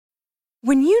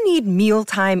When you need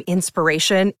mealtime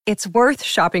inspiration, it's worth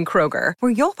shopping Kroger,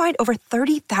 where you'll find over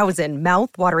 30,000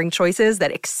 mouth-watering choices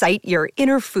that excite your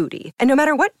inner foodie. And no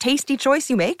matter what tasty choice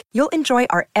you make, you'll enjoy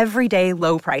our everyday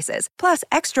low prices, plus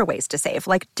extra ways to save,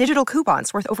 like digital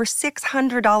coupons worth over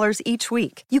 $600 each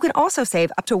week. You can also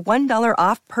save up to $1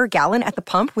 off per gallon at the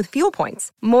pump with fuel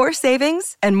points. More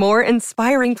savings and more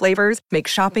inspiring flavors make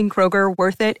shopping Kroger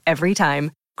worth it every time.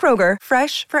 Kroger,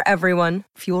 fresh for everyone.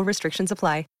 Fuel restrictions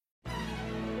apply.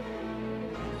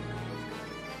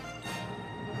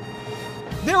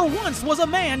 There once was a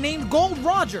man named Gold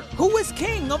Roger, who was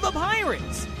king of the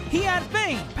pirates. He had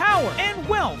fame, power, and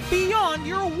wealth beyond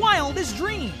your wildest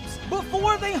dreams.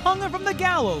 Before they hung him from the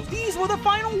gallows, these were the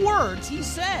final words he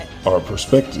said. Our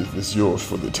perspective is yours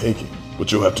for the taking,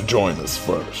 but you'll have to join us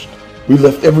first. We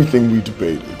left everything we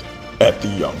debated at the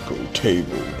Yonko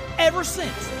table. Ever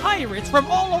since, pirates from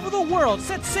all over the world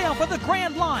set sail for the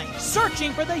Grand Line,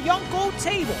 searching for the Yonko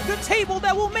table, the table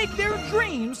that will make their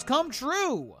dreams come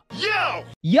true. Yo,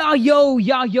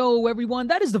 everyone.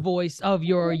 That is the voice of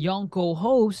your Yonko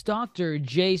host, Dr.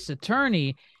 Jay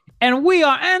Saturni. And we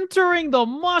are entering the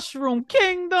Mushroom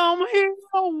Kingdom. Here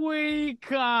we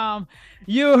come.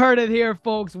 You heard it here,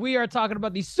 folks. We are talking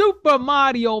about the Super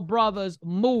Mario Brothers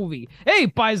movie. Hey,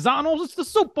 paisanos, it's the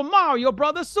Super Mario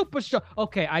Brothers Super Show.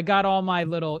 Okay, I got all my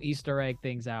little Easter egg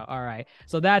things out. All right,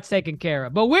 so that's taken care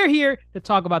of. But we're here to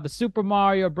talk about the Super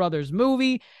Mario Brothers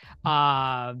movie,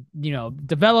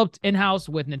 developed in-house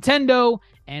with Nintendo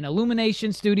and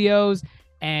Illumination Studios.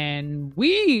 And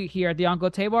we here at the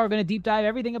Yonko table are going to deep dive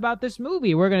everything about this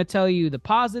movie. We're going to tell you the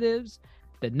positives,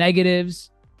 the negatives,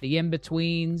 the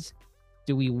in-betweens.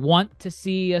 Do we want to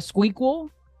see a squeakquel,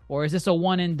 or is this a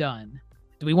one and done?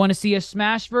 Do we want to see a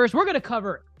Smashverse? We're going to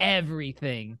cover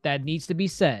everything that needs to be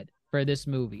said for this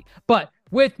movie. But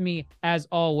with me, as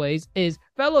always, is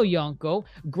fellow Yonko,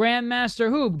 Grandmaster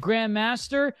Hoop.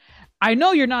 Grandmaster, I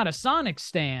know you're not a Sonic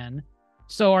stan,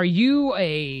 so are you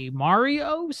a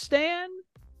Mario stan?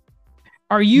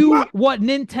 Are you what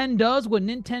Nintendo does, what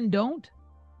Nintendo don't?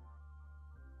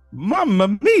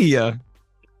 Mamma mia!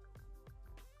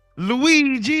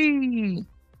 Luigi!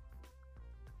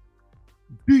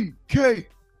 DK!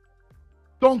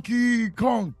 Donkey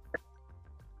Kong!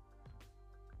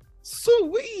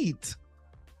 Sweet!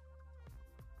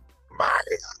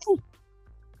 Mario!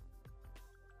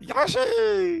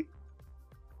 Yoshi!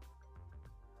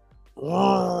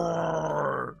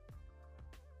 Roar!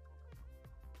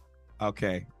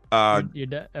 Okay.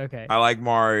 You're okay. I like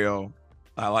Mario.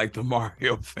 I like the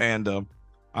Mario fandom.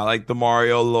 I like the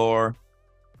Mario lore.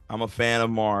 I'm a fan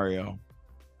of Mario.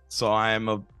 So I am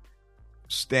a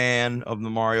stan of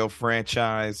the Mario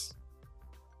franchise.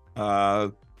 I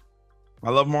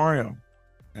love Mario.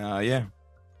 Yeah.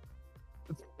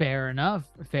 Fair enough.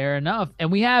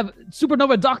 And we have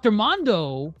Supernova Dr.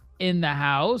 Mondo in the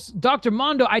house. Dr.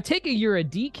 Mondo, I take it you're a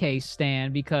DK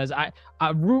stan because I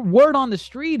word on the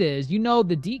street is the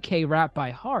DK rap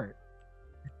by heart.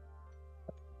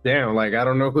 Damn, I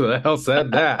don't know who the hell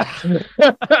said that.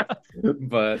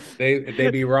 But they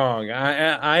be wrong.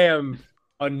 I am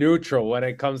a neutral when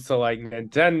it comes to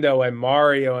Nintendo and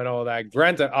Mario and all that.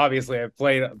 Granted, obviously I've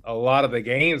played a lot of the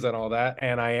games and all that,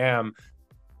 and I am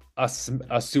a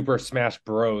Super Smash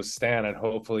Bros. Stan, and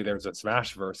hopefully there's a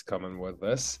Smashverse coming with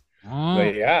this.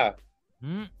 But yeah,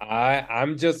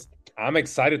 I'm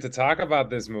excited to talk about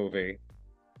this movie.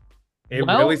 It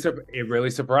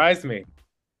really surprised me.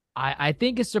 I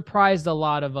think it surprised a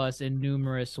lot of us in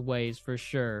numerous ways for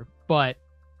sure. But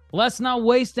let's not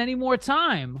waste any more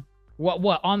time.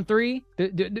 What on three?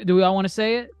 Do we all want to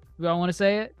say it? Do we all want to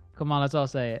say it? Come on, let's all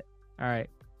say it. All right.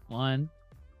 1,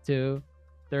 2,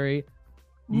 3.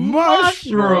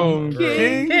 Mushroom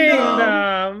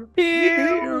Kingdom.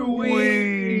 Here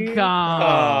we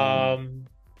come.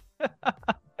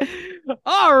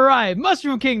 All right,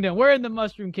 Mushroom Kingdom. We're in the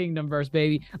Mushroom Kingdom verse,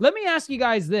 baby. Let me ask you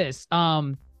guys this.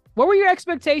 What were your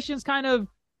expectations kind of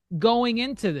going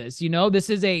into this? This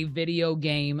is a video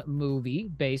game movie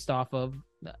based off of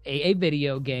a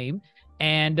video game.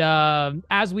 And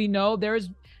as we know, there's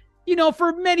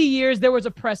for many years, there was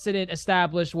a precedent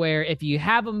established where if you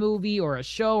have a movie or a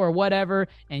show or whatever,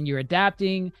 and you're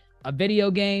adapting a video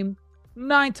game,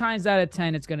 9 times out of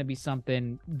 10, it's going to be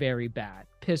something very bad,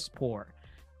 piss poor.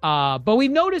 But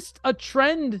we've noticed a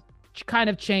trend kind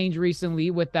of change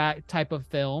recently with that type of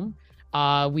film.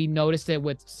 We noticed it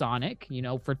with Sonic,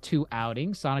 for 2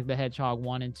 outings, Sonic the Hedgehog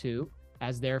 1 and 2,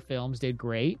 as their films did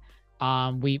great.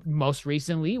 We most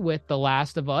recently with The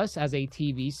Last of Us as a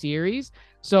TV series.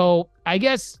 So I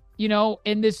guess,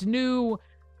 in this new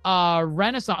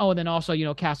renaissance, and then also,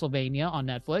 Castlevania on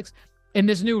Netflix. in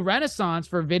this new renaissance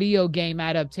for video game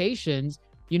adaptations,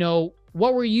 you know,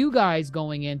 what were you guys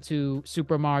going into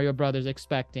Super Mario Brothers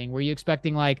expecting? Were you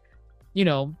expecting like, you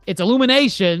know, it's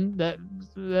Illumination,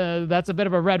 that's a bit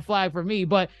of a red flag for me,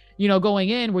 but you know, going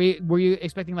in, were you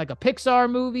expecting like a Pixar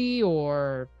movie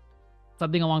or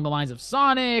something along the lines of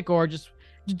Sonic, or just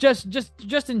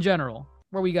in general?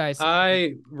 Where were you guys?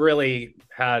 I really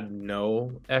had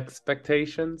no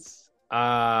expectations.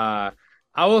 I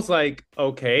was like,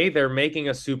 okay, they're making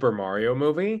a Super Mario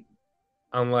movie.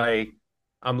 I'm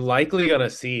likely gonna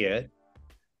see it.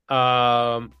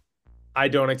 I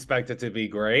don't expect it to be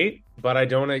great, but I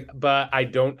don't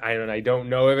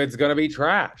know if it's gonna be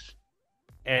trash.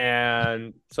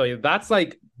 And so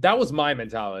that was my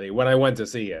mentality when I went to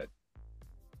see it.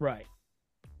 Right.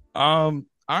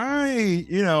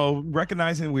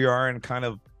 Recognizing we are in kind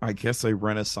of, I guess, a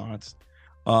renaissance.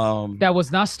 That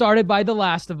was not started by The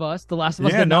Last of Us. The Last of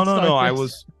Us. Yeah, no. This. I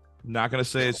was not gonna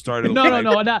say it started. No.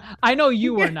 I know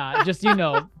you were not. Just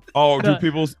Oh,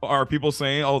 are people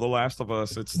saying, "Oh, The Last of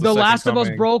Us"? It's The Last of Us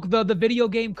broke the video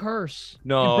game curse.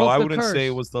 No, I wouldn't say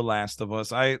it was The Last of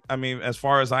Us. I mean, as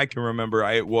far as I can remember,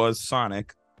 it was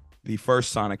Sonic, the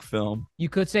first Sonic film. You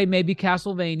could say maybe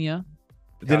Castlevania.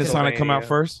 Didn't Sonic come out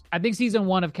first? I think season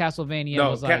 1 of Castlevania. No,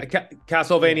 was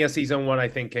Castlevania season 1, I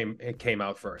think came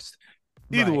out first.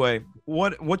 Either way,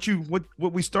 what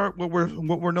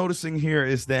we're noticing here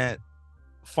is that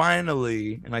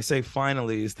finally, and I say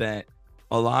finally, is that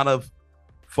a lot of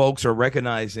folks are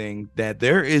recognizing that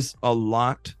there is a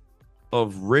lot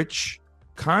of rich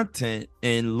content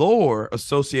and lore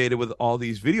associated with all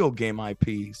these video game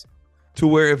IPs, to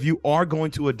where if you are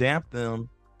going to adapt them,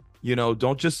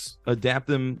 don't just adapt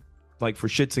them like for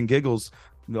shits and giggles.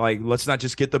 Like, let's not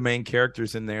just get the main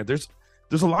characters in there. There's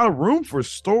a lot of room for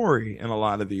story in a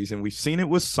lot of these, and we've seen it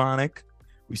with Sonic,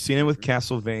 we've seen it with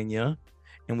Castlevania,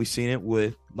 and we've seen it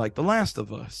with like The Last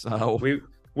of Us.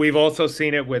 We've also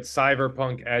seen it with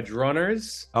Cyberpunk Edge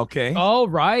Runners. Okay. Oh,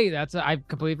 right. I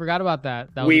completely forgot about that.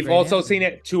 We've also seen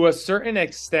it to a certain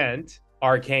extent,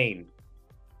 Arcane.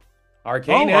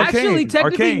 Arcane. Oh, actually,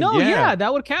 technically, Arcane, no, yeah,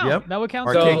 that would count. Yep. That would count.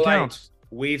 Arcane counts.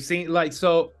 We've seen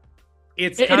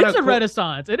it's it is a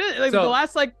renaissance. It is the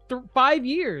last 5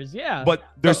 years. Yeah. But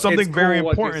there's something very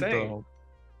important though.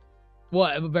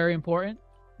 What very important?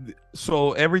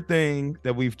 So everything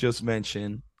that we've just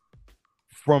mentioned,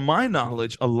 from my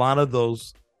knowledge, a lot of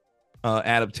those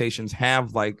adaptations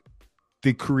have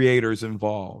the creators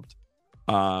involved.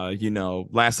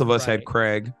 Last of Us had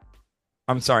Craig.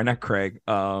 I'm sorry, not Craig.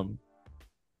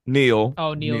 Neil.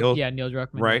 Oh, Neil. Yeah, Neil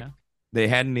Druckmann. Right. Yeah. They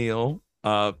had Neil.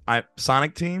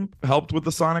 Sonic team helped with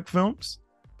the Sonic films,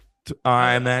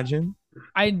 I imagine.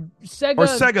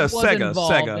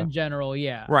 Sega in general,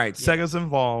 yeah. Right, yeah. Sega's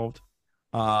involved.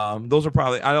 Those are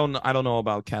probably I don't know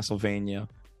about Castlevania,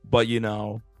 but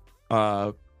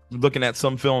looking at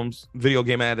some films, video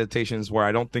game adaptations where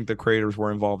I don't think the creators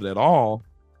were involved at all.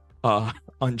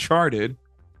 Uncharted.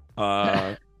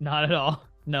 Not at all.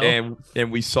 No.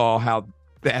 And we saw how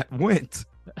that went.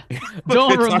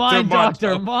 Don't remind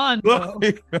Dr. Mondo.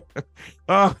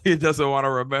 He doesn't want to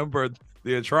remember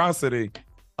the atrocity.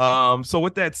 So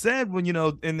with that said,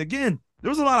 and again, there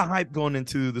was a lot of hype going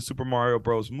into the Super Mario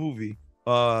Bros. Movie.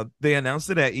 They announced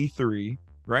it at E3,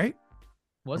 right?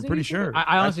 I'm pretty sure.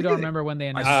 I honestly don't remember when they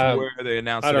announced it. I swear they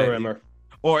announced it. I don't remember.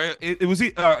 Or it was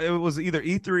either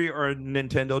E3 or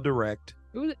Nintendo Direct.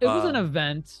 It was an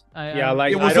event.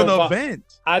 It was an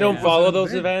event. I don't follow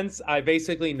those events. I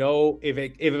basically know if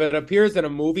it appears in a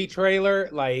movie trailer,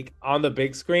 on the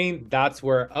big screen, that's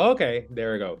where okay,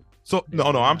 there we go. So no,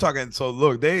 I'm talking. So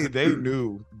look, they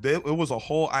knew it was a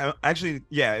whole.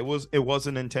 It was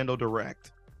a Nintendo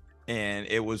Direct, and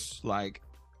it was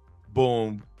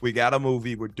boom, we got a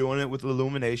movie. We're doing it with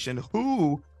Illumination,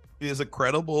 who is a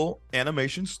credible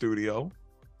animation studio.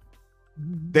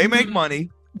 They make money.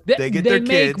 They get their kids.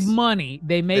 They make money.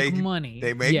 They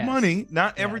make money.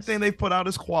 Not everything they put out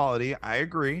is quality. I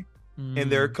agree.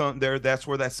 And that's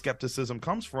where that skepticism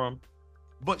comes from.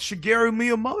 But Shigeru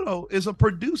Miyamoto is a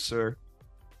producer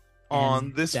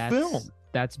on this film.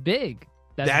 That's big.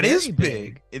 That is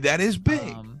big. That is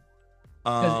big.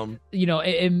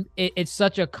 It's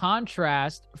such a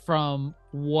contrast from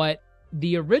what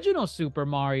the original Super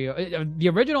Mario,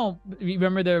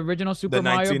 remember the original Super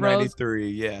Mario Bros? 1993,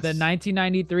 yes. The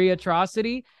 1993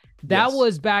 atrocity? That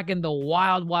was back in the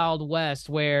wild, wild west,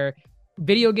 where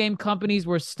video games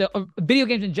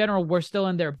in general were still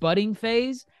in their budding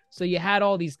phase. So you had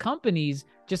all these companies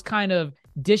just kind of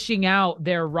dishing out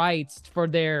their rights for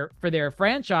their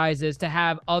franchises to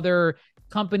have other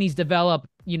companies develop,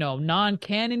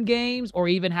 non-canon games, or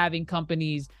even having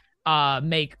companies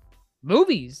make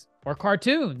movies or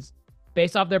cartoons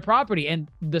based off their property. And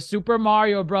the Super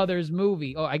Mario Brothers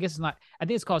movie, I guess it's not, I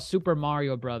think it's called Super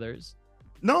Mario Brothers.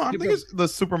 No, I think it's the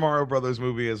Super Mario Brothers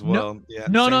movie as well.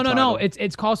 No.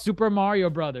 It's called Super Mario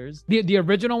Brothers. The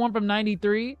original one from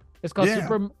 '93. It's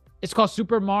called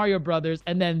Super Mario Brothers,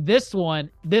 and then this one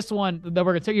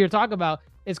that you're talking about,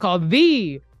 is called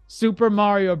the Super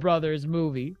Mario Brothers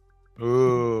movie.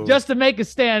 Ooh. Just to make it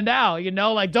stand out,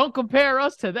 like, don't compare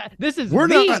us to that. This is we're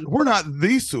not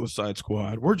the Suicide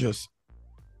Squad. We're just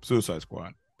Suicide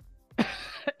Squad.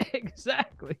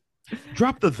 Exactly.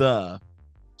 Drop the.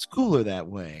 It's cooler that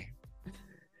way.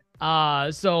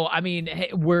 So I mean, hey,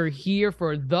 we're here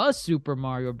for the Super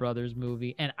Mario Brothers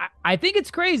movie, and I think it's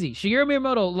crazy. Shigeru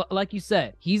Miyamoto, like you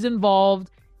said, he's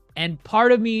involved, and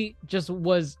part of me just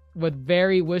was with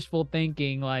very wishful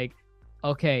thinking, like,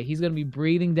 okay, he's gonna be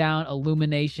breathing down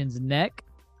Illumination's neck.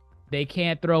 They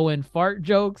can't throw in fart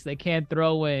jokes. They can't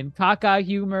throw in caca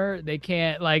humor. They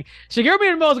can't, like, Shigeru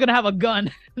Miyamoto is gonna have a gun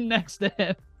next to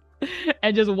him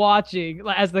and just watching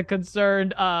as the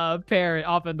concerned parent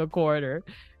off in the corner.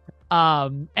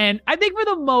 And I think for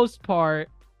the most part,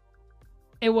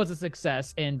 it was a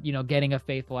success in, getting a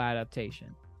faithful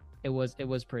adaptation. It was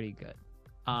pretty good.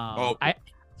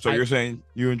 You're saying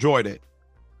you enjoyed it?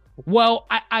 Well,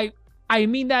 I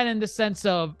mean that in the sense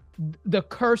of the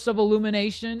curse of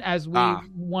Illumination, as we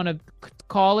want to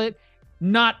call it.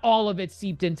 Not all of it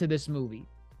seeped into this movie.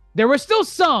 There was still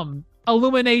some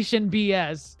Illumination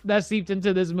BS that seeped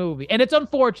into this movie, and it's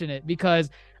unfortunate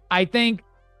because I think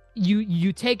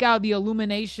you take out the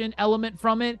Illumination element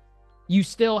from it, you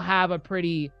still have a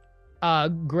pretty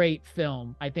great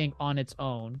film, I think, on its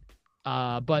own.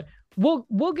 But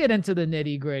we'll get into the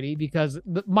nitty gritty, because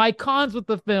my cons with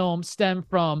the film stem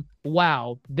from,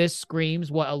 wow, this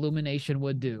screams what Illumination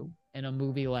would do in a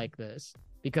movie like this,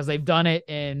 because they've done it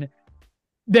in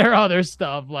their other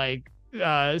stuff, like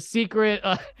Secret.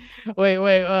 I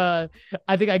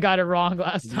think I got it wrong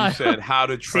last time. You said How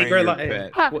to Train Secret Your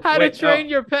Pet. How to Train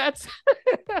Your Pets.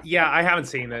 Yeah, I haven't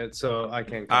seen it, so I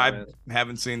can't comment. I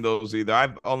haven't seen those either.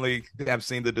 I've only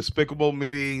seen the Despicable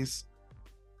Me's.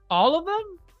 All of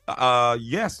them?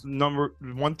 Yes, number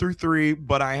 1 through 3,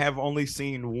 but I have only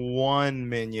seen one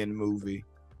Minion movie.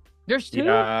 There's two?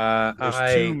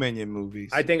 There's 2 Minion movies.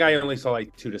 I think I only saw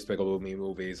like 2 Despicable Me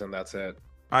movies, and that's it.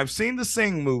 I've seen the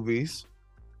Sing movies.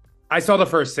 I saw the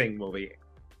first Sing movie.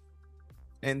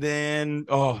 And then,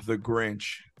 the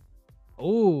Grinch.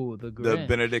 Oh, the Grinch. The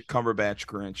Benedict Cumberbatch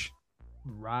Grinch.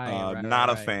 Right. Not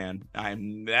a fan.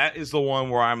 That is the one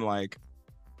where I'm like,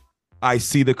 I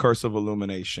see the curse of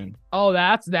Illumination. Oh,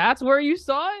 that's where you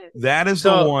saw it? That is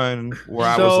the one where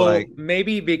I was like,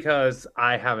 maybe because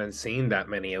I haven't seen that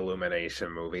many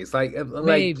Illumination movies.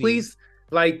 Maybe.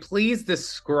 Please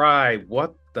describe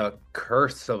what the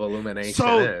curse of Illumination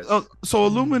is. So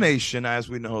Illumination, as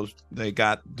we know, they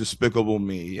got Despicable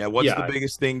Me. What's the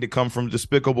biggest thing to come from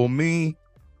Despicable Me?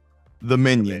 The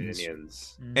Minions.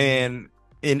 Mm-hmm. And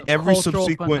in every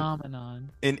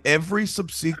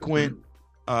subsequent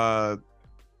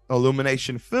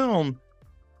Illumination film,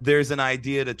 there's an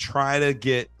idea to try to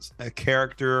get a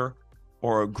character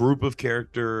or a group of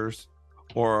characters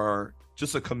or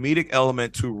just a comedic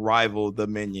element to rival the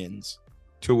Minions,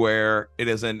 to where it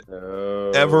is an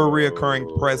ever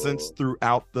reoccurring presence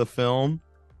throughout the film,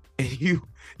 and you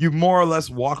more or less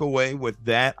walk away with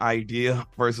that idea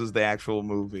versus the actual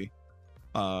movie.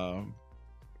 And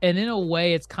in a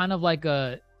way, it's kind of like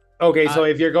a Okay, so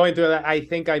if you're going through that, I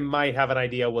think I might have an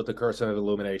idea what the curse of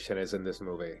Illumination is in this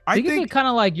movie. I think it's kind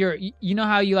of like you know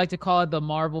how you like to call it the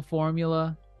Marvel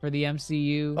formula for the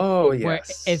MCU? Oh, yes. Where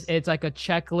it's like a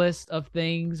checklist of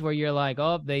things where you're like,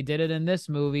 oh, they did it in this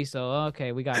movie, so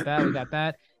okay, we got that, we got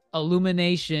that.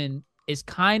 Illumination is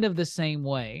kind of the same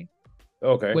way.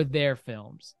 Okay. With their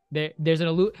films. The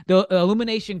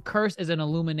Illumination curse is an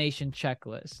Illumination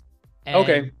checklist. And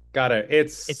okay, got it.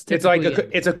 It's like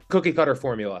it's a cookie cutter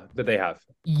formula that they have.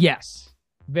 Yes,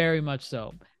 very much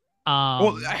so.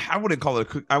 Well, I wouldn't call it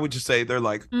I would just say they're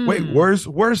like, wait,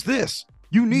 where's this?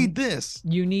 You need this.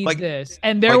 You need this,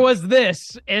 and there was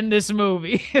this in this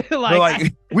movie.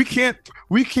 We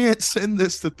can't send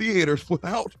this to theaters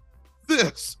without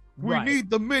this. We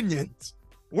need the Minions.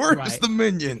 Where's the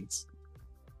Minions?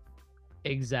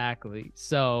 Exactly.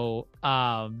 So,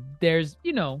 there's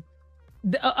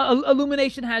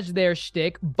Illumination has their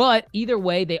shtick, but either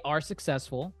way, they are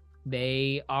successful.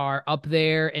 They are up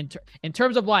there in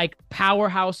terms of like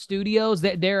powerhouse studios.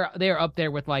 They're up there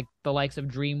with like the likes of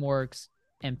DreamWorks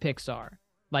and Pixar.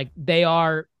 Like they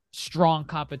are strong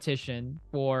competition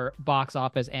for box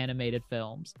office animated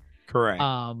films. Correct.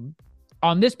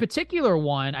 on this particular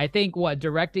one, I think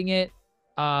directing it,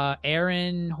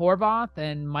 Aaron Horvath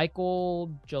and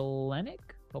Michael Jelenic.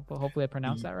 Hopefully I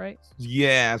pronounced that right.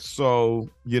 Yeah, so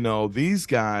these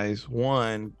guys,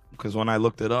 one, because when I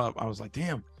looked it up, I was like,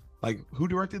 damn, like who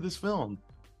directed this film?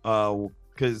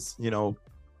 Because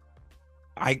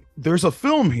there's a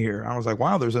film here. I was like,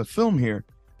 wow, there's a film here.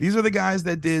 These are the guys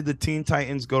that did the Teen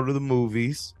Titans Go to the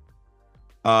Movies.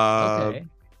 Okay.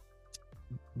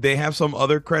 They have some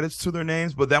other credits to their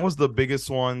names, but that was the biggest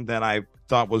one that I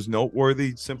thought was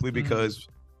noteworthy, simply because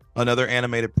another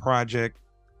animated project.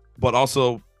 But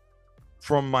also,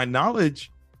 from my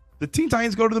knowledge, the Teen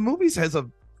Titans Go to the Movies has a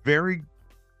very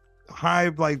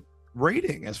high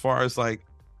rating as far as people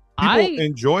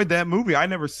enjoyed that movie. I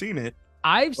never seen it,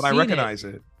 but I recognize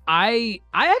it. I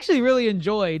actually really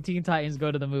enjoy Teen Titans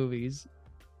Go to the Movies,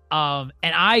 and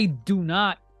I do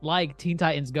not like Teen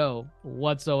Titans Go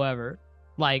whatsoever.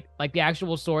 Like the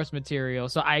actual source material.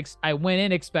 So I went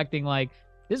in expecting this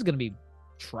is gonna be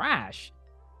trash.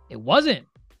 It wasn't.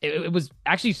 It was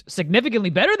actually significantly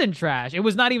better than trash. It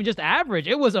was not even just average.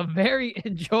 It was a very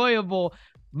enjoyable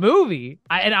movie.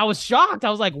 I was shocked. I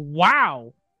was like,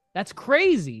 wow, that's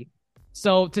crazy.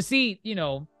 So to see,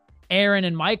 Aaron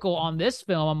and Michael on this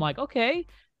film, I'm like, okay,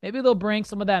 maybe they'll bring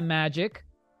some of that magic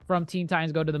from Teen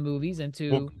Titans Go to the Movies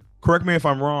into. Well, correct me if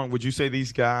I'm wrong. Would you say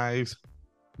these guys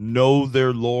know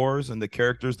their lores and the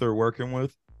characters they're working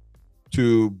with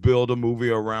to build a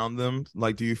movie around them?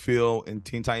 Do you feel in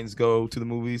Teen Titans Go to the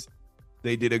Movies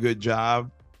they did a good job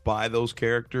by those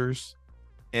characters?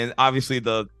 And obviously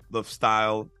the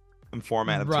style and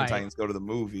format of Teen Titans Go to the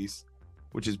Movies,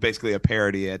 which is basically a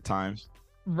parody at times.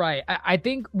 Right. I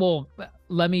think, well,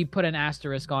 let me put an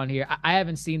asterisk on here. I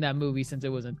haven't seen that movie since it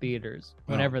was in theaters,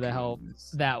 whenever the hell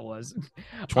that was.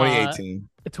 2018.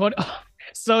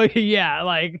 So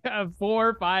yeah, 4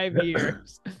 or 5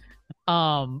 years.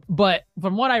 But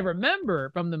from what I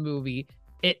remember from the movie,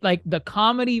 it the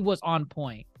comedy was on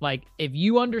point. If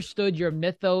you understood your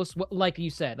mythos, like you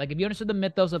said, if you understood the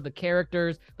mythos of the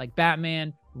characters, like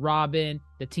Batman, Robin,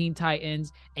 the Teen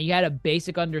Titans, and you had a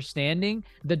basic understanding,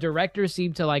 the director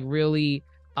seemed to really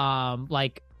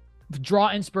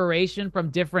draw inspiration from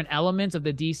different elements of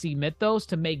the DC mythos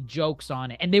to make jokes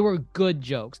on it. And they were good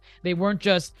jokes. They weren't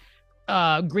just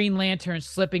Green Lantern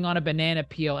slipping on a banana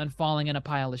peel and falling in a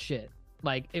pile of shit.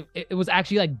 It was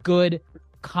actually good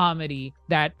comedy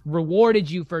that rewarded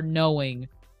you for knowing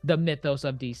the mythos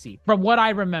of DC, from what I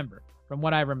remember.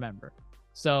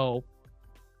 So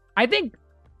I think,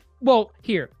 well,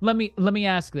 here, let me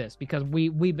ask this, because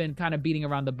we've been kind of beating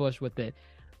around the bush with it.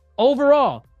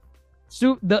 Overall,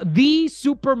 the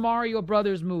Super Mario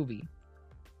Brothers movie,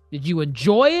 did you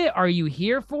enjoy it? Are you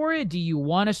here for it? Do you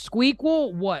want a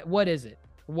squeakquel? What is it?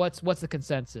 What's the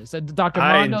consensus? Dr.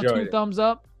 Mondo, 2 thumbs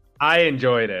up. I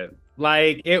enjoyed it.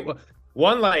 The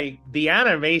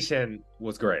animation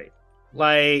was great.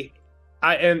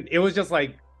 And it was just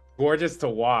gorgeous to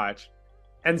watch,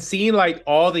 and seeing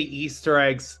all the Easter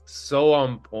eggs so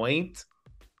on point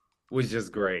was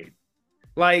just great.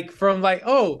 From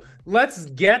oh, let's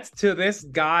get to this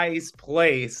guy's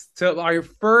place, to our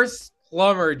first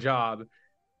plumber job,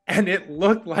 and it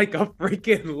looked like a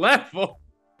freaking level.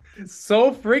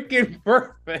 So freaking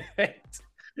perfect.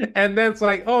 And then it's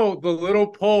oh, the little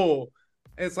pole.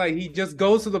 It's he just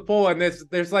goes to the pole, and there's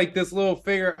this little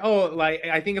figure. Oh,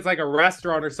 I think it's a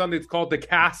restaurant or something. It's called the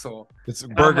Castle. It's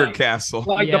Burger Castle.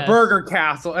 The Burger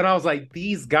Castle. And I was like,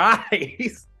 these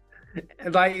guys.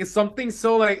 And something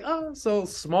so so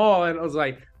small. And I was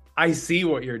like, I see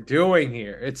what you're doing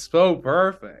here. It's so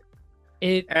perfect.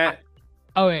 Go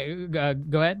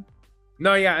ahead.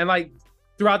 No, yeah, and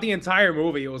throughout the entire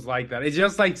movie, it was like that. It's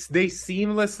just they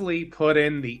seamlessly put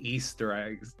in the Easter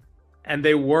eggs, and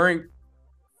they weren't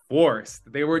forced.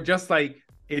 They were just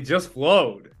it just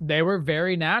flowed. They were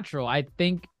very natural. I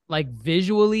think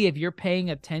visually, if you're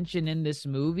paying attention in this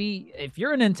movie, if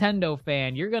you're a Nintendo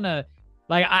fan, you're gonna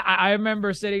I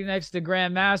remember sitting next to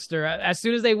Grandmaster. As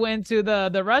soon as they went to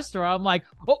the restaurant, I'm like,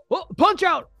 oh, punch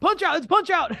out, it's punch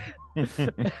out.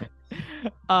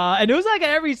 And it was at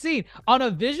every scene. On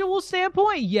a visual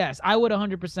standpoint, yes, I would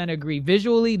 100% agree.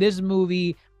 Visually, this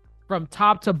movie, from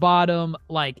top to bottom,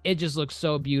 it just looks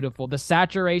so beautiful. The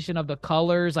saturation of the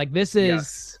colors, this is,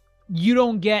 yes. You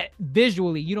don't get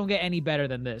any better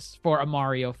than this for a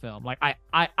Mario film. I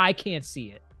can't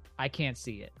see it. I can't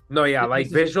see it. No, yeah,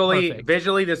 visually,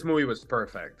 this movie was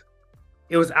perfect.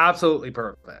 It was absolutely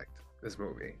perfect, this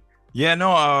movie. Yeah,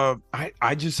 no,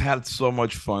 I just had so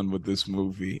much fun with this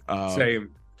movie.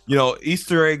 Same.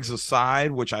 Easter eggs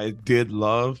aside, which I did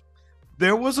love,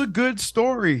 there was a good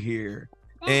story here.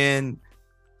 And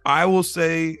I will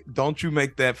say, don't you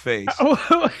make that face.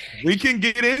 We can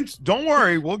get in. Don't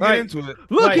worry, we'll get into it.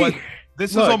 Look, But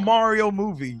this is a Mario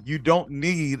movie. You don't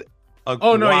need a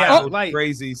wild,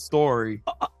 crazy story.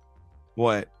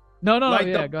 What? No, Like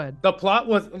yeah, go ahead. The plot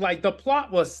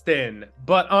was thin,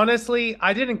 but honestly,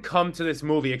 I didn't come to this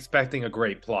movie expecting a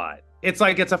great plot. It's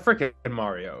like it's a freaking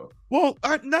Mario. Well,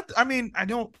 I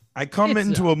come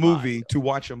into a movie to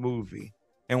watch a movie,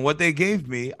 and what they gave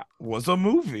me was a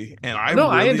movie, and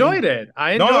I enjoyed it.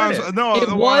 What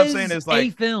I'm saying is like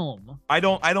a film. I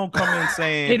don't come in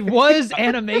saying It was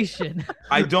animation.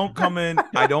 I don't come in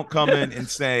and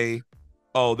say,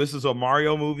 oh, this is a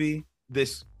Mario movie.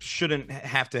 This shouldn't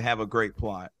have to have a great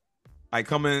plot. I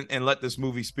come in and let this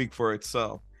movie speak for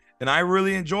itself, and I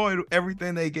really enjoyed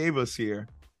everything they gave us here.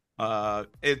 And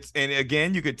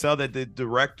again, you could tell that the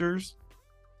directors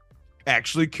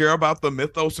actually care about the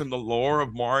mythos and the lore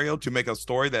of Mario to make a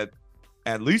story that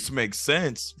at least makes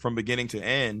sense from beginning to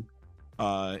end.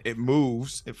 It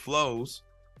moves, it flows.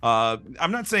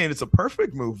 I'm not saying it's a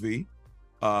perfect movie.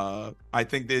 I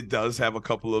think that it does have a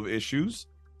couple of issues,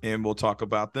 and we'll talk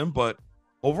about them. But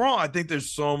overall, I think there's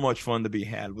so much fun to be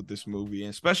had with this movie,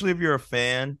 and especially if you're a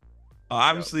fan.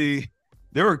 Obviously,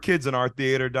 there were kids in our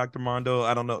theater, Dr. Mondo.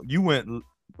 I don't know. You went.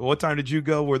 What time did you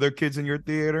go? Were there kids in your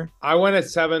theater? I went at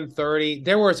 7:30.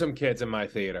 There were some kids in my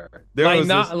theater.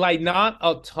 Not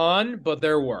a ton, but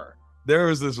there were. There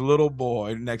was this little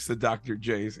boy next to Dr.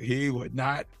 Jace. He would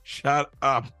not shut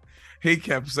up. He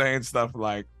kept saying stuff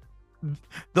like,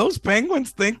 "Those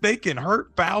penguins think they can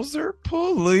hurt Bowser?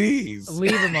 Please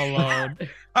Leave him alone."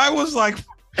 I was like,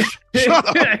 shut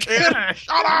up, kid.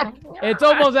 Shut up. It's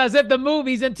almost as if the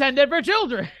movie's intended for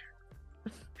children.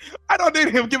 I don't need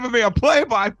him giving me a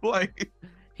play-by-play.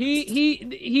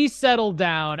 He settled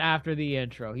down after the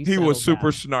intro. He was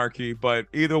super snarky, but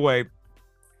either way,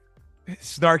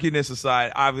 snarkiness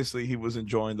aside, obviously he was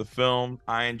enjoying the film.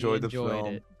 I enjoyed the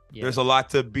film. Yes. There's a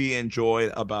lot to be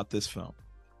enjoyed about this film.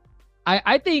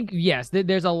 I think, yes,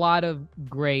 there's a lot of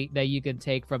great that you can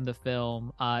take from the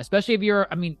film, especially if you're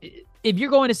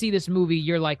going to see this movie,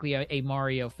 you're likely a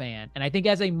Mario fan. And I think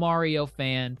as a Mario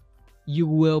fan, you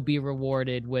will be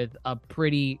rewarded with a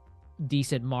pretty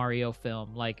decent Mario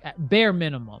film, like at bare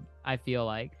minimum, I feel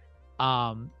like.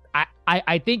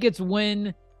 I think it's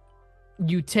when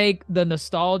you take the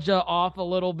nostalgia off a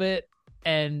little bit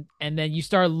and then you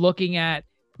start looking at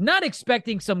not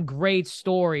expecting some great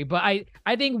story, but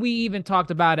I think we even talked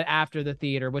about it after the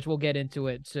theater, which we'll get into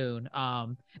it soon.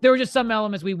 There were just some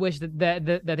elements we wish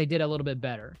that they did a little bit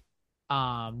better,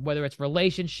 whether it's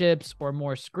relationships or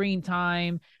more screen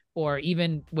time, or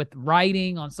even with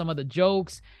writing on some of the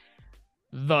jokes,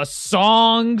 the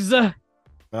songs,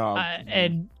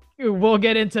 and we'll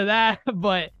get into that.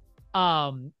 But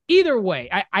either way,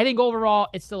 I think overall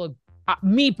it's still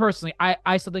me personally,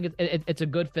 I still think it's a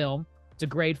good film. It's a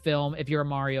great film if you're a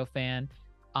Mario fan.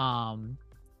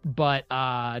 But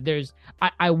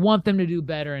I want them to do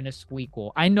better in a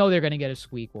squeakquel. I know they're gonna get a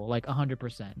squeakquel, like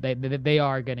 100%. They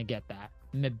are gonna get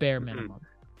that bare minimum.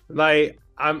 Like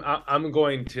I'm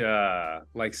going to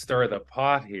stir the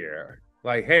pot here.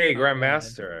 Like, hey,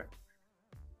 Grandmaster,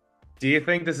 do you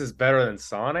think this is better than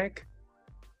Sonic?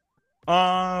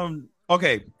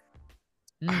 Okay.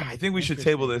 I think we should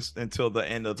table this until the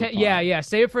end of the pod. Yeah.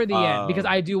 Save it for the end, because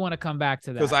I do want to come back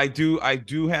to that. Because I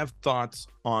do have thoughts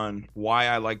on why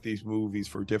I like these movies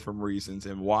for different reasons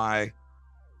and why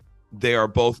they are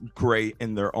both great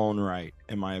in their own right,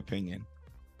 in my opinion.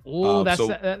 Oh,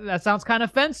 that sounds kind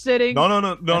of fence sitting. No.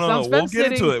 We'll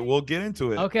get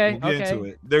into it. Okay. Into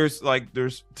it.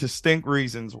 There's distinct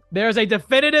reasons. There's a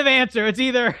definitive answer. It's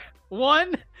either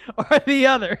one or the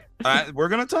other. We're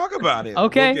gonna talk about it.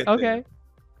 Okay. There.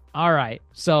 All right.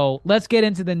 So let's get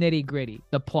into the nitty gritty,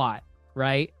 the plot,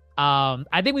 right?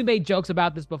 I think we made jokes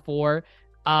about this before.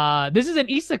 This is an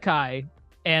isekai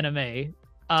anime.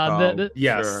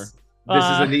 Yes. Sure. This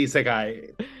is an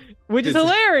isekai. Which is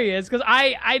hilarious, because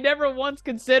I never once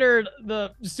considered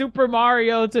the Super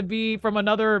Mario to be from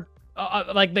another,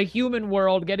 like the human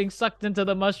world getting sucked into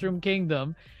the Mushroom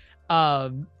Kingdom.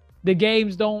 The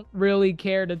games don't really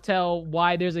care to tell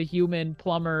why there's a human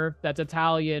plumber that's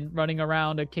Italian running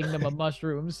around a kingdom of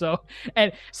mushrooms. So,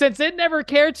 and since it never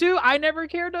cared to, I never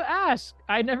cared to ask.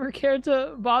 I never cared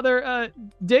to bother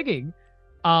digging.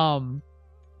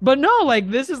 But no,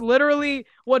 like, this is literally,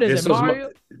 what is it,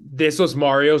 Mario? This was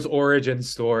Mario's origin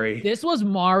story. This was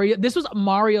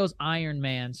Mario's Iron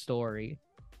Man story,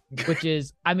 which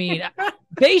is, I mean,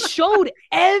 they showed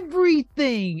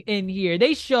everything in here.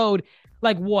 They showed,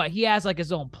 like, what? He has, like,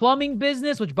 his own plumbing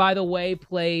business, which, by the way,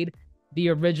 played the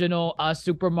original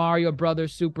Super Mario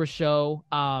Brothers Super Show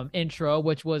intro,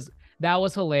 which was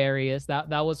hilarious. That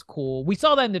was cool. We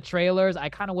saw that in the trailers. I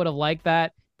kind of would have liked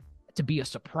that to be a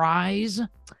surprise.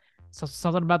 So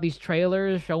something about these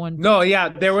trailers showing. No, yeah,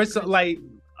 there was like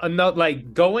another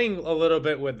like going a little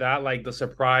bit with that, like the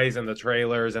surprise and the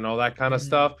trailers and all that kind of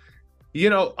stuff. You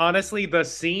know, honestly, the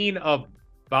scene of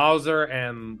Bowser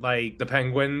and like the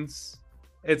penguins,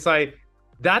 it's like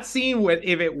that scene with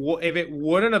if it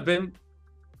wouldn't have been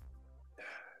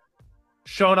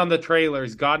shown on the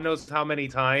trailers, God knows how many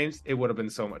times, it would have been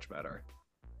so much better.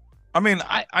 I mean,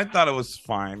 I thought it was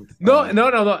fine. No.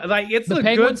 Like it's the a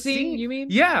penguin good scene. You mean?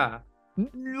 Yeah.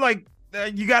 Like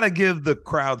you got to give the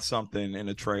crowd something in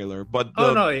a trailer, but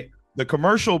the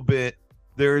commercial bit,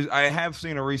 I have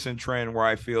seen a recent trend where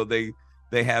I feel they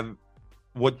have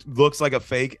what looks like a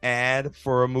fake ad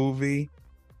for a movie.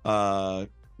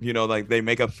 You know, like they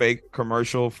make a fake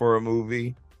commercial for a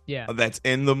movie. Yeah. That's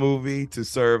in the movie to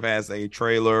serve as a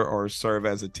trailer or serve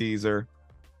as a teaser.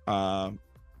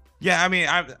 Yeah, I mean,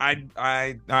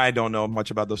 I don't know much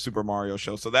about the Super Mario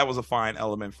show, so that was a fine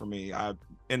element for me.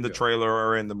 In the trailer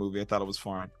or in the movie, I thought it was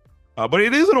fine. But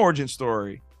it is an origin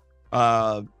story.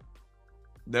 Never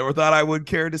thought I would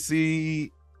care to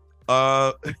see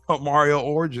a Mario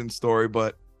origin story,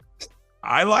 but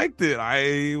I liked it.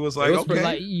 I was like,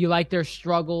 okay. You like their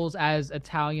struggles as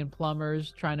Italian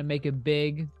plumbers trying to make it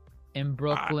big in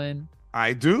Brooklyn.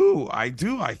 I do. I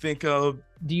think. Do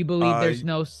you believe there's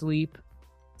no sleep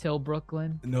till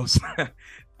Brooklyn? No.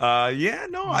 Yeah.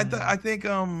 No. I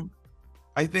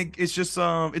think it's just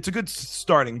it's a good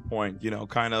starting point. You know,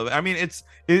 kind of. I mean, it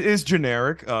is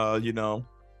generic. You know,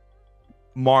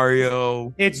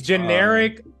 Mario. It's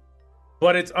generic,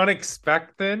 but it's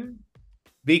unexpected.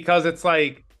 Because it's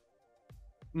like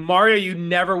Mario, you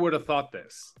never would have thought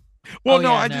this. Well,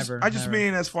 I just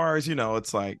mean as far as, you know,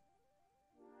 it's like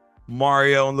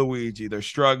Mario and Luigi, they're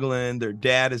struggling. Their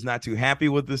dad is not too happy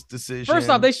with this decision. First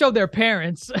off, they showed their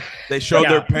parents. They showed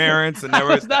their parents, and there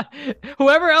was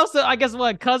whoever else. I guess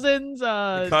what cousins,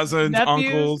 nephews,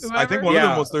 uncles. Whoever? I think one of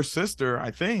them was their sister.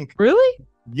 I think. Really?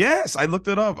 Yes, I looked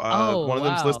it up. One of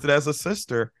them's listed as a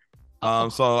sister.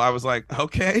 So I was like,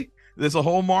 okay. There's a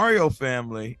whole Mario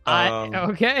family.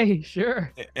 Okay,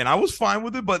 sure. And I was fine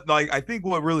with it, but like I think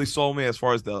what really sold me as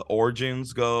far as the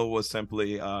origins go was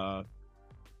simply I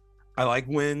like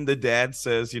when the dad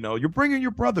says, you know, you're bringing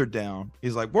your brother down.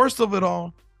 He's like, worst of it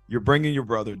all, you're bringing your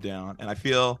brother down. And I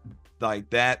feel like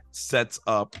that sets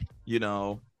up, you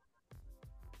know,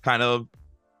 kind of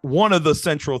one of the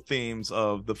central themes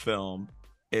of the film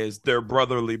is their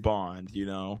brotherly bond, you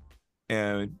know,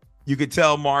 and you could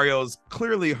tell Mario's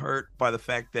clearly hurt by the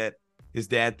fact that his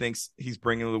dad thinks he's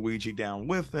bringing Luigi down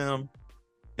with him.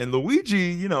 And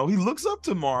Luigi, you know, he looks up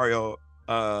to Mario.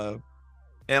 And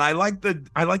I like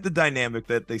the dynamic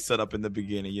that they set up in the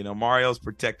beginning. You know, Mario's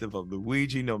protective of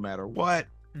Luigi no matter what.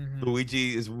 Mm-hmm.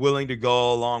 Luigi is willing to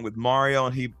go along with Mario,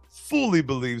 and he fully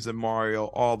believes in Mario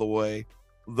all the way,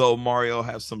 though Mario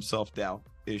has some self-doubt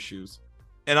issues.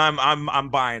 And I'm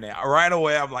buying it. Right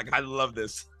away, I'm like, I love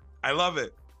this. I love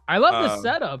it. I love the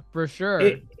setup for sure.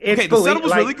 The setup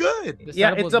was really good.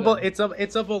 Yeah,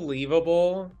 it's a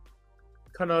believable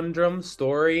conundrum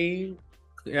story.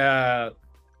 Yeah,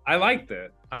 I liked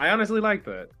it. I honestly liked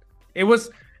it. It was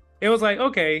like,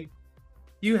 okay,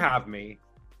 you have me.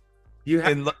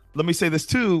 And let me say this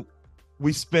too.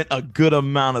 We spent a good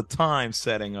amount of time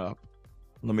setting up.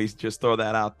 Let me just throw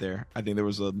that out there. I think there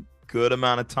was a good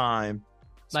amount of time.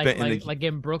 Like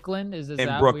in Brooklyn, is in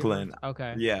Brooklyn?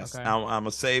 Okay. Yes, okay. I'm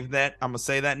gonna save that. I'm gonna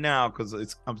say that now because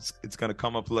it's gonna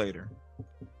come up later.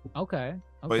 Okay.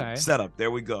 But setup. There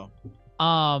we go.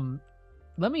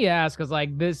 Let me ask, because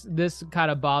like this kind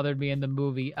of bothered me in the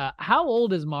movie. How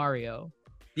old is Mario?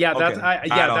 Yeah, that's okay.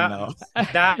 I don't know.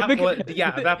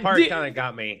 That part kind of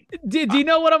got me. Do you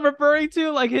know what I'm referring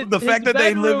to? Like the fact that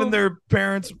they live in their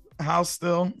parents' house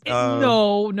still.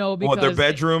 No, because their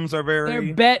bedrooms are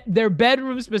very their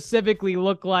bedrooms specifically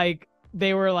look like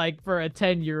they were like for a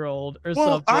 10-year-old or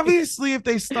something. Well, obviously, if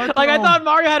they start like I thought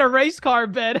Mario had a race car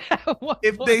bed.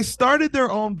 If they started their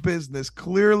own business,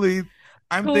 clearly,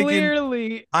 I'm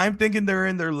thinking they're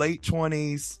in their late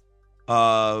 20s,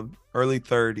 early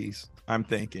 30s. I'm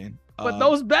thinking. But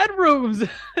those bedrooms,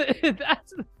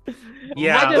 that's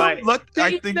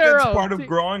I think that's part of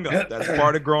growing up. That's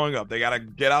part of growing up. They gotta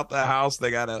get out the house.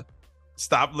 They gotta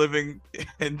stop living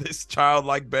in this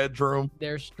childlike bedroom.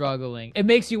 They're struggling. It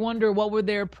makes you wonder what were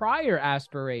their prior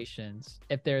aspirations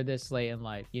if they're this late in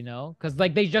life, you know? Because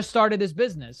like they just started this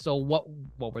business. So what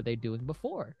were they doing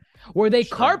before? Were they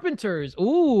carpenters?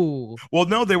 Ooh. Well,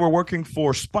 no, they were working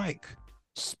for Spike.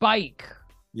 Spike.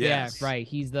 Yes. Yeah, right.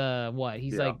 He's the what?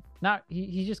 He's Yeah. like not.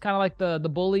 He's just kind of like the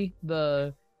bully,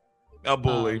 A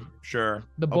bully, sure.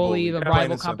 the A bully, the Plain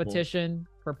rival and simple. competition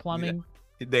for plumbing.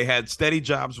 They had steady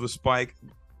jobs with Spike,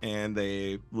 and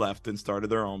they left and started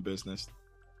their own business.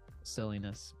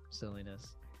 Silliness.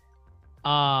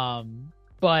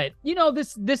 But you know,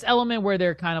 this element where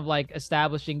they're kind of like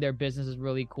establishing their business is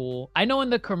really cool. I know in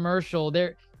the commercial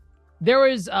there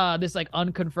was this like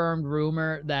unconfirmed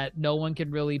rumor that no one can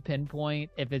really pinpoint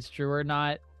if it's true or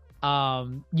not.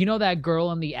 You know that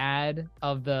girl in the ad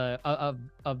of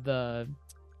the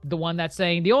one that's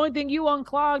saying the only thing you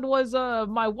unclogged was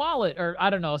my wallet, or I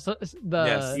don't know. So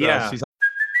She's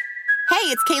Hey,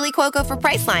 it's Kaylee Cuoco for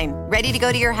Priceline. Ready to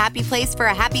go to your happy place for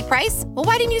a happy price? Well,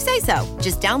 why didn't you say so?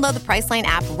 Just download the Priceline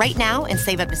app right now and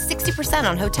save up to 60%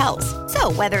 on hotels.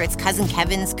 So whether it's Cousin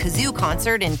Kevin's Kazoo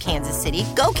Concert in Kansas City,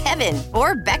 go Kevin,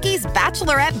 or Becky's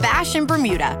Bachelorette Bash in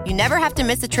Bermuda, you never have to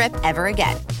miss a trip ever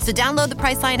again. So download the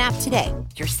Priceline app today.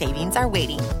 Your savings are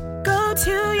waiting. Go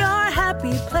to your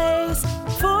happy place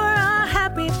for a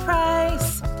happy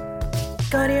price.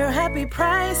 Go to your happy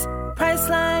price,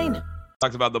 Priceline.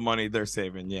 talked about the money they're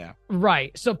saving. Yeah.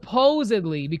 Right.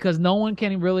 Supposedly, because no one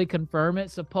can really confirm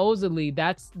it, supposedly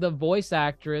that's the voice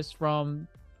actress from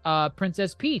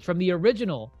Princess Peach from the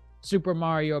original Super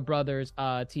Mario Brothers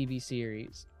TV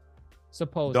series.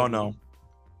 Supposedly. Don't know.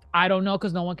 I don't know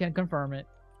because no one can confirm it,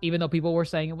 even though people were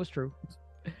saying it was true.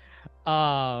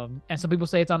 And some people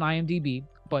say it's on IMDb,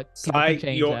 but people can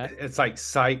change that. It's like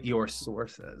cite your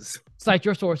sources. Cite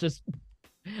your sources.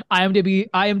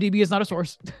 IMDb is not a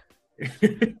source.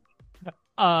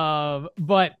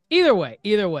 But either way,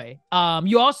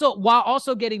 you also, while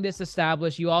also getting this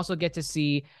established, you also get to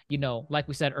see, you know, like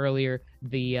we said earlier,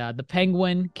 the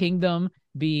Penguin Kingdom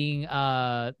being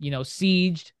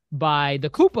sieged by the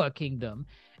Koopa Kingdom.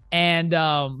 And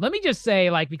let me just say,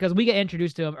 like, because we get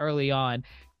introduced to him early on,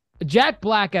 Jack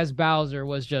Black as Bowser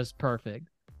was just perfect.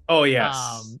 Oh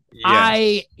yes.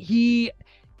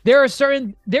 There are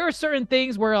certain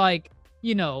things where, like,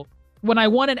 you know, when I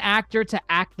want an actor to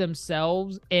act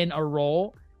themselves in a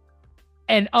role,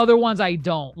 and other ones I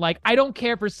don't. Like, I don't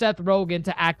care for Seth Rogen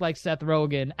to act like Seth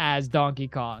Rogen as Donkey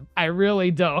Kong. I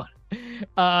really don't.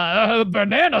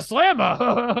 Banana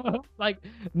Slammer. Like,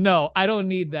 no, I don't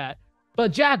need that.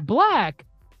 But Jack Black,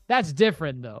 that's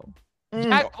different though.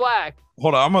 Jack Black.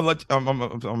 Hold on,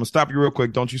 I'm gonna stop you real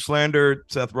quick. Don't you slander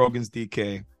Seth Rogen's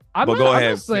DK? I'm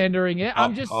not slandering it.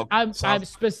 I'm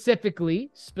specifically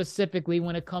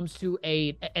when it comes to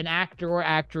an actor or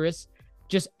actress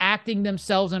just acting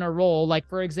themselves in a role. Like,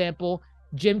 for example,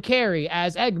 Jim Carrey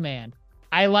as Eggman.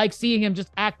 I like seeing him just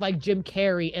act like Jim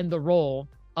Carrey in the role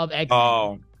of Eggman.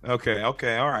 Oh, okay,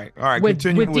 all right.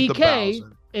 Continue with DK, the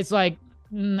Bowser. It's like,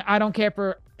 I don't care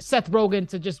for Seth Rogen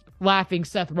to just laughing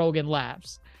Seth Rogen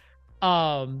laughs.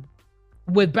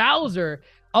 With Bowser,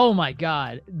 oh my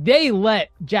God, they let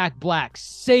Jack Black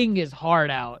sing his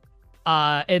heart out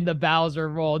in the Bowser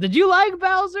role. Did you like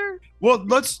Bowser? Well,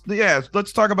 let's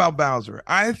talk about Bowser.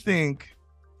 I think,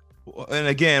 and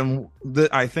again,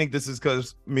 I think this is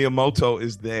because Miyamoto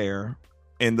is there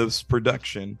in this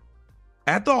production.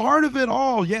 At the heart of it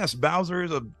all, yes, Bowser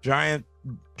is a giant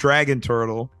dragon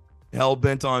turtle,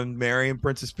 hell-bent on marrying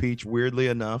Princess Peach, weirdly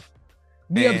enough.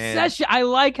 The obsession, I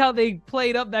like how they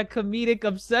played up that comedic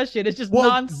obsession. It's just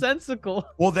nonsensical.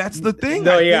 Well, that's the thing.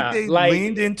 No, I think they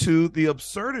leaned into the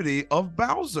absurdity of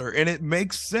Bowser, and it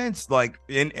makes sense. Like,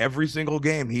 in every single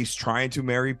game, he's trying to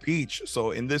marry Peach.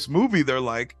 So in this movie, they're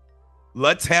like,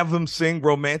 let's have him sing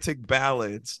romantic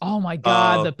ballads. Oh my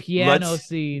God, the piano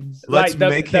scenes. Let's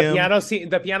make him...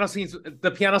 The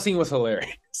piano scene was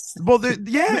hilarious. Well,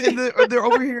 they're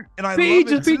over here, and I love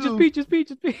it too.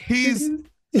 Peaches.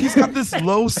 He's got this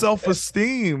low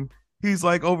self-esteem. He's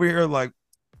like over here like,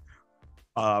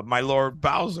 my Lord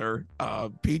Bowser,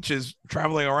 Peach is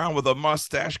traveling around with a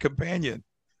mustache companion.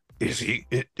 Is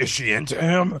she into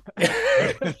him?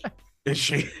 Is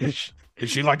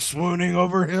she like swooning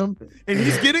over him? And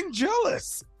he's getting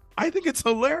jealous. I think it's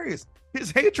hilarious.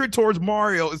 His hatred towards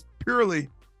Mario is purely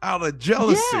out of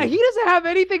jealousy. Yeah, he doesn't have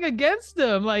anything against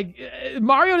him. Like,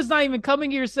 Mario is not even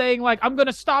coming here saying, like, I'm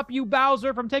gonna stop you,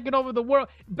 Bowser, from taking over the world.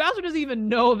 Bowser doesn't even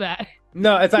know that.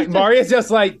 No, it's like Mario's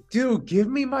just like, dude, give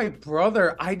me my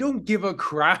brother. I don't give a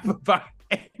crap about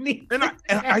anything. And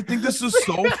I think this is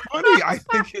so funny.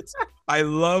 I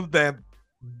love that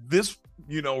this,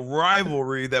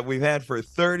 rivalry that we've had for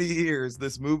 30 years.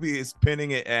 This movie is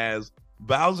pinning it as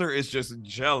Bowser is just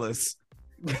jealous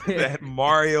that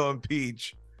Mario and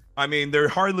Peach, I mean, they're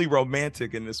hardly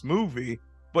romantic in this movie,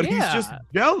 but he's just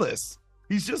jealous.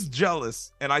 He's just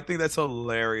jealous. And I think that's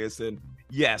hilarious. And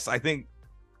yes, I think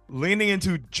leaning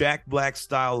into Jack Black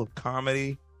style of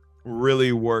comedy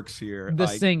really works here. The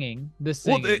like, singing. It's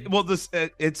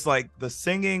like the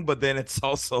singing, but then it's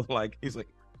also like he's like,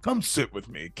 "Come sit with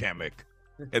me, Kamek,"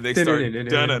 and they start.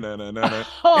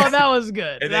 Oh, that was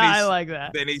good. And then I like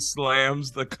that. Then he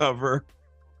slams the cover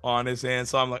on his hand.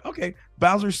 So I'm like, okay,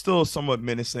 Bowser's still somewhat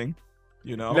menacing,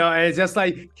 you know? No, and it's just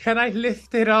like, can I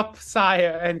lift it up,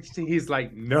 sire? And he's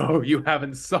like, no, you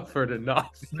haven't suffered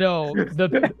enough. No,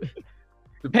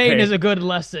 the pain is a good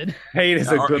lesson. Pain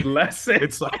is a good lesson.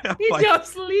 It's like, he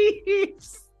just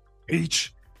leaves.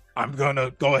 Peach, I'm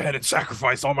gonna go ahead and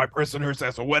sacrifice all my prisoners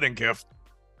as a wedding gift.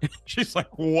 She's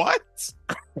like, what?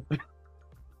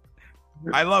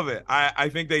 I love it. I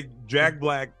think Jack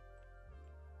Black,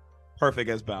 perfect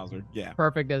as Bowser. Yeah.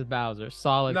 Perfect as Bowser.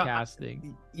 Solid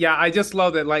casting. Yeah, I just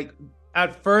love it. Like,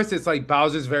 at first, it's like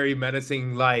Bowser's very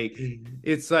menacing. Like,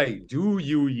 it's like, do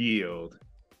you yield?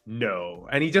 No.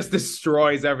 And he just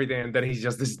destroys everything. And then he's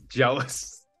just this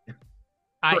jealous.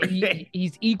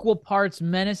 He's equal parts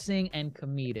menacing and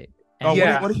comedic. And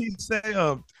what did he say?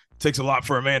 Takes a lot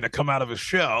for a man to come out of his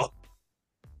shell.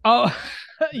 Oh,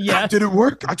 yeah. Did it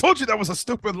work? I told you that was a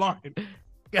stupid line.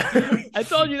 I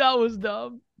told you that was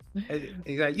dumb.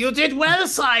 He's like, you did well,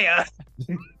 sire.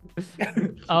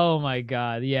 Oh my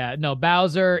god, yeah. No,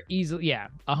 Bowser easily, yeah,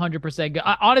 100% good.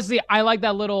 Honestly, I like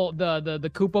that little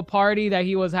the Koopa party that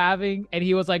he was having, and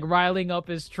he was like riling up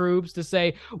his troops to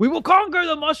say, "We will conquer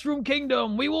the Mushroom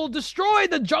Kingdom. We will destroy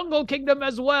the Jungle Kingdom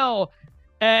as well."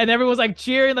 And everyone was like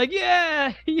cheering, like,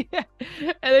 "Yeah, yeah."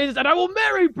 And they said, "I will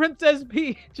marry Princess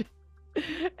Peach."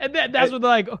 And that's what they're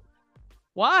like,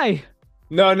 why?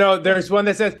 No, there's one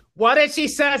that says, what if she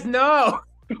says no?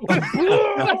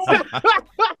 That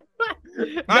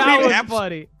was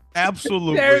funny.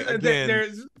 Absolutely.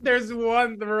 There's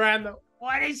one random,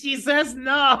 what if she says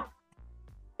no?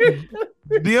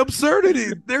 The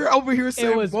absurdity. They're over here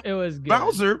saying it was good.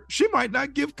 Bowser, she might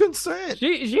not give consent.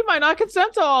 She might not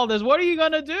consent to all this. What are you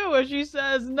gonna do if she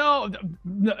says no?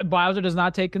 Bowser does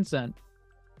not take consent.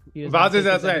 Bowser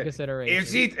does say,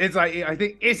 it's like, I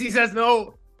think if she says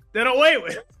no, then away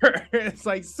with her. It's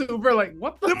like super like,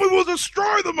 what the? Then we will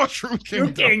destroy the Mushroom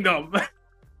Kingdom.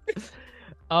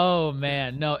 Oh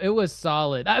man, no, it was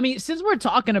solid. I mean, since we're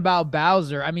talking about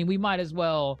Bowser, I mean, we might as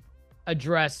well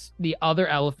address the other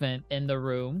elephant in the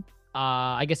room.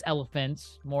 I guess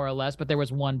elephants, more or less, but there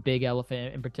was one big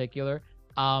elephant in particular.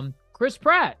 Chris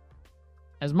Pratt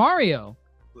as Mario.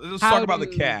 Let's talk about the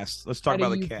cast. Let's talk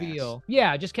about the cast. Feel?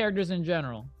 Yeah, just characters in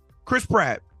general. Chris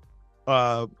Pratt.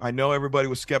 I know everybody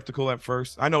was skeptical at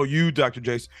first. I know you, Dr.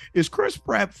 Jace. Is Chris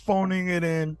Pratt phoning it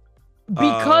in?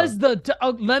 Because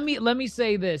let me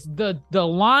say this: the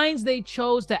lines they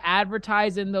chose to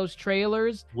advertise in those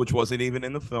trailers, which wasn't even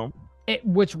in the film,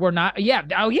 which were not,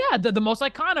 the most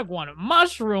iconic one,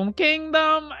 Mushroom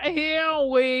Kingdom. Here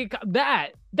we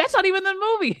that's not even in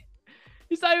the movie.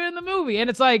 He's not even in the movie, and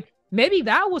it's like maybe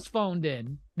that was phoned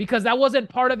in because that wasn't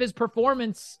part of his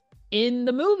performance in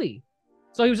the movie.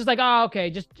 So he was just like, oh, okay,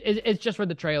 it's just for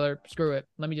the trailer. Screw it.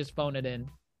 Let me just phone it in.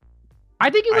 I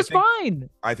think he was fine.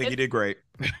 I think he did great.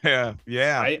 Yeah.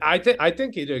 I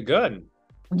think he did good.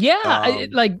 Yeah.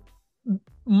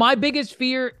 My biggest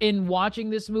fear in watching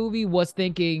this movie was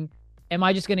thinking, am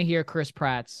I just going to hear Chris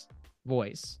Pratt's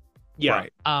voice? Yeah.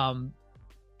 Right.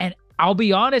 And I'll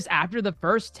be honest, after the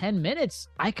first 10 minutes,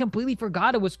 I completely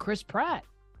forgot it was Chris Pratt.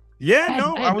 Yeah,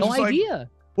 I had no idea.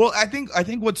 Well, I think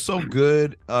what's so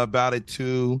good about it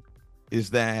too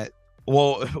is that,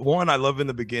 well, one, I love in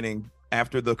the beginning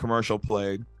after the commercial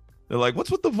played, they're like,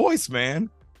 "What's with the voice, man?"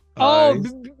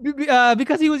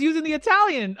 Because he was using the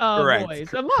Italian voice.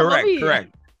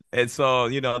 Correct. And so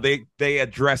they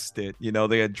addressed it.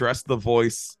 They addressed the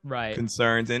voice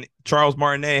concerns, and Charles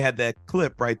Martinet had that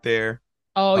clip right there.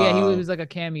 Oh yeah, he was like a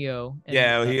cameo.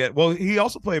 He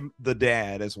also played the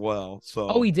dad as well.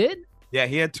 So he did. Yeah,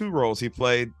 he had two roles. He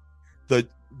played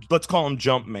let's call him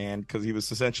Jumpman because he was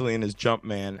essentially in his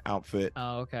Jumpman outfit.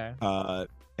 Oh, okay.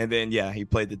 And then he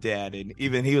played the dad, and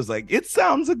even he was like, "It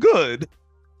sounds good,"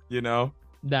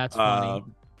 That's funny.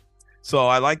 So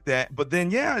I like that. But then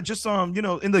just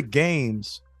in the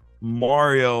games,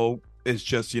 Mario is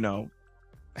just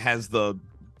has the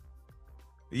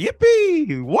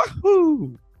yippee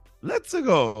wahoo, let's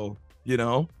go.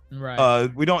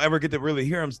 Right. We don't ever get to really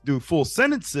hear him do full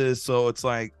sentences, so it's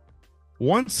like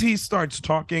once he starts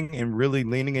talking and really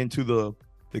leaning into the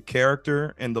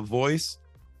character and the voice,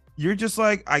 you're just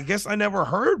like, I guess I never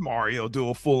heard Mario do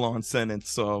a full-on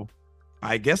sentence, so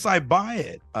I guess I buy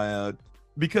it.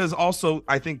 Because also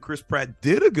I think Chris Pratt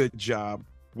did a good job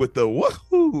with the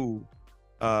woohoo.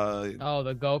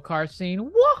 The go-kart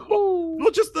scene. Woohoo!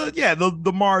 Well, just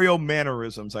the Mario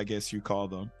mannerisms, I guess you call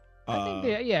them. I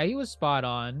think he was spot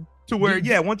on. To where,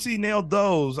 once he nailed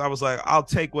those, I was like, I'll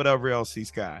take whatever else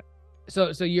he's got.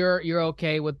 So you're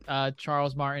okay with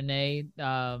Charles Martinet,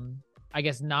 I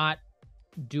guess not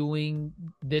doing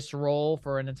this role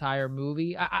for an entire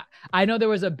movie? I know there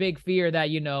was a big fear that,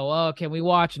 can we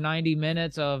watch 90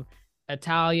 minutes of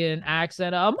Italian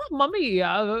accent, mamma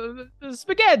mia,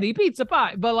 spaghetti, pizza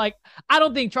pie? But like, I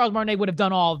don't think Charles Martinet would have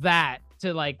done all that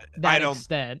to like that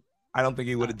extent. I don't think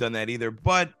he would have done that either,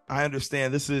 but I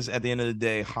understand this is, at the end of the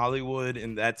day, Hollywood,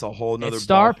 and that's a whole nother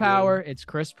star power. It's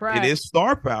Chris Pratt. It is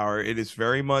star power. It is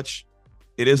very much,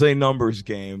 it is a numbers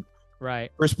game. Right.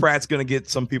 Chris Pratt's going to get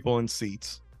some people in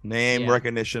seats, name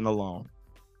recognition alone.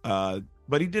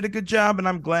 But he did a good job, and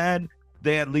I'm glad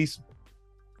they at least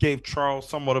gave Charles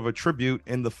somewhat of a tribute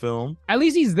in the film. At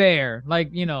least he's there.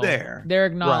 Like, they're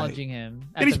acknowledging him.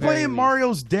 And he's playing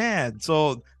Mario's dad.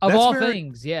 So of all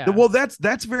things, yeah. Well,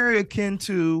 that's very akin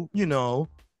to,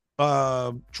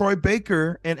 Troy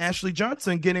Baker and Ashley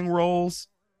Johnson getting roles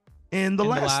in The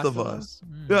Last of Us.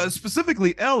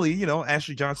 Specifically Ellie,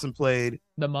 Ashley Johnson played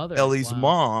the mother, Ellie's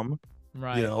mom.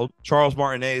 Right. Charles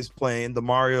Martinet is playing the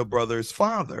Mario brothers'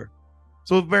 father.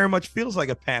 So it very much feels like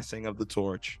a passing of the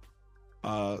torch.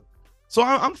 So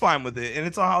I'm fine with it, and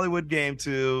it's a Hollywood game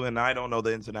too, and I don't know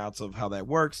the ins and outs of how that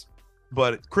works,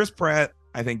 but Chris Pratt,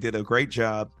 I think, did a great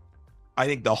job. I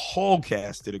think the whole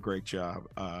cast did a great job.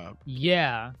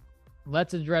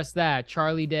 Let's address that.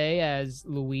 Charlie Day as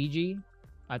Luigi,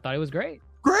 I thought it was great.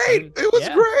 It was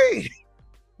great.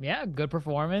 Yeah, good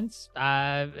performance.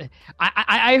 I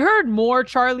heard more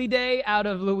Charlie Day out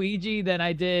of Luigi than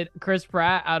I did Chris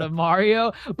Pratt out of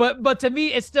Mario. But to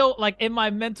me, it's still like in my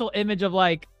mental image of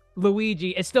like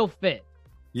Luigi, it still fit.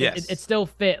 Yes, it still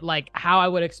fit like how I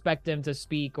would expect him to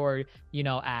speak or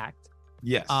act.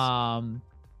 Yes.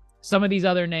 Some of these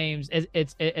other names,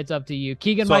 it's up to you.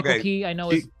 Keegan-Michael Key, I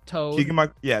know is Toad.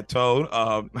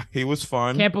 Toad. He was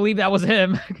fun. Can't believe that was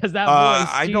him because that voice.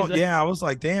 I was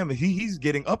like, damn, he's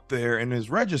getting up there in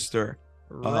his register.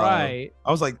 Right.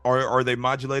 I was like, are they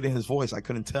modulating his voice? I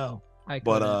couldn't tell. He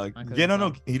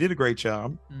did a great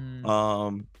job.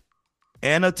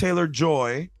 Anna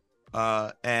Taylor-Joy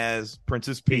as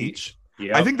Princess Peach.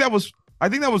 Yeah. I think that was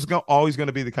always going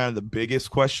to be the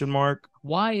biggest question mark.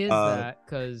 Why is that?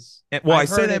 Because I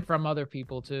say that from other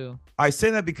people too. I say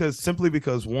that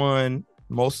because one,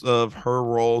 most of her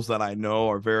roles that I know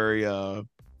are very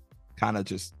kind of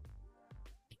just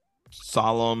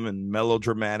solemn and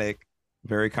melodramatic,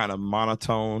 very kind of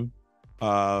monotone.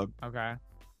 Okay.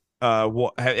 Have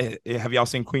y'all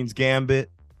seen Queen's Gambit?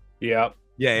 Yep.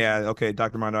 Yeah. Okay,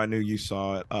 Dr. Mondo, I knew you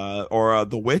saw it. Or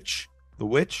The Witch.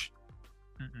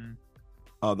 Mm-mm.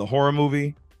 The horror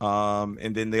movie,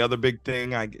 and then the other big thing,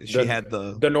 she had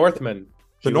the Northman.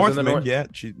 The Northman,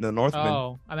 the Northman.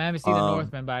 Oh, I haven't seen the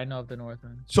Northman, but I know of the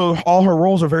Northman. So all her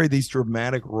roles are these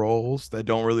dramatic roles that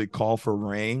don't really call for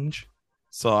range.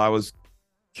 So I was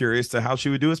curious to how she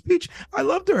would do as Peach. I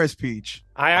loved her as Peach.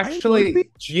 I actually,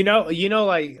 like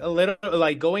a little,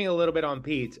 like going a little bit on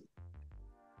Peach.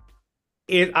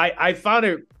 I found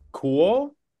it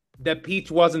cool that Peach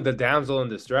wasn't the damsel in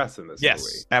distress in this movie.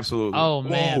 Yes, absolutely. Oh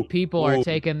man, people are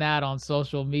taking that on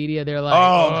social media. They're like,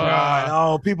 "Oh god,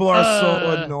 oh people are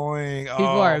so annoying." People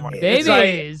are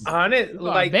babies.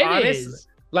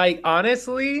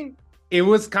 Honestly, it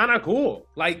was kind of cool.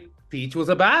 Like Peach was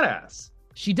a badass.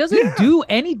 She doesn't do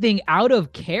anything out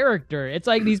of character. It's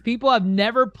like these people have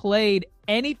never played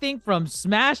anything from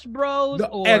Smash Bros.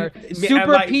 Or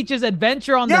Super Peach's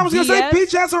Adventure on the DS. I was going to say,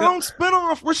 Peach has her own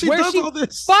spinoff where she does all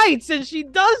this. Fights and she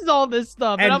does all this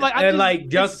stuff. And I'm like,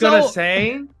 just gonna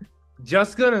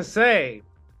say,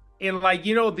 in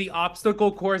the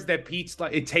obstacle course that Peach,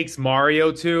 it takes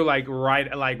Mario to, right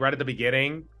at the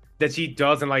beginning, that she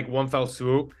does in, one fell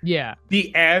swoop. Yeah.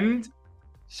 The end,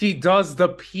 she does the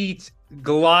Peach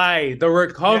glide, the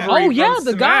recovery.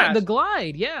 The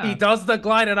glide. Yeah, he does the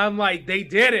glide, and I'm like, they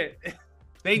did it.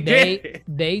 They did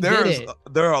it.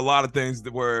 There are a lot of things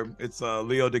where it's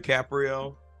Leo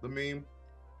DiCaprio, the meme.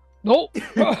 Oh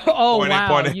wow!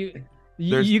 Pointing.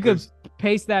 You could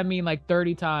paste that meme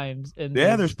 30 times.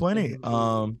 There's plenty.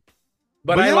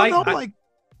 But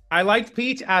I liked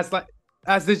Peach as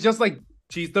it's just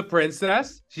she's the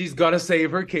princess. She's gonna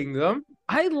save her kingdom.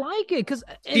 I like it because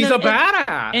she's a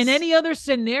badass. In any other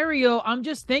scenario, I'm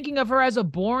just thinking of her as a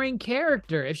boring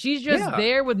character. If she's just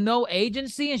there with no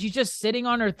agency and she's just sitting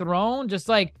on her throne, just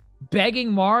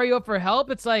begging Mario for help,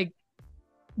 it's like,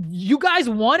 you guys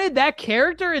wanted that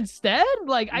character instead?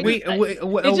 It's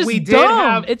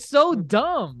so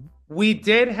dumb. We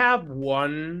did have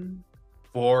one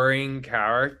boring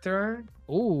character.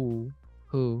 Ooh,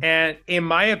 who? And in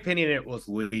my opinion, it was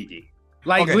Luigi.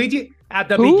 Like Okay. Luigi at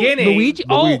the Who? beginning. Luigi?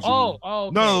 Luigi. Oh.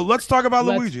 Okay. No, let's talk about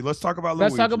Let's- Luigi. Let's talk about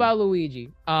Let's Luigi. talk about Luigi.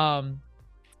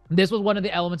 This was one of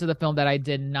the elements of the film that I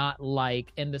did not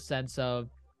like, in the sense of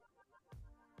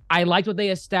I liked what they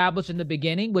established in the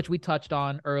beginning, which we touched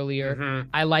on earlier. Mhm.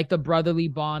 I like the brotherly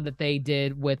bond that they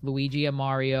did with Luigi and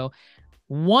Mario.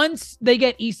 Once they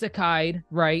get isekai'd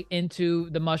right into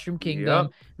the Mushroom Kingdom,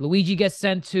 Luigi gets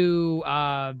sent to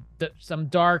some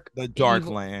dark the Dark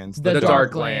evil- Lands. the The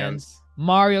Dark Dark Lands.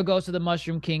 Mario goes to the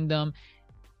Mushroom Kingdom.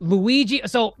 Luigi,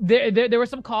 so there were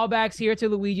some callbacks here to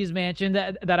Luigi's Mansion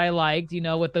that I liked,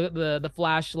 with the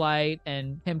flashlight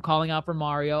and him calling out for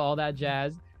Mario, all that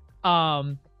jazz.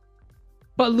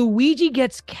 But Luigi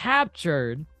gets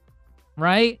captured,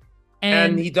 right?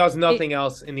 And he does nothing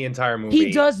else in the entire movie.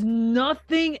 He does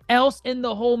nothing else in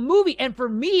the whole movie. And for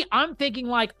me, I'm thinking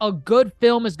like a good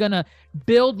film is going to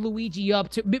build Luigi up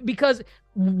to, because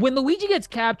when Luigi gets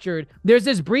captured, there's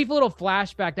this brief little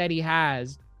flashback that he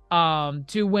has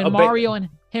to when Mario and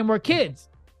him were kids.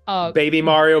 Baby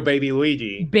Mario, baby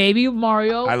Luigi. Baby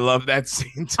Mario. I love that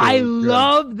scene too. I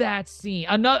love that scene.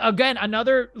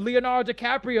 Another Leonardo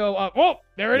DiCaprio.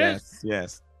 There it is.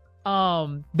 Yes.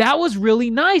 That was really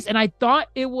nice, and I thought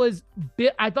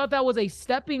that was a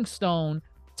stepping stone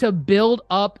to build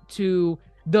up to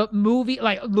the movie,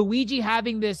 like Luigi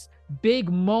having this big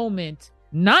moment,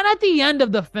 not at the end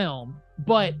of the film,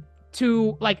 but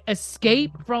to like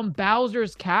escape from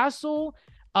Bowser's castle,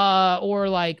 or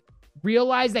like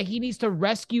realize that he needs to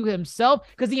rescue himself,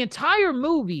 because the entire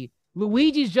movie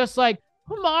Luigi's just like,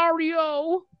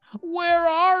 Mario, where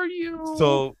are you?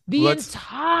 So the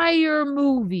entire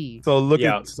movie.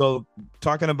 So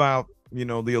talking about,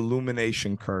 the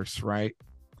Illumination curse, right?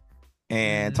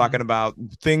 And talking about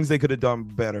things they could have done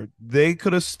better. They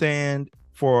could have stand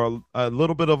for a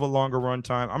little bit of a longer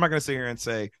runtime. I'm not going to sit here and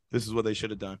say this is what they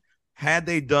should have done. Had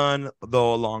they done,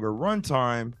 though, a longer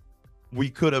runtime, we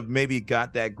could have maybe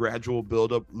got that gradual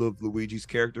buildup of Luigi's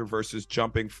character versus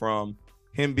jumping from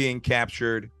him being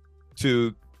captured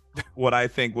to what I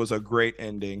think was a great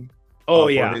ending for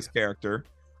his character.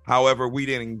 However, we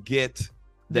didn't get that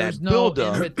There's no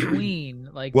buildup. in between.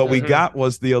 Like What we got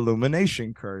was the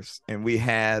Illumination curse, and we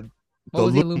had what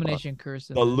was the Luma, Illumination curse?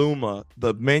 the Luma,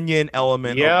 the minion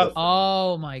element. Yep. Of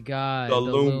Oh my god. the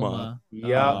Luma.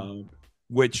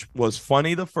 Which was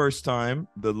funny the first time.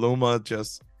 The Luma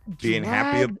just being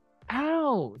happy,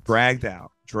 dragged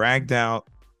out.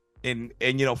 And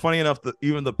funny enough,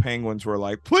 even the penguins were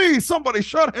like, please, somebody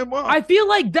shut him up. I feel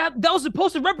like that was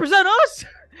supposed to represent us.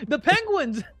 The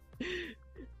penguins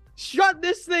shut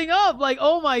this thing up. Like,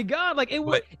 oh my god. Like it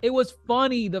was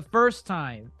funny the first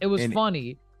time. It was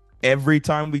funny. Every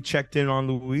time we checked in on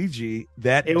Luigi,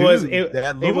 it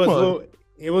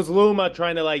was Luma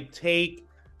trying to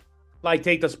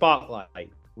take the spotlight.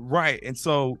 Right. And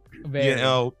so,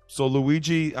 so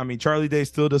Luigi, Charlie Day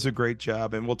still does a great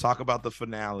job, and we'll talk about the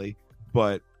finale,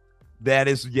 but that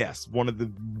is, yes, one of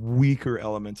the weaker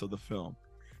elements of the film.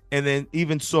 And then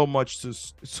even so much to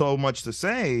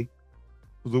say,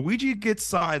 Luigi gets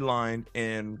sidelined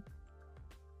in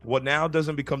what now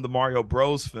doesn't become the Mario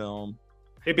Bros film.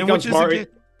 It becomes Mario.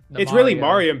 It's really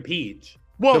Mario and Peach.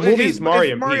 Well, the movie's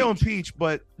Mario and Peach,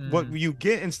 but what you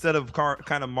get instead of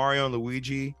kind of Mario and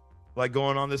Luigi like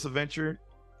going on this adventure,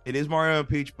 it is Mario and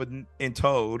Peach, but in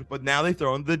Toad. But now they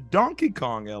throw in the Donkey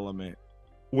Kong element,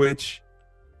 which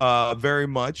very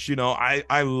much,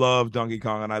 I love Donkey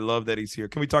Kong, and I love that he's here.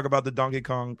 Can we talk about the Donkey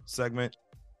Kong segment?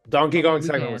 Donkey Kong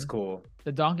segment was cool.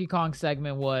 The Donkey Kong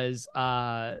segment was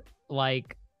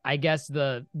I guess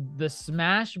the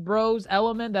Smash Bros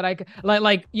element that I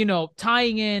like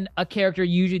tying in a character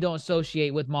you usually don't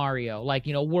associate with Mario,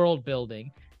 world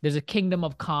building. There's a kingdom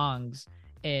of Kongs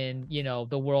in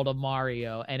the world of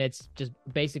Mario, and it's just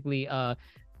basically a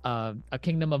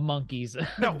kingdom of monkeys.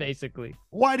 No. Basically.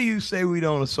 Why do you say we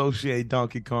don't associate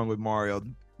Donkey Kong with Mario?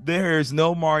 There's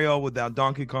no Mario without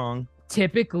Donkey Kong.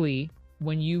 Typically,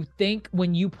 when you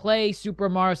play Super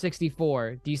Mario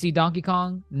 64, do you see Donkey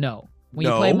Kong? No. When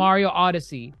you play Mario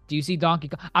Odyssey, do you see Donkey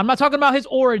Kong? I'm not talking about his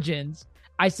origins.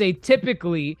 I say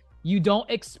typically you don't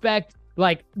expect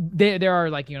there are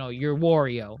your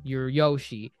Wario, your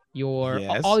Yoshi,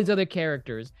 all these other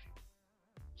characters.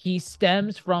 He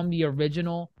stems from the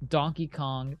original Donkey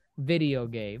Kong video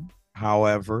game.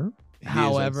 However, he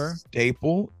is a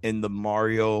staple in the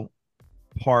Mario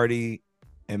Party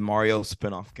and Mario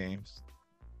spin-off games.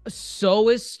 So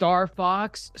is Star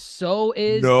Fox. So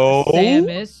is No.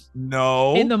 Samus.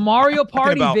 No. In the Mario talking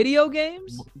Party about- video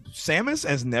games? Samus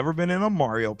has never been in a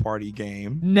Mario Party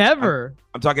game. Never.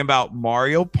 I'm talking about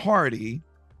Mario Party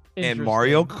and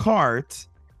Mario Kart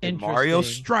and Mario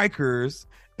Interesting. Strikers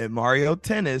and Mario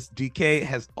Tennis. DK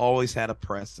has always had a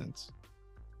presence.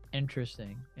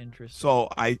 Interesting. So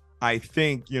I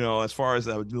think, as far as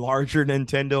a larger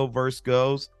Nintendo verse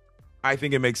goes, I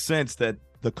think it makes sense that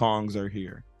the Kongs are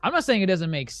here. I'm not saying it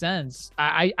doesn't make sense.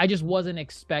 I just wasn't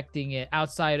expecting it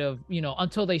outside of,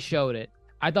 until they showed it.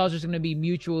 I thought it was just going to be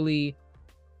mutually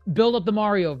build up the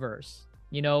Mario verse.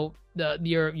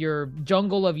 Your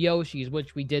jungle of Yoshis,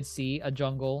 which we did see a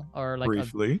jungle or like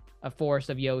Briefly. a forest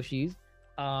of Yoshis.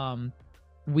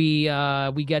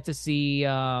 We get to see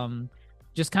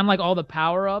just kind of like all the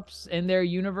power-ups in their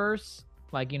universe,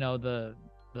 like the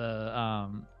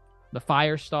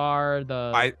Fire Star,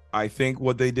 I think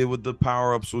what they did with the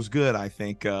power-ups was good. I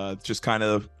think just kind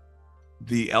of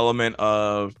the element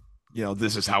of,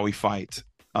 this is how we fight.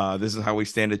 This is how we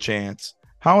stand a chance.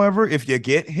 However, if you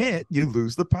get hit, you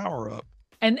lose the power-up.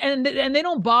 And they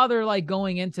don't bother like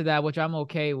going into that, which I'm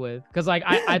okay with, because like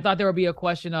I thought there would be a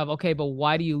question of, okay, but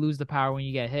why do you lose the power when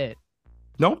you get hit?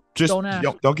 No, just Don't ask.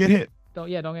 don't get hit. Don't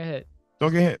get hit.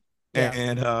 Don't get hit. Yeah.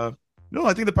 And no,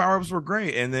 I think the power-ups were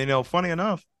great. And then, funny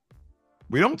enough,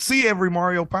 we don't see every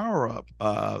Mario power-up.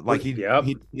 Like he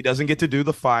doesn't get to do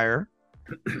the fire.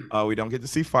 We don't get to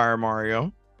see Fire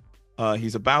Mario.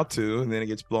 He's about to, and then it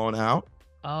gets blown out.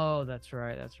 Oh, that's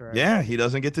right. Yeah, he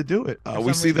doesn't get to do it. For We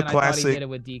some see the reason, I thought he classic. did it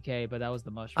with DK, but that was the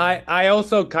mushroom. I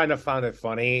also kind of found it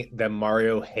funny that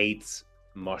Mario hates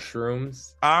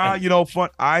mushrooms. Fun.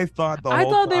 I thought I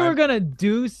whole thought they time- were gonna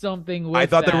do something with I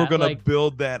thought they were that, gonna like,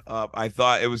 build that up. I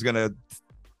thought it was gonna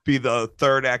be the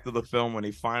third act of the film when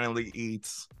he finally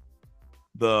eats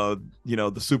the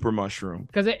super mushroom.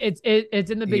 because it's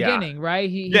in the Yeah. beginning, right?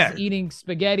 He's Yeah. eating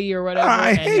spaghetti or whatever. I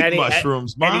and hate he-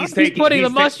 mushrooms, and man. he's he's putting the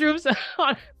he's mushrooms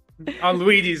on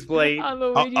Luigi's plate.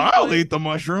 Luigi's I'll plate. eat the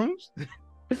mushrooms.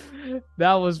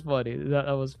 That was funny. That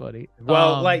was funny.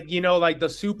 Well, like the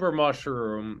super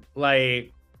mushroom,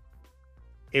 like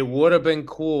it would have been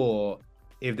cool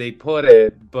if they put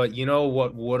it, but you know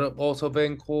what would have also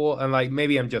been cool, and like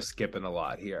maybe I'm just skipping a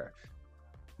lot here.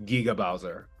 Giga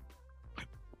Bowser.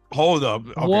 Hold up.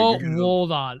 Okay,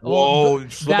 hold on. Whoa,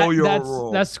 slow your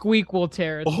roll. That's Squeakquel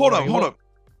territory. Hold up.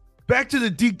 Back to the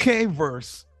DK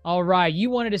verse. All right, you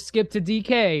wanted to skip to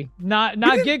DK, not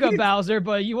Giga Bowser,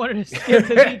 but you wanted to skip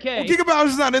to DK. Well, Giga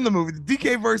Bowser's not in the movie. The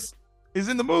DK verse is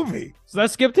in the movie. So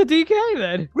let's skip to DK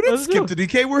then. We didn't Let's skip do to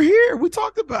DK. We're here. We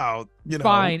talked about,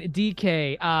 Fine,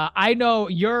 DK. I know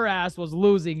your ass was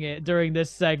losing it during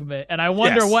this segment, and I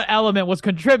wonder Yes. what element was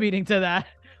contributing to that.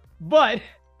 But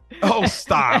Oh,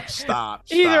 stop.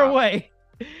 either way,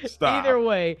 Stop. either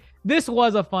way, this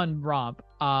was a fun romp.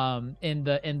 In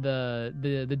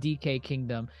the DK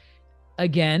Kingdom,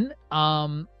 again,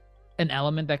 an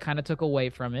element that kind of took away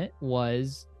from it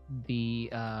was the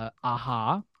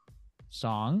Aha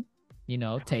song.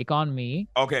 Take on Me.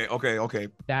 Okay.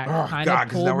 That Oh, kind God, of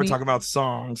because now we're me. talking about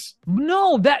songs.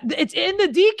 No, that it's in the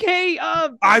DK.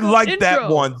 I like intro. that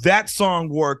one. That song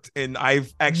worked, and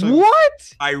I've actually What?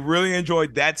 I really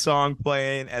enjoyed that song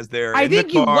playing as they're I in think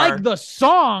the you car. like the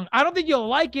song. I don't think you'll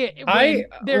like it when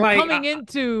they're like, coming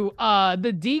into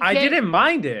the DK. I didn't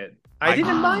mind it. I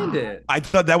didn't mind it. I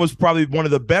thought that was probably one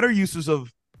of the better uses of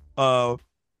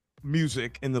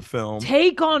music in the film.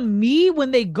 Take on Me when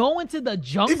they go into the It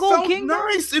jungle felt kingdom.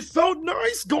 nice. It felt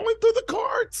nice going through the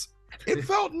carts. It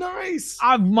felt nice.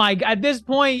 Mike, at this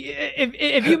point,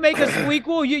 if you make a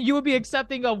Squeakquel, you would be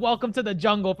accepting a Welcome to the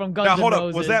Jungle from Guns Now N' hold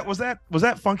Roses. up. Was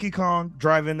that Funky Kong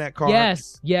driving that car?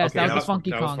 Yes, Okay, that was that the Funky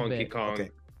That was Kong Funky bit. Kong.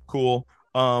 Okay, cool.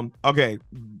 Okay,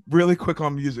 really quick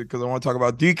on music because I want to talk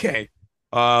about DK.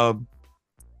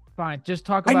 Fine, just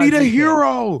talk I about need a DK.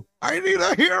 hero. I need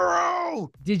a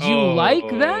hero. Did you like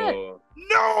that?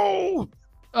 No.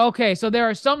 Okay, so there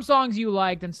are some songs you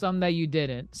liked and some that you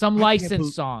didn't. Some I can't licensed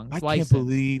bel- songs. I can't licensed.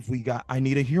 believe we got I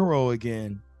Need a Hero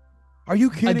again. Are you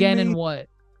kidding Again me? in what?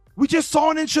 We just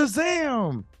saw it in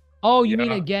Shazam. Oh, you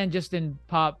mean Yeah. again just in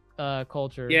pop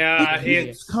culture? Yeah,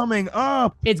 It's coming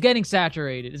up. It's getting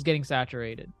saturated. It's getting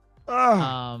saturated.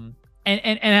 Ugh.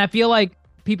 And I feel like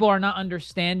people are not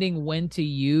understanding when to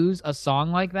use a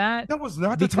song like that. That was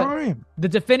not the because- time. The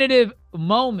definitive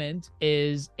moment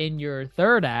is in your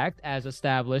third act, as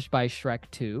established by Shrek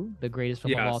 2, the greatest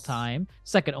film of all Yes. time,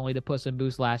 second only to Puss in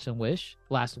Boots' Last Wish.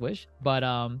 But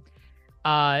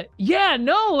yeah,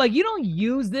 no, like you don't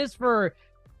use this for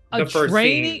a The first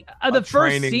training, scene. the A first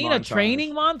training scene, a montage.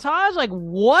 training montage. Like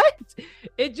what?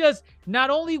 it just not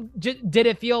only did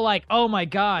it feel like, oh my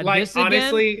god, Like, this again,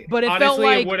 honestly- but it felt honestly,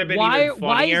 it like, would have been why even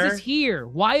why is funnier. this here?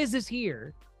 Why is this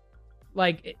here?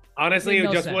 Like, Honestly, made it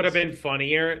no just would have sense. been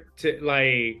funnier to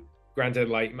like. Granted,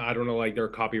 like I don't know, like there are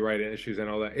copyright issues and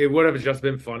all that. It would have just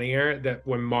been funnier that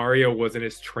when Mario was in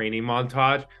his training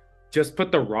montage, just put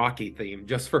the Rocky theme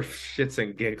just for shits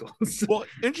and giggles. Well,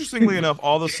 interestingly enough,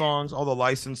 all the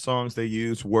licensed songs they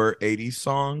used were 80s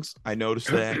songs. I noticed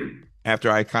that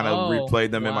after I kind of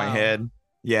replayed them in my wow. head.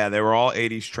 Yeah, they were all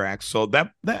 80s tracks. So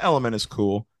that element is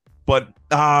cool. But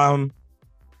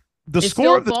the it score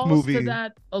still of this falls movie, to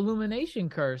that Illumination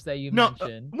curse that you no,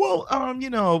 mentioned. you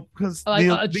know, because Like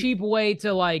a cheap way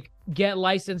to like get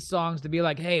licensed songs to be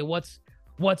like, hey, what's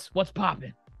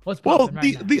popping? What's well, popping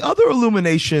right now? the other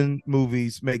Illumination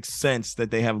movies make sense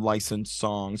that they have licensed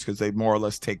songs because they more or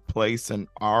less take place in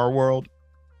our world,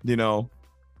 you know,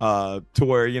 to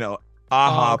where, you know,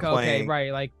 Aha playing,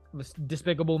 right, like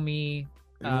Despicable Me,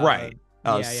 right. yeah.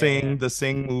 The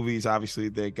Sing movies, obviously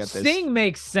they get this. Sing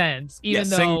makes sense, even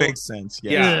though Sing makes sense.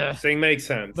 Yeah. Yeah, Sing makes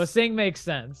sense. but Sing makes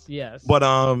sense, yes. But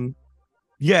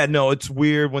yeah, no, it's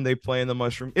weird when they play in the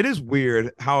mushroom. It is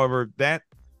weird. However, that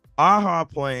Aha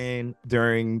playing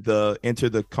during the Enter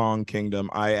the Kong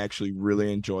Kingdom, I actually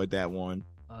really enjoyed that one.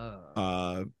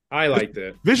 I liked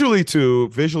it. Visually too.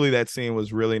 Visually, that scene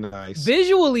was really nice.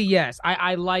 Visually, yes,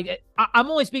 I like it. I'm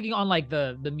only speaking on like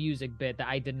the music bit that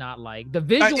I did not like. The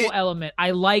visual element,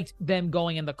 I liked them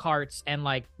going in the carts and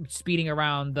like speeding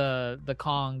around the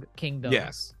Kong Kingdom.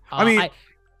 Yes, I mean,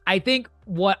 I think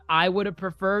what I would have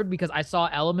preferred, because I saw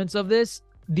elements of this,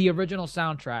 the original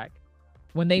soundtrack,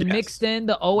 when they mixed in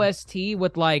the OST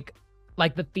with like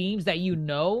the themes that you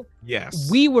know. Yes,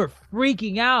 we were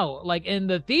freaking out. Like in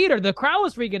the theater, the crowd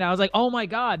was freaking out. I was like, oh my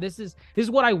god, this is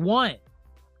what I want.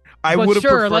 I would have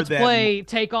preferred let's that. play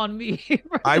Take on Me.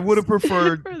 I would have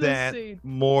preferred for this that scene.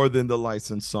 more than the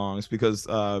licensed songs because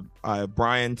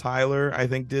Brian Tyler, I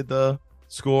think, did the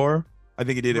score. I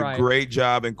think he did a great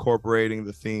job incorporating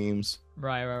the themes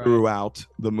right. throughout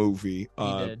the movie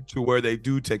did. to where they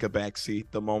do take a backseat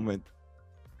the moment.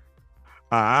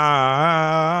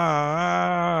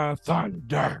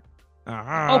 Thunder.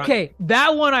 Okay,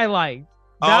 that one I liked.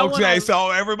 That one Okay, so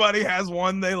everybody has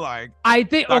one they like. I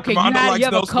think Dr. okay, Mondo likes you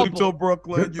have No a Sleep couple. Till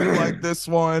Brooklyn. You like this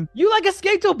one. You like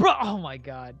Escape to Bro? Oh my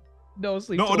god, No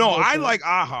Sleep. No, Till I Brooklyn. like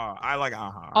Aha. I like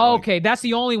Aha. Oh, okay, that's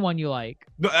the only one you like.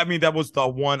 No, I mean that was the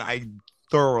one I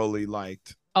thoroughly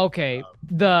liked. Okay,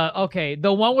 the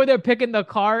one where they're picking the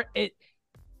car,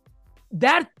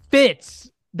 that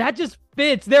fits. That just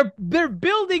fits. They're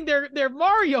building their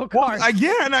Mario Kart.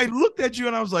 Well, and I looked at you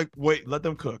and I was like, wait, let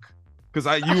them cook, because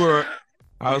I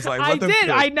was like, let them did.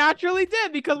 cook. I naturally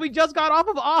did because we just got off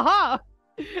of Aha,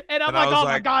 and I'm like, oh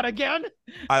my god, again.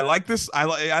 I like this. I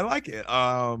like it.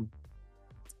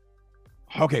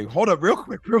 Okay, hold up, real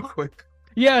quick.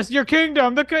 Yes, your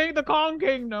kingdom, the Kong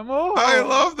Kingdom. Oh, I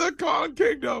love the Kong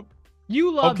Kingdom.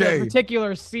 You love that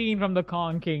particular scene from the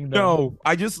Kong Kingdom. No,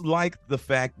 I just like the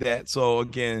fact that, so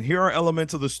again, here are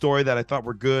elements of the story that I thought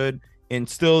were good, and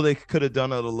still they could have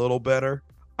done it a little better.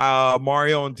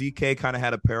 Mario and DK kind of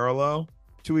had a parallel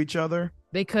to each other.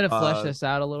 They could have fleshed this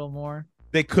out a little more.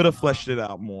 They could have fleshed it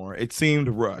out more. It seemed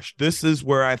rushed. This is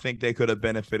where I think they could have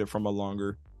benefited from a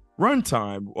longer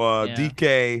runtime.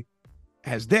 DK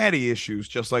has daddy issues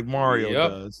just like Mario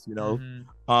does, you know.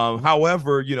 Mm-hmm.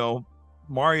 However, you know,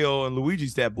 Mario and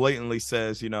Luigi's dad blatantly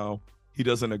says, you know, he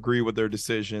doesn't agree with their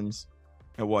decisions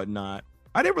and whatnot.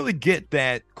 I didn't really get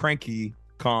that Cranky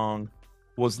Kong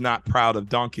was not proud of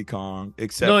Donkey Kong,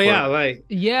 except I think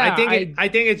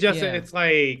it's just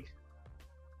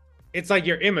it's like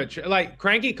your image, like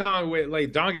Cranky Kong with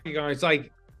like Donkey Kong. It's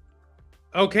like,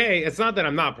 okay, it's not that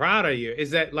I'm not proud of you,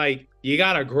 is that like you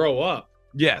gotta grow up.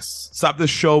 Yes, stop the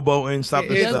showboating. Stop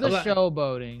the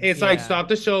showboating. It's like stop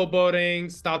the showboating.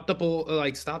 Stop the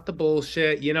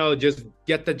bullshit. You know, just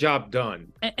get the job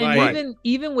done. And like,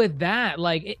 even with that,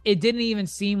 like it didn't even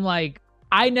seem like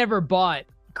I never bought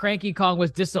Cranky Kong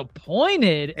was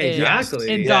disappointed.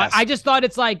 Exactly. I just thought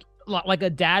it's like a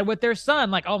dad with their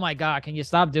son. Like, oh my god, can you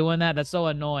stop doing that? That's so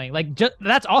annoying. Like, just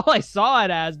that's all I saw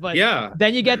it as. But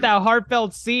then you get that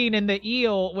heartfelt scene in the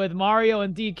eel with Mario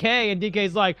and DK, and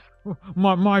DK's like,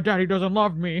 my daddy doesn't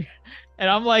love me, and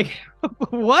I'm like,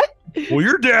 what? Well,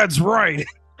 your dad's right.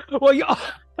 Well,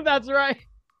 that's right.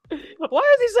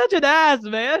 Why is he such an ass,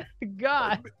 man?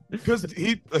 God, because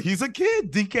he's a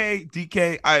kid.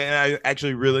 DK. I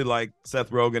actually really like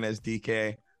Seth Rogen as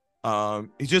DK.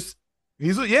 He's just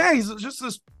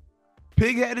this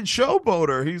pig-headed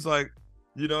showboater. He's like,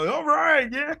 you know, all right,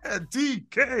 yeah,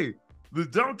 DK, the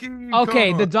Donkey Kong.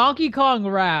 Okay, the Donkey Kong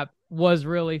rap was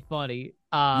really funny.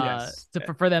 Yes.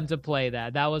 for them to play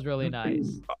that. That was really nice.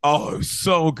 Oh,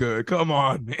 so good. Come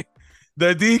on, man.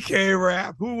 The DK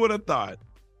rap. Who would have thought?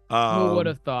 Who would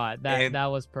have thought that? and- That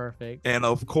was perfect. And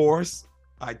of course,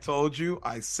 I told you,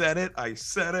 I said it. I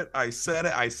said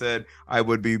I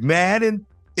would be mad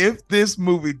if this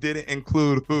movie didn't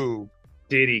include who?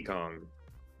 Diddy Kong.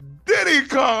 Diddy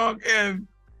Kong. And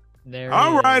There.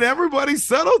 all it right, is. everybody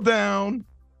settle down.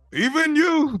 Even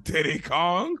you, Diddy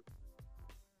Kong.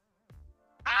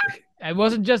 It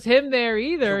wasn't just him there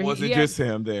either. It wasn't He had- just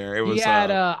him there. It was He had.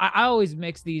 I always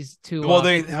mix these two. well,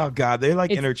 up. they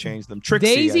like It's interchange them.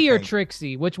 Trixie, Daisy I or think.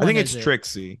 Trixie? Which I one? think is it's it?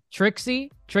 Trixie.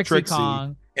 Trixie Trixie.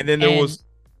 Kong. And then there And was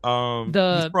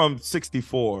the- he's from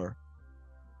 64.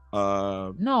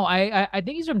 No, I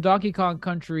think he's from Donkey Kong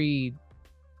Country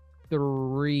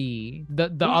 3.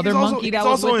 The Well, other he's also- monkey that he's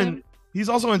was also with in- him. He's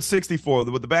also in 64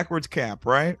 with the backwards cap,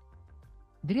 right?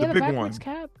 Did he the have a big backwards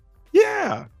one. cap?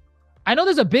 Yeah. I know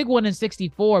there's a big one in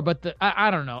 64, but I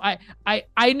don't know.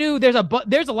 I knew there's a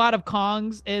lot of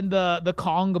Kongs in the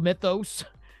Kong mythos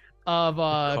of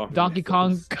Kong Donkey Kong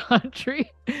mythos. Country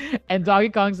and Donkey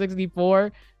Kong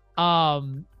 64.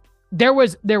 There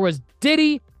was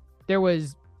Diddy, there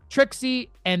was Trixie,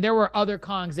 and there were other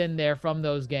Kongs in there from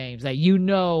those games that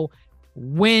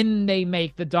when they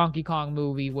make the Donkey Kong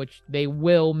movie, which they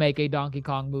will make a Donkey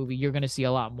Kong movie, you're gonna see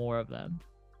a lot more of them.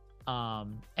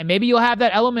 And maybe you'll have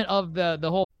that element of the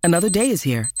whole Another day is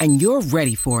here, and you're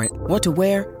ready for it. What to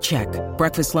wear? Check.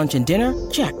 Breakfast, lunch, and dinner?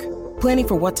 Check. Planning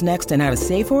for what's next and how to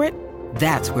save for it?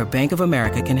 That's where Bank of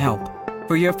America can help.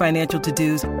 For your financial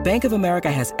to-dos, Bank of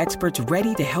America has experts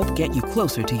ready to help get you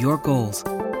closer to your goals.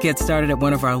 Get started at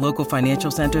one of our local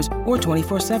financial centers or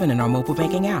 24/7 in our mobile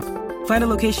banking app. Find a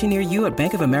location near you at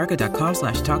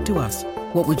bankofamerica.com/talktous.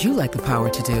 What would you like the power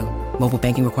to do? Mobile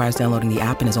banking requires downloading the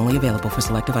app and is only available for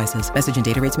select devices. Message and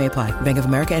data rates may apply. Bank of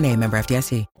America NA, member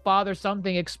FDIC. father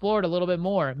something explored a little bit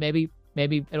more. Maybe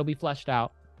it'll be fleshed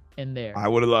out in there. I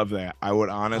would love that. I would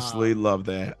honestly love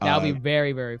that. That'll be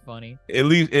very, very funny. It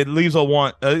leaves a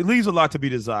lot to be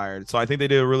desired. So I think they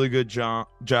did a really good job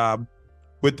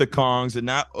with the Kongs and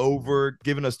not over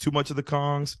giving us too much of the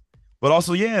Kongs. But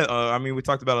also, I mean, we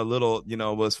talked about a little,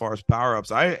 as far as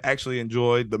power-ups. I actually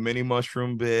enjoyed the mini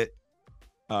mushroom bit.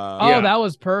 That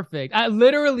was perfect. I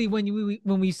literally,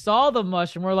 when we saw the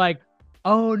mushroom, we're like,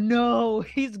 oh no,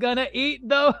 he's gonna eat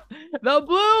the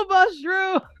blue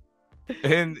mushroom.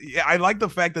 And I like the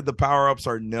fact that the power-ups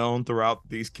are known throughout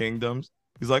these kingdoms.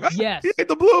 He's like, Yes. he ate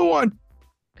the blue one.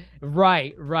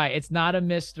 Right. It's not a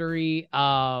mystery.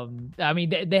 I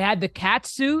mean, they had the cat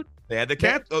suit. They had the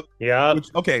cat. Yeah.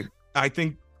 Okay, I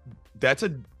think that's a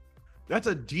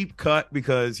deep cut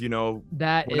because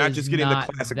That we're not is just getting the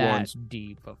not classic that ones.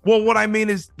 deep. Well, what I mean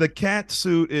is the cat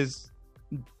suit is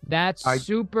That's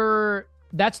super.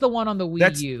 That's the one on the Wii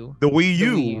That's U. the Wii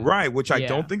U, Wii U. right? Which I Yeah.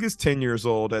 don't think is 10 years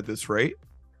old at this rate.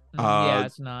 Yeah,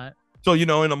 it's not. So in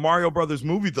a Mario Brothers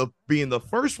movie, being the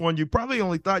first one, you probably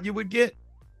only thought you would get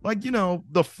like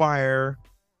the fire,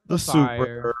 the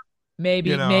super,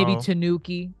 Maybe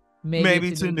Tanuki.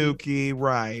 maybe Tanuki,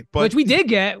 right? But which we did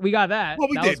get. We got that. Well,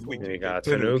 we That did. was cool. We got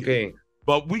Tanuki.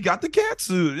 But we got the cat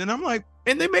suit, and I'm like,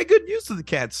 and they made good use of the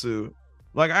cat suit.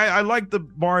 Like I like the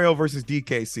Mario versus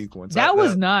DK sequence. That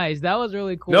was nice. That was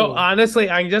really cool. No, honestly,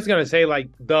 I'm just gonna say like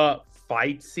the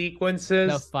fight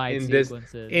sequences The fight in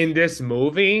sequences. this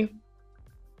movie.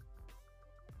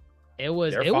 it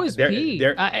was they're- peak.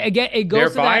 they're- Again, it They're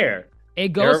goes to that. fire. It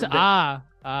goes They're- to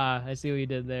I see what you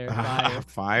did there. Fire.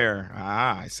 Fire.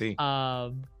 I see.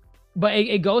 But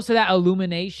it goes to that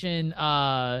illumination,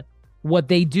 what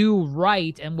they do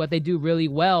right and what they do really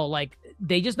well. Like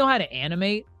they just know how to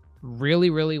animate really,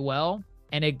 really well.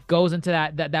 And it goes into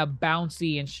that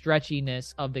bouncy and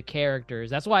stretchiness of the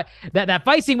characters. That's why that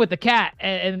fight scene with the cat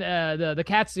and the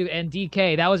cat suit and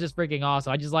DK, that was just freaking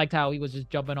awesome. I just liked how he was just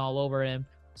jumping all over him,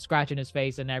 scratching his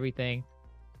face and everything.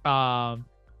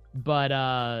 But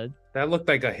That looked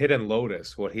like a hidden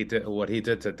lotus. What he did to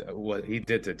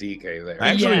DK there.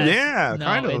 Actually, yes. yeah, No,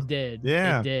 kind of. it did.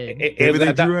 Yeah. It did. Maybe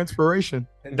they that- drew inspiration.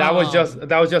 That was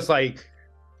just like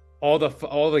all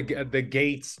the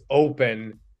gates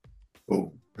open.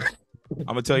 Boom. I'm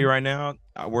gonna tell you right now,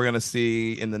 we're gonna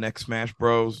see in the next Smash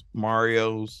Bros.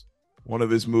 Mario's one of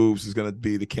his moves is gonna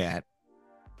be the cat.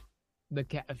 The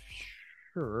cat,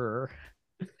 sure.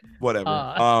 Whatever.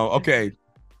 Uh, Okay.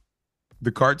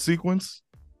 The cart sequence.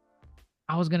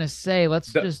 I was gonna say,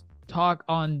 let's The- just talk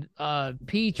on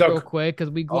Peach The- real quick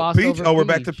because we Oh, glossed Peach. over Oh, we're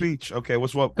back to Peach. Okay.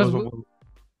 What's what? 'Cause what's what-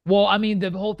 Well, I mean,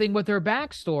 the whole thing with her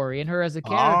backstory and her as a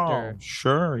character. Oh,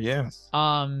 sure, yes.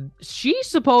 She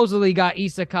supposedly got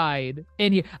isekai'd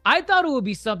in here. I thought it would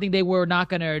be something they were not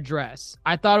going to address.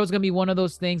 I thought it was going to be one of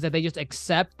those things that they just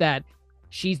accept that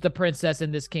she's the princess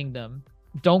in this kingdom.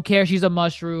 Don't care she's a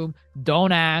mushroom.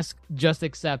 Don't ask. Just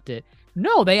accept it.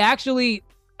 No, they actually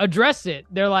address it.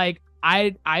 They're like,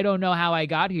 I don't know how I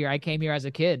got here. I came here as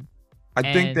a kid. I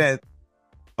think that.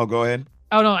 Oh, go ahead.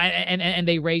 Oh no, and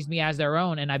they raised me as their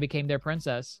own, and I became their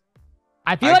princess.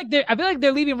 I feel like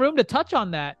they're leaving room to touch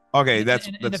on that. Okay, that's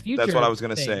future what I was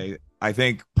gonna say. I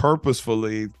think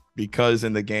purposefully, because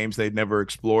in the games they never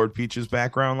explored Peach's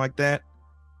background like that.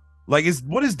 Like,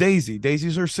 what is Daisy?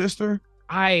 Daisy's her sister?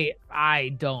 I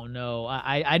don't know.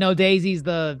 I know Daisy's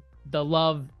the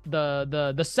love,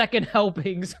 the second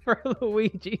helpings for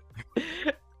Luigi.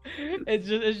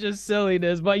 It's just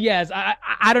silliness. But yes,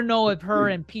 I don't know if her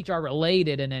and Peach are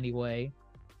related in any way.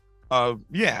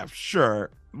 Yeah,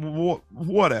 sure.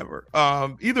 Whatever.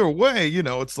 Either way,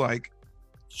 it's like,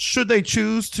 should they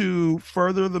choose to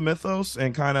further the mythos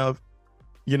and kind of,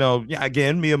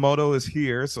 again, Miyamoto is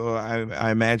here, so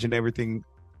I imagine everything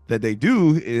that they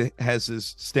do, it has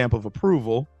his stamp of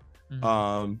approval.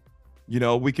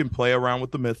 Mm-hmm. We can play around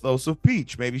with the mythos of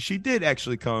Peach. Maybe she did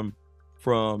actually come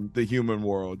from the human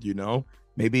world,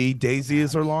 maybe Daisy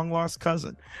is her long lost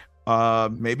cousin.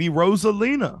 Maybe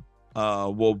Rosalina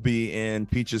will be in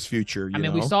Peach's future. I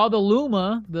mean, we saw the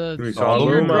Luma, the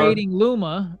grading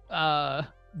Luma.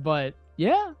 But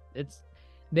yeah, it's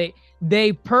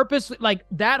they purposely, like,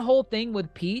 that whole thing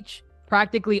with Peach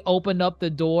practically opened up the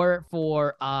door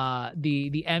for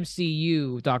the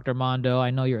MCU. Dr. Mondo, I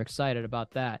know you're excited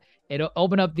about that. It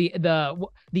opened up the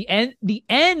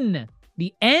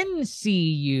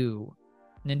NCU,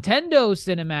 Nintendo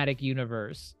Cinematic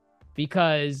Universe,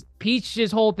 because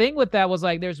Peach's whole thing with that was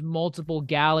like, there's multiple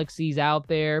galaxies out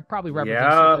there, probably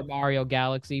represents Super Mario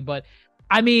Galaxy, but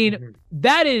I mean,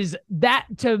 that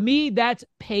to me, that's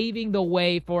paving the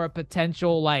way for a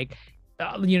potential, like,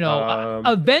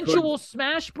 eventual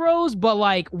Smash Bros, but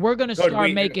like, we're gonna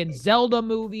start making Zelda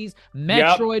movies,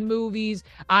 Metroid movies.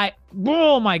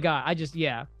 Oh my god, honestly,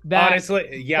 that's like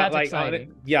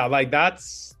exciting. Like,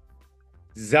 that's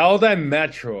Zelda and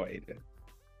Metroid.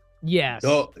 Yes,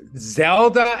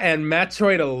 Zelda and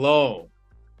Metroid alone.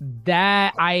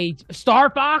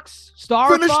 Star Fox.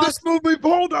 Finish this movie.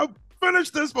 Hold up. Finish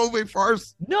this movie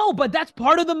first. No, but that's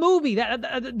part of the movie.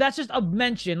 That's just a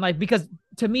mention, like, because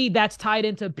to me that's tied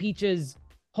into Peach's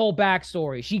whole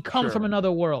backstory. She comes from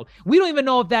another world. We don't even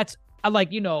know if that's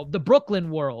the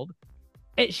Brooklyn world.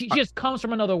 She just comes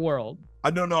from another world. I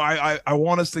don't know. I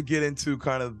want us to get into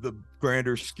kind of the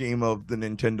grander scheme of the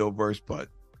Nintendo verse, but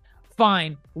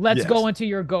fine. Let's go into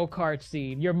your go-kart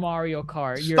scene, your Mario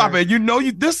Kart. Stop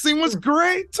it. This scene was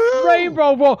great too.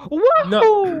 Rainbow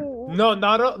Road. No,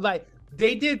 not like,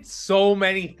 they did so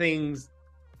many things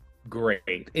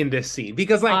great in this scene,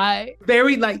 because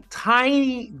very like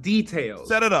tiny details.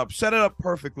 Set it up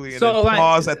perfectly, and then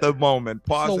pause at the moment.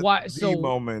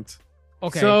 Moment.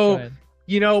 Okay. So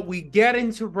we get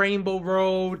into Rainbow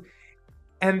Road,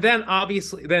 and then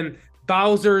obviously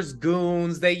Bowser's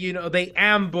goons, they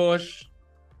ambush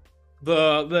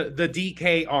the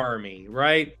DK army,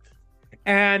 right?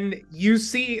 And you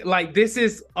see, like, this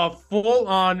is a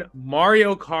full-on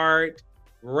Mario Kart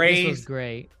race. This was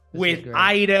great. With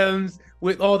items,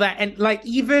 with all that, and like,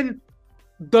 even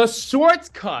the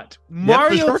shortcut.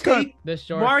 Mario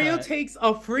takes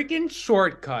a freaking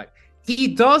shortcut. He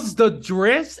does the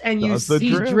drifts, and he's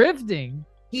drifting.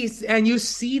 You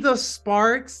see the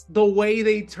sparks, the way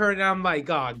they turn. And I'm like,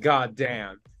 god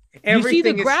damn. You see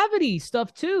the gravity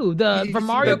stuff too. From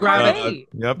Mario Kart 8.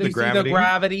 Yep, the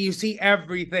gravity. You see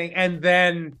everything, and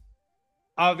then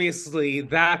obviously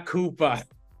that Koopa,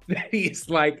 he's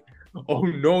like, oh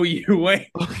no, you ain't.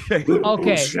 Okay. Hold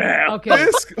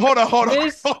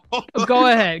on. Go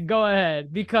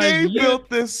ahead. Because they built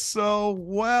this so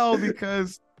well,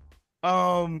 because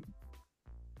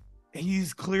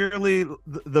he's clearly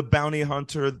the bounty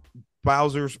hunter,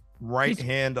 Bowser's right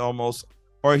hand almost.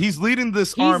 Or he's leading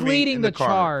this army. He's leading the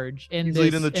charge in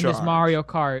this Mario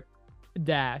Kart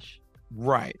dash.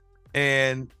 Right.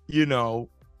 And,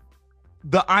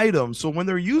 the items. So when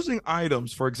they're using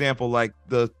items, for example, like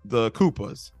the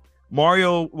Koopas,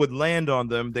 Mario would land on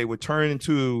them. They would turn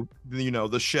into,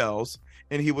 the shells,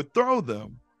 and he would throw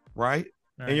them. Right.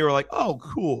 And you were like, oh,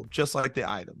 cool. Just like the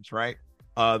items. Right.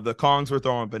 The Kongs were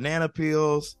throwing banana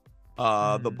peels.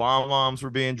 The bombs were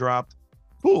being dropped.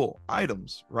 Cool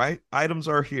items, right? Items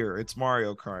are here. It's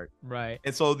Mario Kart, right?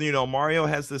 And so Mario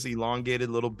has this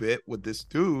elongated little bit with this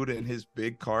dude and his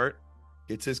big cart.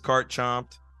 Gets his cart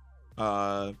chomped.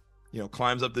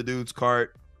 climbs up the dude's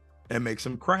cart and makes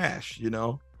him crash,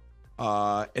 and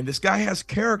this guy has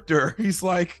character. He's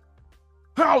like,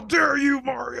 how dare you,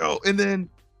 Mario? And then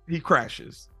he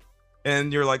crashes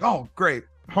and you're like, oh great,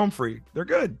 home free, they're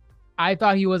good. I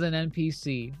thought he was an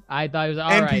NPC. I thought he was all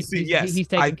right. NPC, yes. He's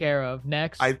taken care of.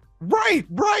 Next. Right.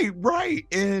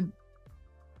 And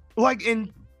like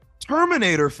in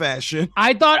Terminator fashion.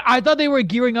 I thought they were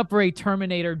gearing up for a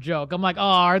Terminator joke. I'm like, oh,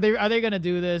 are they gonna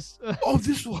do this? Oh,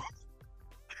 this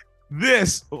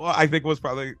I think was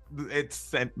probably it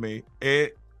sent me.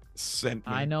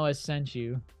 I know it sent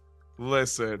you.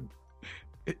 Listen,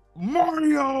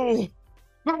 Mario,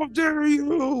 how dare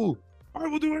you? I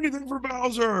will do anything for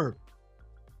Bowser.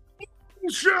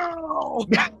 Shell.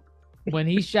 When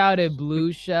he shouted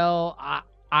 "Blue Shell,"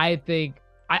 I think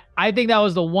that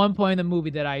was the one point in the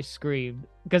movie that I screamed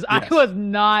because I was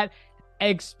not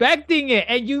expecting it.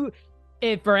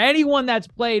 And for anyone that's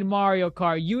played Mario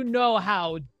Kart, you know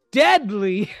how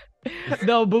deadly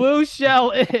the blue shell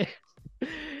is.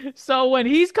 So when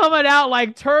he's coming out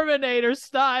like Terminator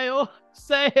style,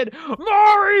 saying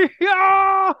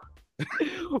Mario,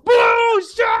 blue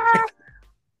shell.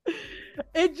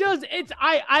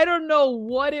 I don't know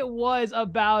what it was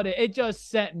about it. It just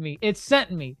sent me.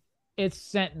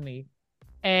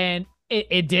 And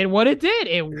it did what it did.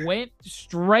 It went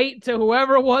straight to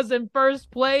whoever was in first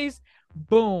place.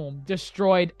 Boom.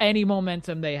 Destroyed any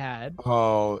momentum they had.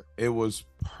 Oh, it was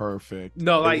perfect.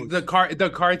 No,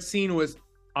 the card scene was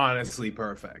honestly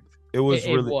perfect. It was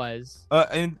really. It was.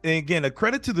 And again, a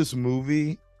credit to this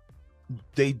movie.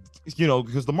 They,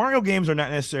 because the Mario games are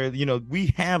not necessarily, we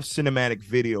have cinematic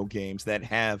video games that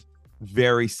have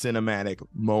very cinematic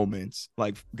moments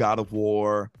like God of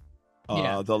War,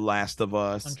 The Last of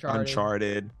Us,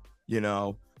 Uncharted,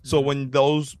 So when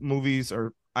those movies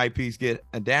or IPs get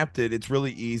adapted, it's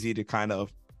really easy to kind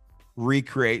of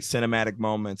recreate cinematic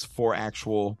moments for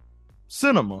actual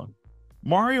cinema.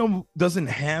 Mario doesn't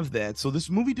have that. So this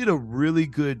movie did a really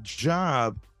good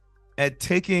job at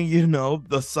taking,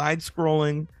 the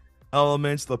side-scrolling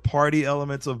elements, the party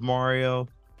elements of Mario,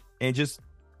 and just,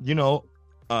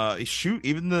 shoot.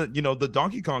 Even the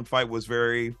Donkey Kong fight was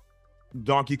very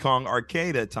Donkey Kong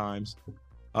arcade at times.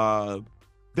 They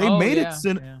made it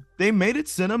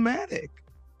cinematic,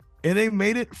 and they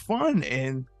made it fun,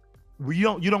 and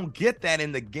you don't get that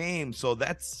in the game. So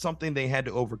that's something they had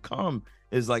to overcome.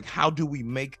 Is like, how do we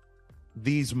make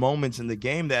these moments in the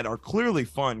game that are clearly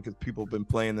fun because people have been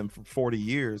playing them for 40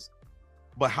 years,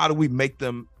 but how do we make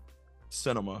them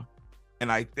cinema? And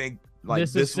I think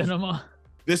this is cinema.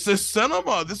 This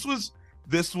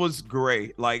was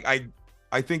great. Like I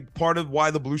think part of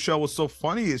why the blue shell was so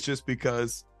funny is just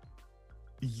because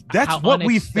that's what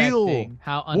we feel.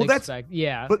 How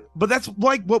unexpected. But that's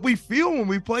like what we feel when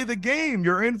we play the game.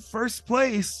 You're in first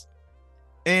place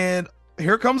and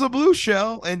here comes a blue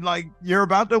shell, and like you're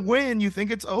about to win, you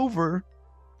think it's over,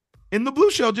 and the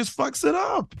blue shell just fucks it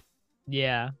up.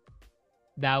 Yeah,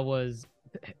 that was.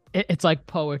 It's like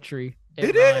poetry.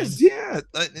 It is, yeah.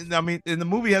 I mean, and the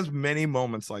movie has many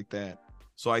moments like that,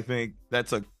 so I think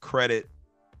that's a credit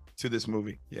to this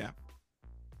movie. Yeah,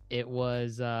 it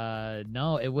was. Honestly,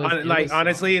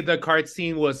 the cart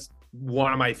scene was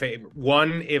one of my favorite.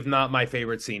 One, if not my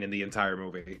favorite scene in the entire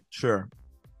movie. Sure.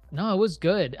 No, it was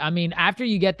good. I mean, after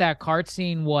you get that cart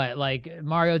scene, like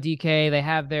Mario DK, they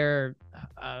have their,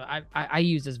 I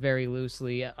use this very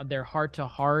loosely, their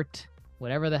heart-to-heart,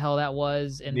 whatever the hell that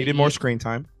was. And needed more screen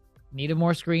time.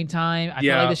 I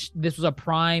feel like this was a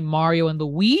prime Mario and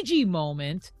Luigi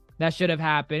moment that should have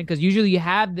happened, because usually you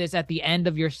have this at the end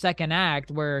of your second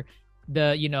act where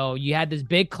you had this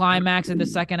big climax in the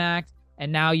second act,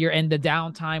 and now you're in the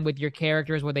downtime with your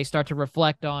characters where they start to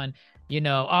reflect on,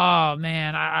 oh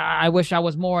man, I wish I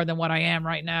was more than what I am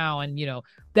right now. And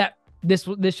that this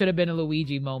should have been a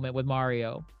Luigi moment with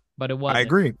Mario, but it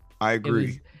wasn't. I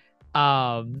agree.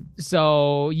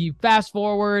 So you fast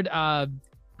forward,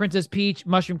 Princess Peach,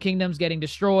 Mushroom Kingdom's getting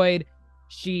destroyed.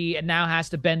 She now has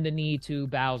to bend the knee to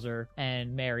Bowser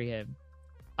and marry him.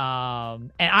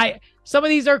 And some of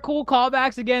these are cool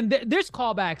callbacks. Again, there's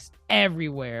callbacks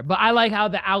everywhere, but I like how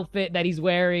the outfit that he's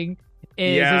wearing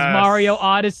is his Mario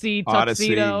Odyssey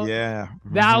tuxedo. Yeah.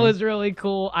 That was really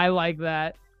cool. I like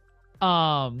that.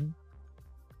 But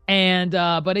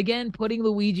again, putting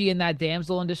Luigi in that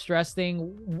damsel in distress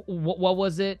thing, what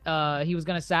was it? He was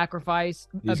going to sacrifice.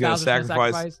 He's going to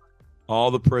sacrifice all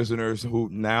the prisoners, who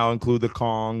now include the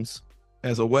Kongs,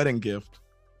 as a wedding gift.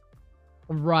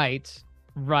 Right.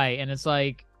 And it's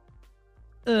like,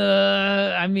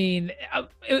 I mean,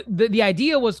 the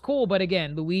idea was cool, but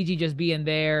again, Luigi just being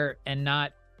there and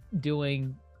not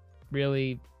doing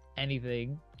really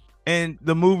anything. And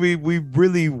the movie, we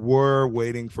really were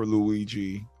waiting for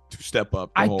Luigi to step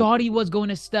up. I thought he was going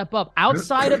to step up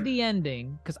outside of the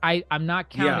ending, because I'm not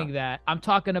counting that. I'm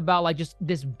talking about like just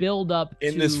this build up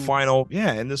in this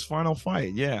final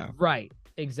fight. Yeah. Right.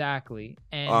 Exactly.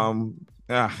 And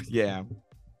yeah.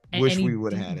 And Wish we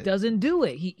would have had it. Doesn't do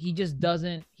it. He just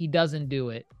doesn't. He doesn't do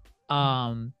it.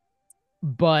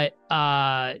 But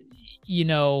you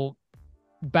know,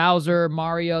 Bowser,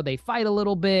 Mario, they fight a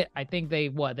little bit. I think they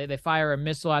fire a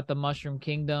missile at the Mushroom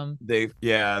Kingdom.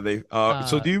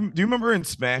 So do you remember in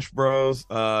Smash Bros,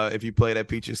 if you played at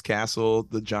Peach's Castle,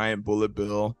 the giant bullet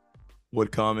bill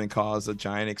would come and cause a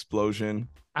giant explosion?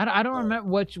 I don't remember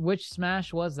which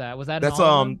Smash was that. Was that that's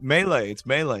Melee? It's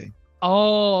Melee.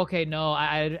 Oh, okay. No,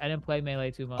 I didn't play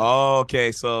Melee too much. Oh,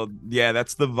 okay. So yeah,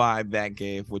 that's the vibe that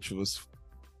gave, which was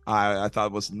I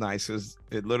thought was nice.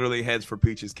 It literally heads for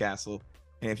Peach's Castle,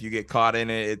 and if you get caught in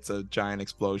it, it's a giant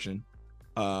explosion.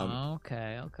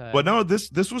 Okay. But no,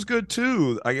 this was good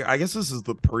too. I guess this is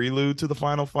the prelude to the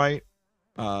final fight.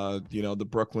 You know, the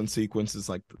Brooklyn sequence is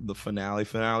like the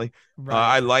finale. Right.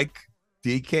 I like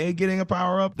DK getting a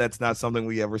power up. That's not something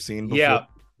we ever seen before. Yeah.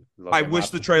 I wish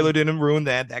the trailer didn't ruin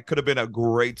that. That could have been a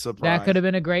great surprise. That could have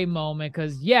been a great moment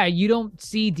because, yeah, you don't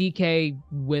see DK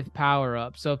with power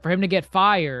up. So for him to get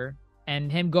fire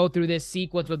and him go through this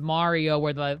sequence with Mario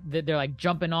where they're like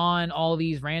jumping on all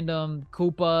these random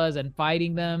Koopas and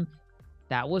fighting them,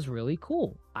 that was really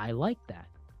cool. I like that.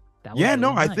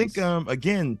 I think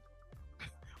again,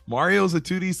 Mario's a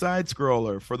 2D side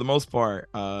scroller for the most part.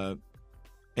 And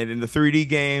in the 3D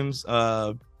games,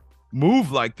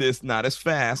 move like this, not as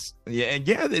fast.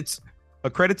 It's a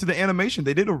credit to the animation.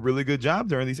 They did a really good job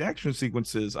during these action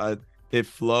sequences. It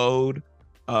flowed,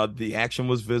 the action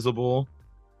was visible,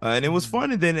 and it was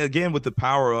fun. And then again with the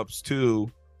power-ups too,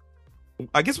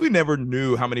 I guess we never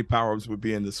knew how many power-ups would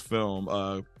be in this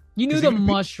film. You knew the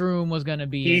mushroom was going to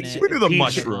be in it. We knew the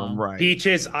mushroom, right?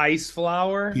 Peach's ice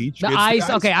flower. The ice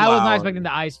okay, I was not expecting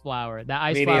the ice flower. The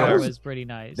ice flower was pretty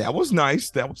nice. That was nice.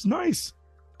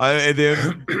 And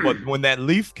then, but when that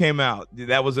leaf came out,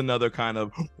 that was another kind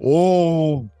of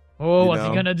what's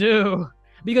he gonna do?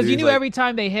 Because you knew every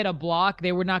time they hit a block,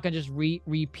 they were not gonna just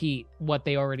repeat what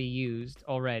they already used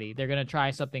already. They're gonna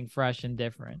try something fresh and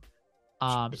different.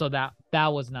 So that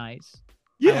was nice.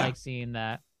 Yeah, I like seeing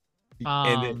that.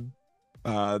 And then,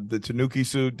 the Tanuki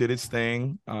suit did its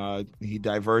thing. He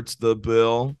diverts the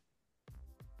bill,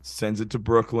 sends it to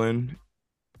Brooklyn.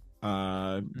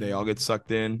 They all get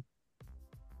sucked in.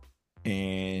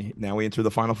 And now we enter the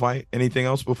final fight. Anything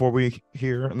else before we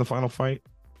hear in the final fight?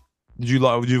 Did you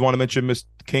want to mention Miss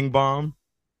King Bomb?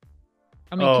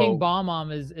 I mean, King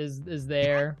Bomb is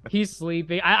there. He's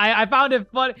sleeping. I found it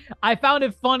funny. I found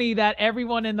it funny that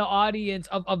everyone in the audience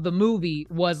of the movie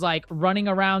was like running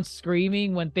around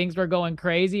screaming when things were going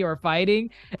crazy or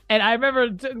fighting. And I remember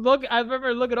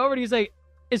looking over and he's like,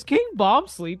 is King Bomb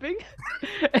sleeping?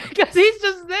 Because he's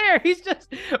just there.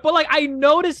 But like I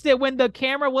noticed it when the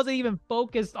camera wasn't even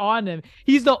focused on him.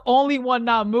 He's the only one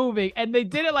not moving. And they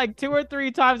did it like 2 or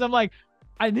 3 times. I'm like,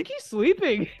 I think he's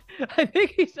sleeping. I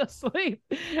think he's asleep.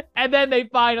 And then they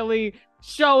finally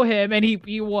show him and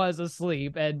he was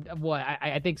asleep. And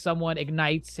I think someone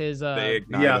ignites his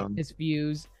his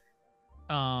fuse.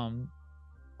 And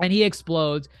he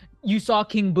explodes. You saw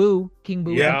King Boo. King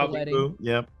Boo at the wedding. Boo.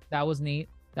 Yep. That was neat.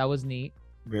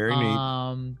 Very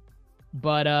neat.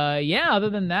 But other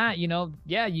than that,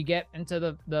 you get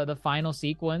into the final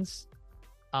sequence.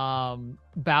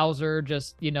 Bowser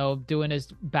just, doing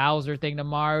his Bowser thing to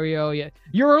Mario. Yeah,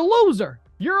 you're a loser.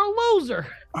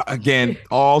 Again,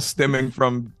 all stemming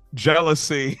from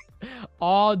jealousy.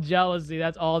 All jealousy.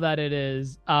 That's all that it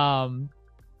is. I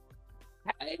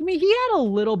mean, he had a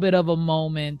little bit of a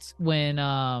moment when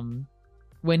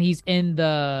he's in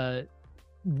the.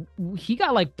 He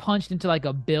got like punched into like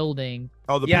a building.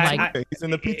 Oh, he's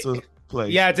in the pizza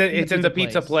place. Yeah, it's in the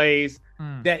pizza place.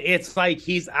 That it's like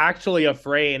he's actually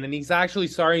afraid, and he's actually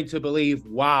starting to believe,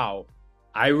 wow,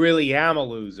 I really am a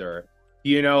loser.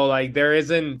 Like there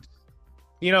isn't,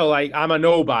 like I'm a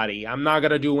nobody. I'm not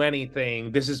gonna do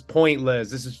anything. This is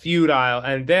pointless. This is futile.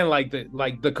 And then like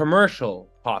the commercial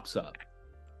pops up.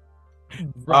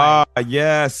 Right.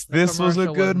 Yes, this was a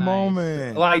good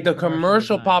moment. Like the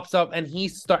commercial pops up and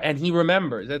he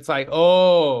remembers. It's like, like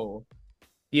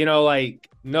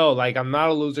no, like I'm not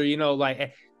a loser,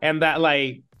 and that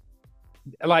like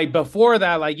before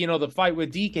that, like the fight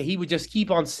with DK, he would just keep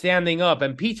on standing up,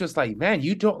 and Peach was like, man,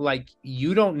 you don't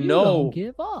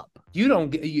give up. You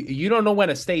don't know when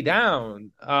to stay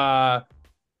down.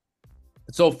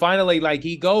 So finally, like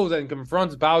he goes and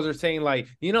confronts Bowser, saying like,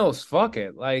 fuck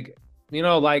it, like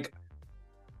like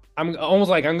I'm almost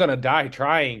like I'm gonna die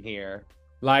trying here.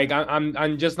 Like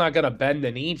I'm just not gonna bend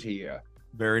the knee to you.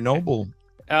 Very noble.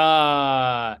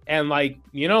 And like,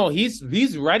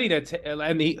 he's ready to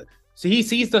and he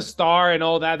sees the star and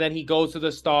all that, then he goes to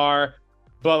the star,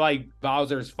 but like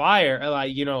Bowser's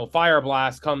fire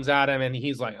blast comes at him and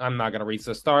he's like, I'm not gonna reach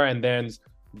the star, and then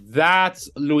that's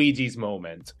Luigi's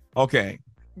moment. Okay.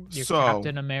 Your So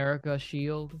Captain America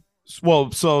shield.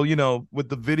 well, so with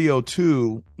the video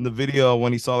too,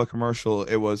 when he saw the commercial,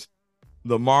 it was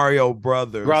the Mario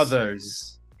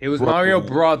Brothers. It was Mario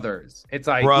Brothers. It's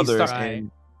like Brothers,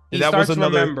 he that starts was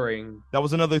another remembering. That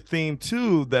was another theme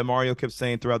too that Mario kept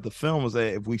saying throughout the film, was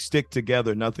that if we stick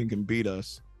together, nothing can beat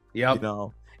us. Yep.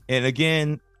 And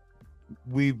again,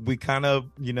 we kind of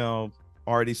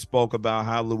already spoke about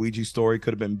how Luigi's story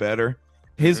could have been better.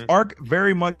 His arc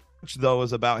very much though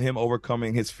is about him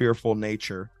overcoming his fearful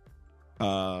nature.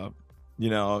 And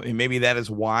maybe that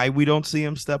is why we don't see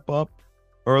him step up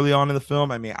early on in the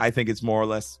film. I mean, I think it's more or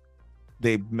less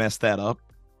they messed that up.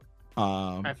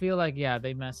 I feel like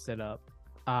they messed it up.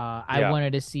 I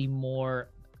wanted to see more,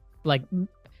 like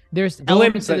there's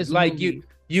glimpses, like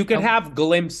you could have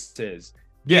glimpses.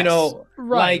 Yes.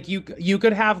 Right. Like you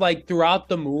could have like throughout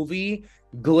the movie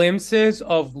glimpses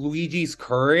of Luigi's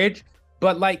courage,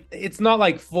 but like it's not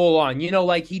like full on.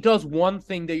 Like he does one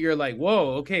thing that you're like,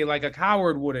 whoa, okay, like a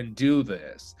coward wouldn't do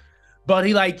this, but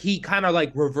he kind of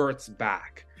like reverts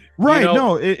back. Right.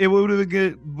 No, it would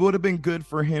have been good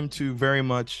for him to very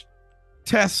much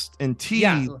test and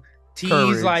tease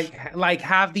like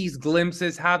have these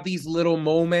glimpses, have these little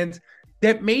moments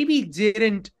that maybe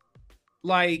didn't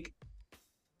like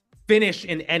finish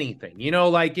in anything,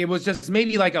 like it was just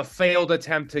maybe like a failed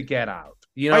attempt to get out,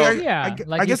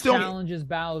 I guess challenges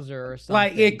Bowser or something.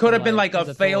 Like it could have been like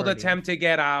a failed authority. attempt to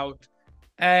get out,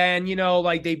 and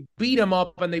like they beat him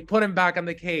up and they put him back in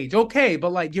the cage. Okay,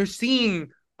 but like you're seeing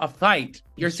a fight.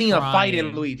 You're seeing a fight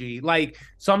in Luigi, like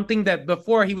something that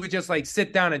before he would just like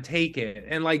sit down and take it,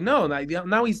 and like no,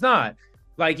 now he's not.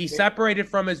 Like he's separated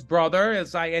from his brother.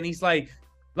 It's like, and he's like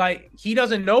he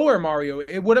doesn't know where Mario.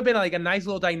 It would have been like a nice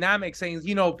little dynamic saying,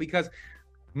 because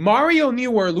Mario knew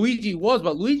where Luigi was,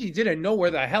 but Luigi didn't know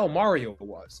where the hell Mario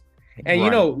was. And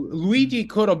Luigi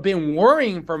could have been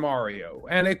worrying for Mario,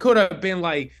 and it could have been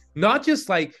like not just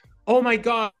like, oh my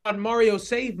god, Mario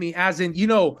saved me, as in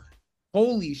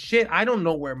holy shit, I don't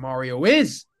know where Mario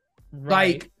is.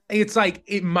 Right. Like it's like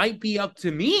it might be up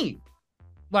to me,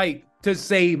 like to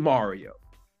save Mario.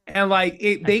 And like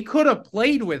they could have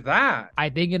played with that. I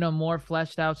think in a more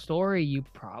fleshed out story, you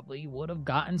probably would have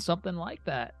gotten something like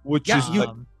that. Which is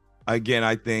again,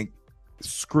 I think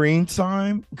screen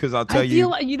time, because I'll tell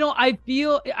you.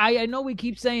 I know we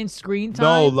keep saying screen time.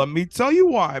 No, let me tell you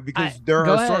why. Because there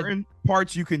are certain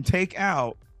parts you can take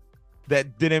out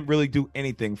that didn't really do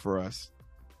anything for us.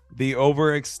 The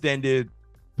overextended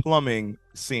plumbing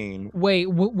scene. Wait,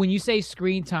 when you say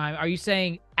screen time, are you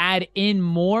saying add in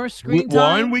more screen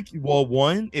time?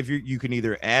 One, if you can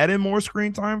either add in more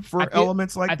screen time for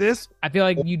elements like this. I feel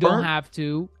like you don't have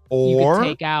to. Or you can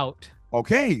take out.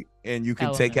 Okay, and you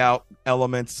can take out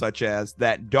elements such as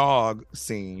that dog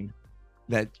scene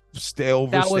that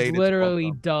overstated. That was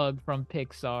literally Doug from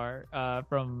Pixar.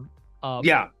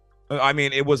 I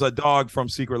mean, it was a dog from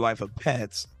Secret Life of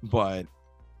Pets, but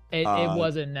it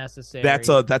wasn't necessary. That's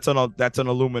an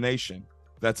illumination.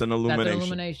 That's an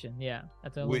illumination. Yeah,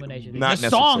 that's an illumination. Not the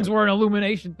songs were an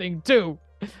illumination thing too.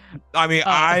 I mean,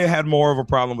 I had more of a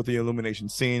problem with the illumination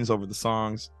scenes over the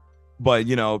songs, but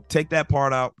take that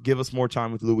part out. Give us more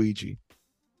time with Luigi.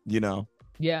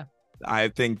 Yeah, I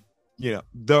think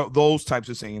those types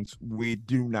of scenes we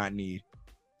do not need.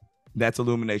 That's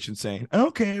illumination saying,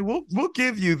 okay, we'll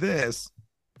give you this,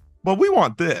 but we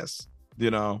want this.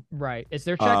 Right? It's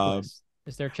their checklist.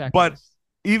 It's their checklist. But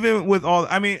even with all,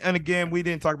 I mean, and again, we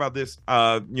didn't talk about this.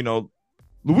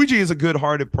 Luigi is a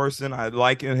good-hearted person. I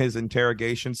like in his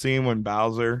interrogation scene when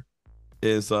Bowser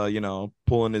is,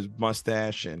 pulling his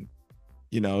mustache and,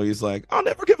 he's like, I'll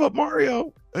never give up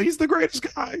Mario. He's the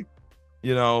greatest guy.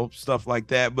 Stuff like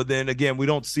that. But then again, we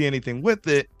don't see anything with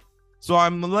it. So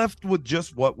I'm left with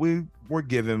just what we were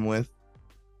given with.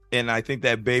 And I think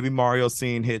that Baby Mario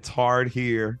scene hits hard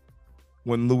here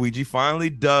when Luigi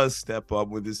finally does step up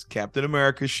with his Captain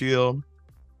America shield.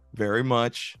 Very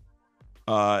much.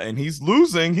 And he's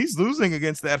losing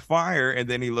against that fire. And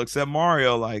then he looks at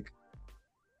Mario like,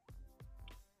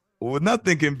 well,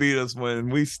 nothing can beat us when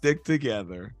we stick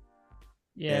together.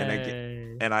 Yeah.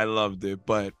 And I loved it.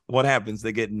 But what happens?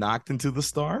 They get knocked into the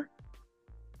star?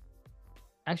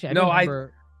 Actually,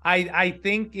 I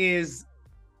think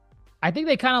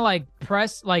they kind of like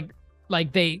press like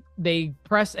like they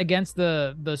press against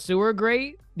the sewer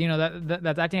grate, you know,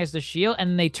 that's acting as the shield,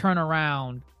 and then they turn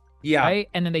around. Yeah. Right?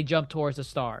 And then they jump towards the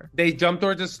star. They jump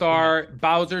towards the star.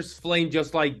 Bowser's flame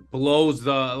just like blows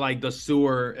the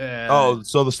sewer.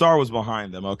 So the star was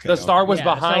behind them. Okay. The star was Yeah,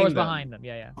 the behind star was them. behind them.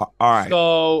 Yeah. All right.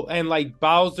 So, and like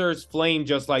Bowser's flame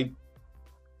just like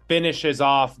finishes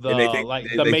off the And they think- like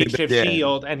they the think they're makeshift dead.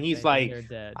 shield, and he's They think like,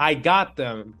 they're dead. I got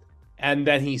them. And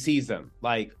then he sees them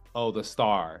like, oh, the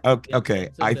star. Okay.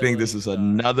 I think this is Invincibility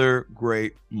another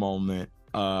great moment.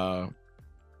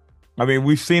 I mean,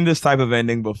 we've seen this type of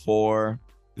ending before.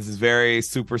 This is very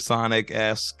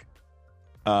Supersonic-esque.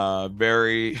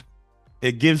 It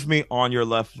gives me On Your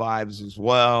Left vibes as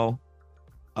well.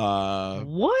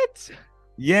 What?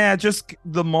 Yeah, just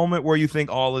the moment where you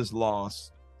think all is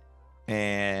lost,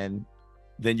 and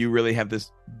then you really have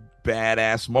this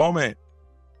badass moment.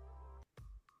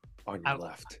 On your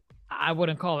left. I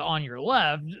wouldn't call it On Your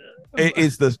Left. It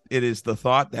is the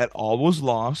thought that all was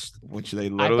lost, which they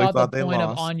literally I thought they the point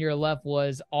lost. of On Your Left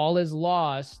was all is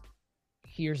lost.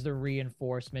 Here's the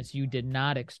reinforcements you did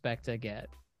not expect to get.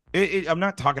 I'm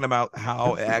not talking about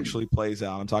how it actually plays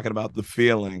out. I'm talking about the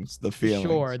feelings.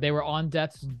 Sure, they were on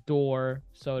death's door,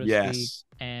 so to speak.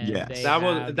 And Yes.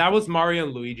 That was Mario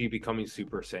and Luigi becoming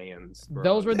Super Saiyans. Bro.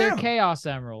 those were their Yeah. Chaos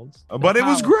Emeralds. the But it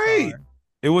was Power great. Star.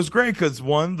 It was great because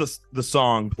the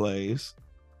song plays.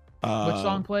 Which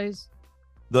song plays?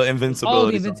 The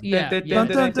Invincibility. Oh, song.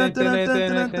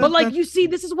 yeah. But like you see,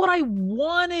 this is what I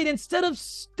wanted instead of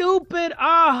stupid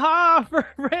aha for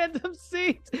random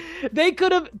scenes. They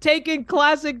could have taken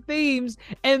classic themes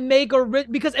and make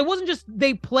because it wasn't just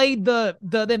they played the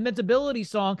Invincibility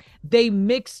song. They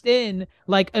mixed in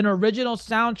like an original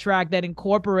soundtrack that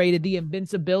incorporated the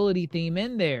Invincibility theme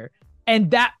in there.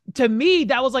 And that, to me,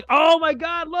 that was like, oh my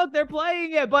God, look, they're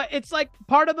playing it. But it's like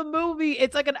part of the movie.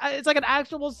 It's like an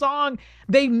actual song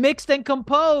they mixed and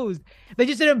composed. They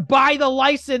just didn't buy the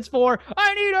license for,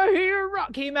 I need a hero.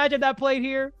 Can you imagine that played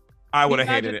here? I would have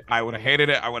hated it. I would have hated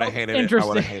it. I would have hated it. I Interesting.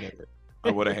 would have hated it.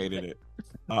 I would have hated it.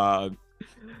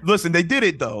 Listen, they did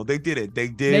it though. They did it. They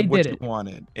did what you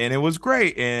wanted, and it was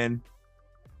great. And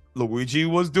Luigi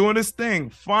was doing his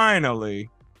thing finally.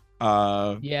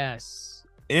 Yes.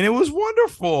 And it was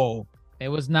wonderful. It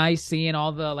was nice seeing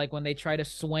all the, like, when they try to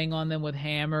swing on them with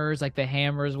hammers, like the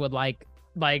hammers would like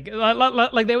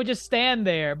they would just stand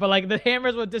there, but like the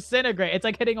hammers would disintegrate. It's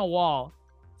like hitting a wall.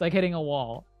 It's like hitting a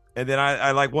wall. And then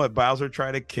I like what Bowser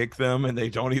tried to kick them, and they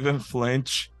don't even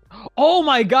flinch. Oh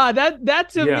my God, that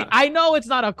to Yeah. me, I know it's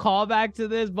not a callback to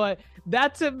this, but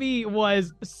that to me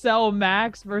was Cell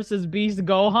Max versus Beast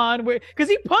Gohan, because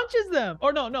he punches them,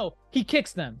 or no, he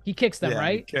kicks them. He kicks them, Yeah,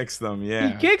 right? He kicks them, yeah.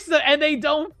 He kicks them, and they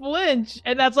don't flinch,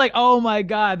 and that's like, oh my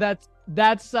God,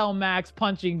 that's Cell Max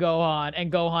punching Gohan and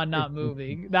Gohan not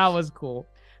moving. That was cool.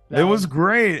 It was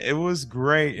great. It was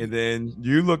great. And then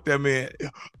you looked at me.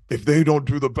 If they don't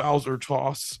do the Bowser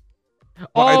toss.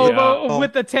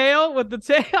 With the tail,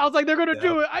 I was like, they're gonna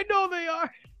do it. I know they are.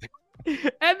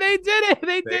 And they did it.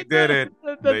 They did it.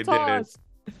 The They did toss.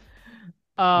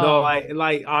 No,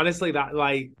 like honestly,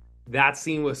 that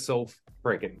scene was so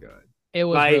freaking good. It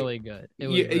was like, really good. It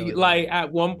was really like good. at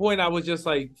one point I was just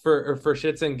like, for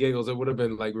shits and giggles, it would have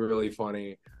been like really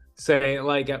funny saying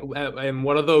like in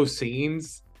one of those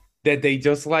scenes that they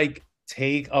just like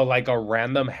take a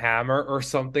random hammer or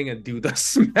something and do the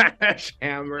smash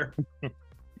hammer.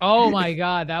 Oh my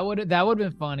God, that would have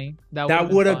been funny.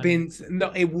 That would have been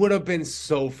it would have been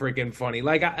so freaking funny.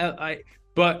 Like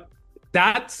but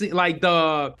that's like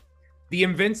the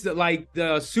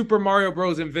Super Mario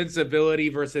Bros. Invincibility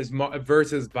versus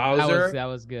Bowser. That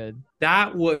was good.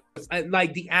 That was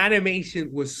like the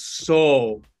animation was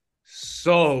so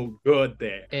good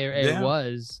there. It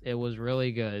was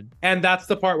really good. And that's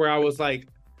the part where I was like,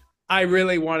 I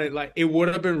really wanted, like, it would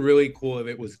have been really cool if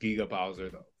it was Giga Bowser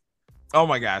though. Oh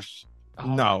my gosh.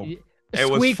 No. It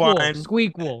was Squeakquel, fine.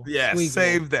 Squeakquel. Yeah, Squeakquel.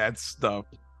 save that stuff.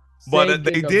 But Save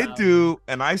they Giga did Bowser. do,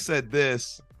 and I said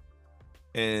this,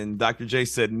 and Dr. J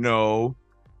said no.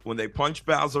 When they punched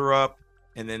Bowser up,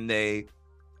 and then they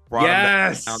brought him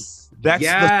back down.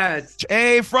 That's the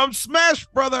A from Smash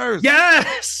Brothers.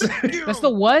 Yes. That's the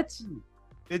what?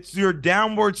 It's your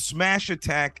downward smash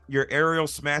attack, your aerial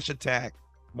smash attack.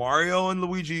 Mario and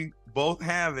Luigi both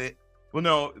have it. Well,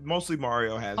 no, mostly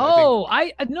Mario has it. Oh,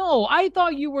 I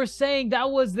thought you were saying that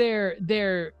was their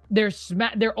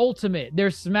ultimate,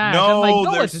 their smash. I'm like,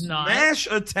 no, their it's not. smash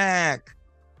attack.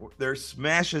 Their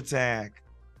smash attack.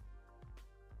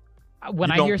 When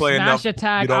You I don't hear play smash enough-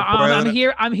 attack, you don't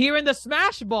play I'm hearing the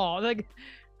smash ball. Like,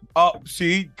 Oh,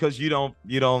 see, because you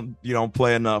don't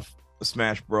play enough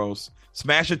Smash Bros.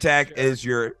 Smash attack is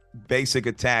your basic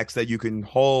attacks that you can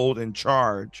hold and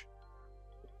charge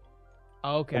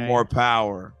Okay. for more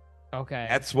power. Okay.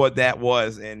 That's what that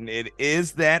was. And it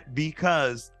is that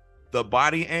because the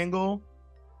body angle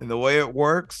and the way it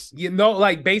works. You know,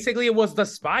 like basically it was the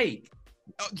spike.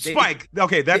 Spike.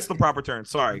 Okay, that's the proper term.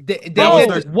 Sorry.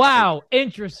 Wow.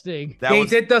 Interesting. They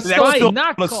did the That was spike. still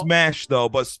Not a called- smash though,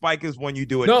 but spike is when you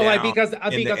do it. No, down like because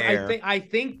in the air. I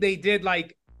think they did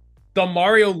like the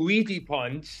Mario Luigi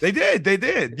punch. They did.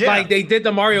 Yeah. Like they did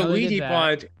the Mario Oh, they did Luigi that.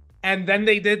 punch, and then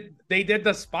they did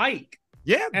the spike.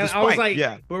 Yeah. And the I was spike, like,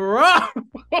 yeah. bro,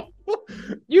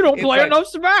 You don't It's play like- enough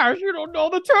Smash. You don't know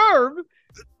the term.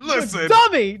 Listen.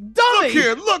 Dummy. Look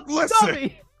here. Listen.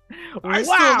 Dummy. I Wow.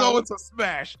 still know it's a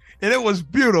smash, and it was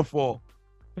beautiful.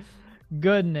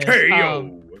 Goodness.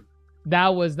 KO.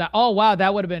 That was that. Oh wow,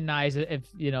 that would have been nice if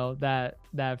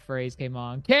that phrase came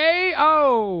on.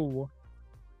 KO.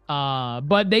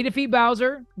 But they defeat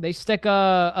Bowser. They stick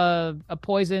a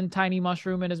poison tiny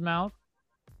mushroom in his mouth.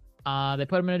 They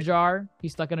put him in a jar.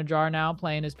 He's stuck in a jar now,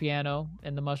 playing his piano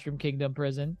in the Mushroom Kingdom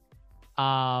prison.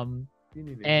 And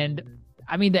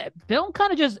I mean, the film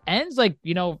kind of just ends like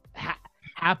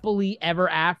happily ever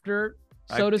after,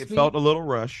 so to speak. It felt a little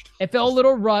rushed. It felt a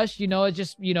little rushed, it's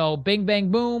just, bing,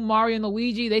 bang, boom, Mario and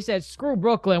Luigi. They said, screw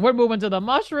Brooklyn. We're moving to the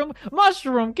Mushroom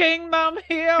Kingdom.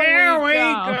 Here we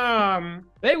come.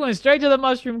 They went straight to the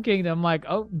Mushroom Kingdom. I'm like,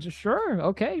 oh, sure.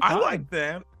 Okay. I fine. like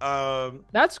that.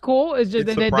 That's cool. It's just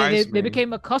It they surprised me.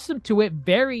 became accustomed to it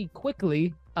very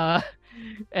quickly.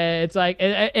 It's like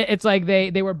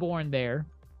they were born there.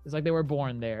 It's like they were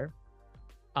born there.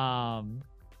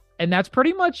 And that's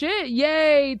pretty much it.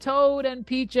 Yay, Toad and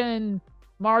Peach and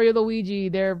Mario Luigi,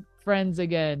 they're friends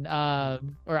again.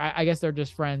 Or I guess they're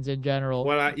just friends in general.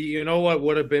 Well, you know what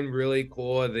would have been really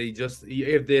cool?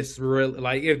 If this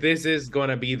is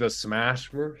gonna be the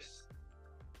Smashverse,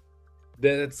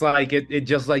 then it's like it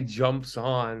just like jumps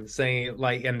on saying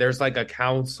like, and there's like a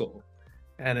council,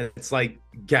 and it's like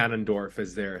Ganondorf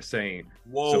is there saying,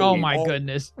 Whoa! Oh my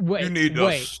goodness! Wait, You need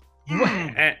wait.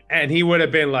 and he would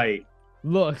have been like,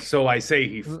 Look. so I see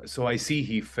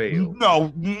he failed.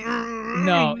 No.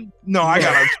 I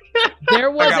gotta.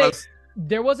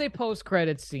 There was a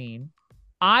post-credit scene.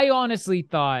 I honestly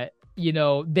thought,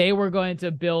 they were going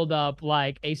to build up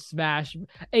like a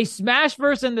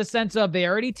Smashverse in the sense of they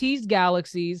already teased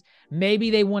Galaxies. Maybe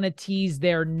they want to tease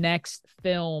their next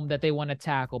film that they want to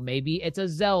tackle. Maybe it's a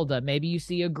Zelda. Maybe you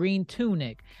see a green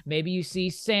tunic. Maybe you see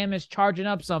Samus charging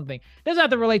up something. Doesn't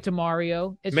have to relate to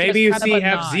Mario. It's Maybe just you kind see of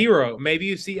a nod. F-Zero. Maybe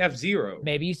you see F-Zero.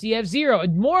 Maybe you see F-Zero.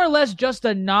 More or less just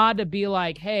a nod to be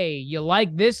like, hey, you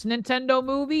like this Nintendo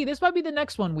movie? This might be the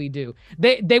next one we do.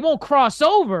 They won't cross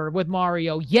over with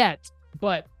Mario yet,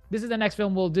 but this is the next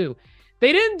film we'll do.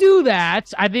 They didn't do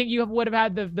that. I think you would have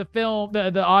had the film,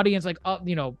 the audience like up,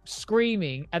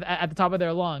 screaming at the top of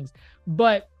their lungs.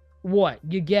 But what?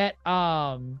 You get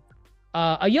a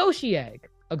Yoshi egg,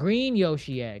 a green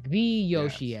Yoshi egg, the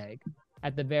Yoshi egg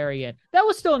at the very end. That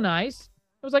was still nice.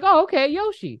 It was like, oh, okay,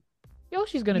 Yoshi.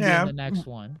 Yoshi's going to be in the next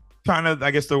one. Kind of, I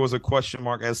guess there was a question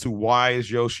mark as to why is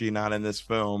Yoshi not in this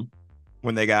film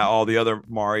when they got all the other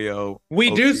Mario. We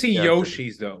do OG see characters.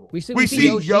 Yoshis though. We see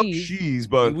Yoshis,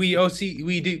 but we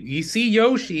see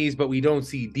Yoshis, but we don't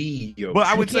see the Yoshi. But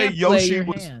I would say can't play Yoshi your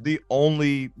was hand. the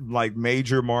only like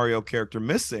major Mario character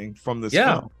missing from this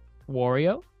Yeah. film.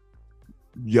 Wario?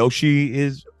 Yoshi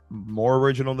is more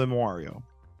original than Wario.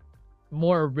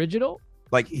 More original?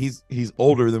 Like he's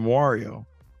older than Wario.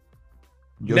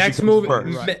 Yoshi Next comes movie,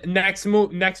 first.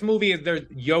 next movie is there.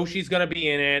 Yoshi's gonna be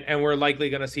in it, and we're likely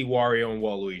gonna see Wario and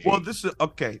Waluigi. Well, this is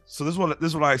okay. So this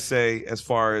is what I say as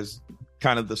far as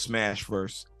kind of the Smash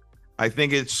verse. I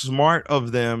think it's smart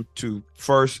of them to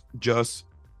first just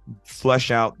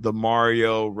flesh out the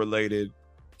Mario related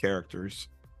characters.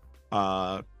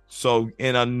 So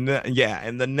in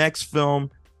the next film,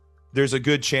 there's a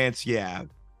good chance. Yeah.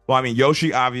 Well, I mean,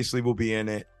 Yoshi obviously will be in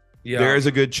it. yeah, There is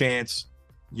a good chance.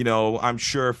 I'm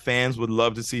sure fans would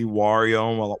love to see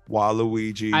Wario and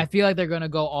Waluigi. I feel like they're gonna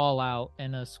go all out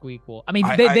in a squeakquel. I mean,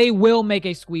 I- they will make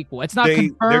a squeakquel. It's not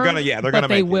confirmed. They're gonna they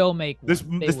make it. will make one. This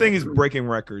They this thing will. is breaking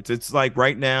records. It's like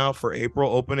right now for April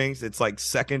openings, it's like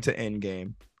second to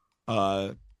Endgame.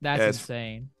 That's as-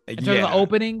 insane. In terms of the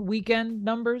opening weekend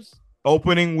numbers,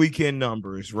 opening weekend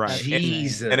numbers, right?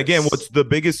 Jesus. And again, what's the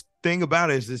biggest thing about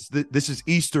it is this is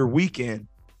Easter weekend.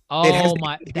 oh it hasn't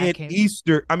my, even that hit came.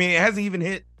 It hasn't even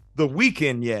hit the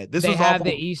weekend yet. This They is have off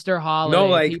the of- Easter holiday. No,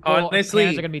 like, People, honestly,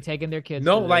 parents are gonna be taking their kids.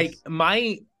 no, to like this.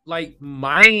 my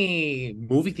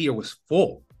movie theater was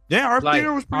full. Yeah, our like,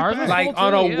 theater was pretty ours bad. was Like full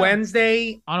on too, a yeah.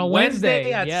 Wednesday, On a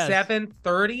Wednesday, at yes.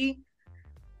 7:30,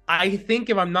 I think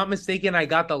if I'm not mistaken, I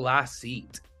got the last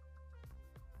seat.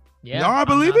 Yeah, no, I I'm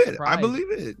believe not it. I surprised. believe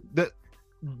it.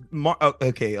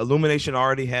 Okay, Illumination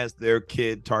already has their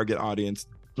kid target audience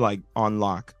like on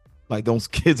lock. Like those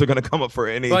kids are gonna come up for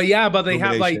any. But yeah, but they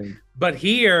have like, Illumination. but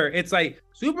here it's like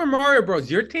Super Mario Bros.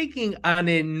 You're taking an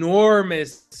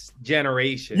enormous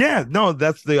generation. Yeah, no,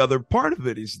 that's the other part of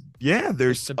it.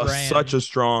 There's the brand. such a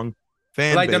strong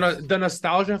fan like base. the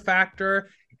nostalgia factor,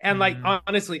 and like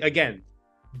honestly, again,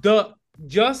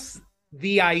 just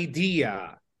the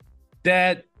idea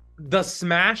that the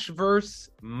Smashverse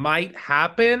might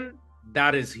happen,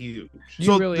 that is huge.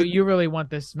 You really want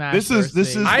this Smash? This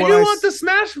is I what do I want the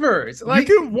Smashverse. Like,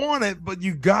 you can want it, but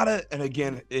you gotta. And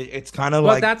again, it's kind of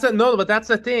but like that's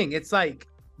the thing. It's like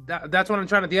that's what I'm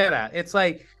trying to get at. It's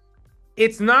like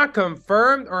it's not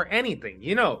confirmed or anything.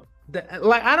 You know,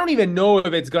 like I don't even know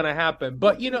if it's gonna happen.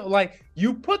 But you know, like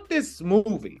you put this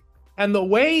movie and the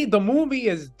way the movie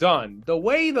is done, the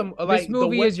way this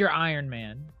movie is your Iron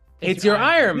Man. It's your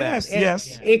Iron Man.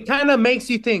 Yes. It kind of makes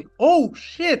you think, oh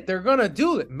shit, they're gonna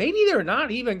do it. Maybe they're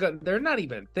not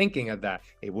even thinking of that.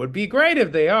 It would be great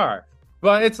if they are.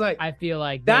 But it's like I feel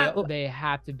like that they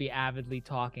have to be avidly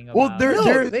talking about. Well,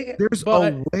 it. there's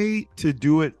a way to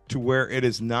do it to where it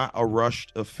is not a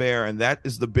rushed affair, and that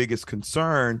is the biggest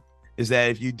concern. Is that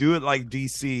if you do it like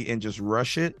DC and just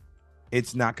rush it,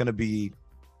 it's not going to be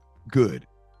good.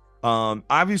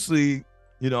 Obviously,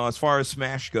 you know, as far as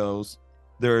Smash goes,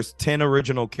 there's 10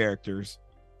 original characters.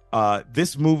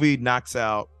 This movie knocks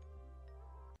out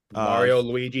Mario,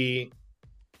 Luigi,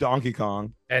 Donkey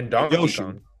Kong, and Donkey Yoshi.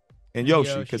 Kong. And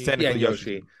Yoshi, because technically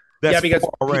Yoshi. That's because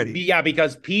four already.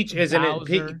 because Peach isn't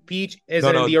in Peach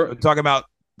isn't No, in the. I'm talking about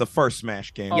the first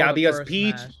Smash game. Yeah, the because first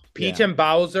Peach Smash. and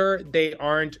Bowser, they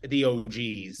aren't the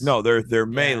OGs. No, they're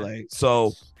melee.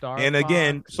 So Star and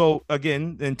again,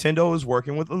 Nintendo is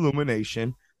working with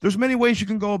Illumination. There's many ways you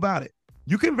can go about it.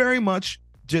 You can very much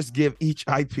just give each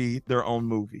IP their own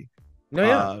movie. No,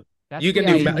 yeah. That's You can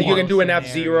the do ideal an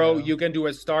F-Zero, scenario. you can do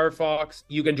a Star Fox,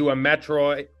 you can do a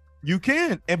Metroid. You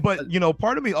can, but you know,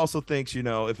 part of me also thinks, you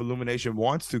know, if Illumination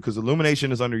wants to, because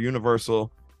Illumination is under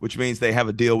Universal, which means they have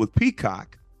a deal with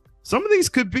Peacock. Some of these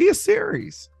could be a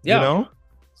series. Yeah. You know,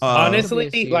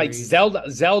 Honestly, like Zelda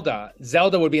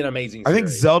would be an amazing series. I think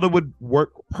Zelda would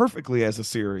work perfectly as a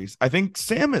series. I think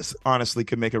Samus honestly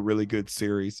could make a really good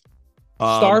series.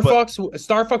 Star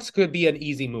Fox could be an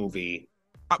easy movie.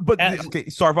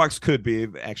 Star Fox could be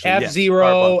actually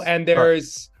F-Zero, and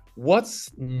there's what's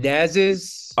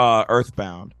Nez's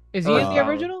Earthbound. Is he in the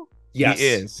original?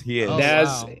 Yes, He is. Oh, Nez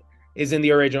wow. is in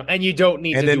the original, and you don't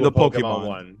need And to then do the a Pokemon Pokemon.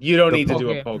 one. You don't The need to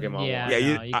do a Poke- Pokemon yeah. one. Yeah,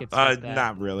 you could skip that.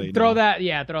 not really. Throw no. that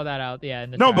out. Yeah.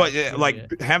 In the No, trash. but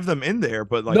like have them in there,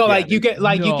 but like No, yeah, like you can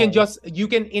No. you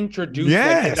can introduce it in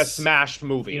a Yes. Smash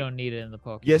movie. you don't need it in the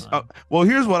Pokemon. Yes. Well,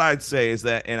 here's what I'd say is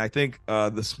that, and I think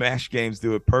the Smash games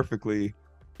do it perfectly,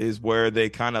 is where they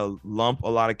kind of lump a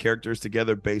lot of characters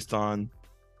together based on.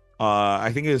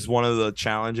 I think it's one of the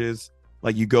challenges.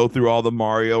 Like you go through all the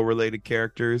Mario related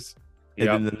characters, and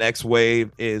Yep. then the next wave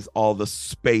is all the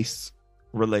space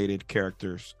related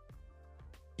characters.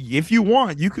 If you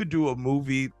want, you could do a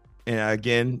movie, and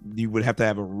again, you would have to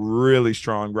have a really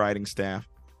strong writing staff.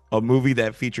 A movie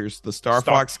that features the Star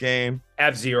Fox game,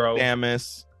 F-Zero,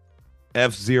 Samus,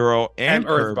 F-Zero, and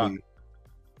Kirby. Earthbound.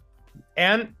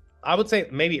 And I would say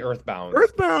maybe Earthbound.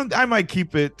 Earthbound, I might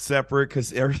keep it separate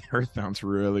because Earthbound's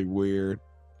really weird.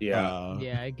 Yeah.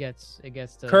 Yeah, it gets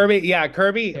to Kirby,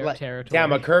 Kirby. their Like, territory.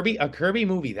 damn, a Kirby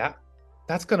movie.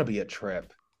 That's gonna be a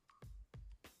trip.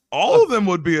 All of them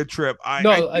would be a trip. I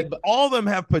think but- all of them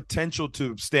have potential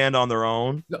to stand on their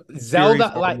own. No, Zelda,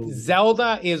 Series or like movie.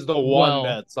 Zelda, is the one Well,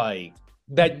 that's like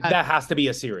that has to be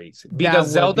a series That because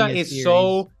would Zelda be a is series.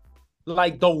 so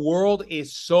like the world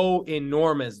is so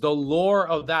enormous. The lore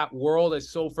of that world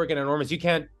is so freaking enormous. You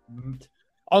can't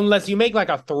unless you make like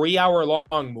a 3-hour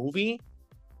long movie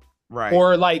Right.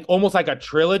 or like almost like a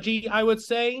trilogy. I would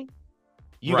say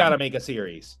you Right. got to make a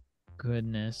series.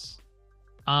 Goodness.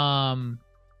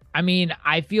 I mean,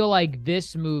 I feel like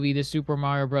this movie, the Super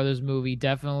Mario Brothers movie,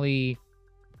 definitely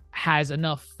has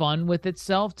enough fun with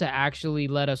itself to actually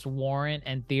let us warrant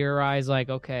and theorize like,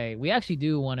 okay, we actually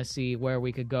do want to see where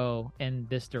we could go in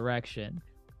this direction.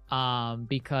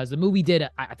 Because the movie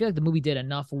I feel like the movie did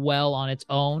enough well on its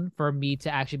own for me to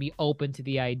actually be open to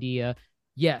the idea.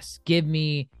 Yes, give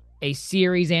me a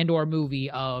series and or movie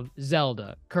of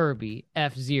Zelda, Kirby,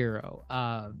 F-Zero,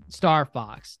 Star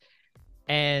Fox.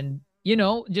 And, you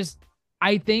know, just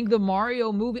I think the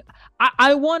Mario movie,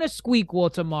 I want a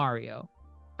squeakquel to Mario.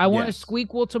 I want a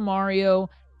squeakquel to Mario,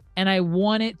 and I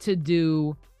want it to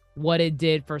do what it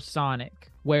did for Sonic.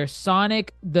 where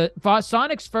Sonic's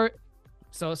first.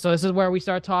 So this is where we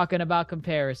start talking about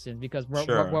comparisons, because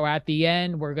we're at the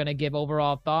end. We're gonna give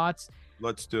overall thoughts.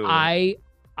 Let's do it.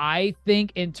 I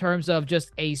think in terms of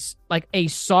just a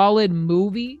solid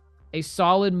movie,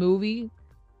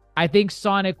 I think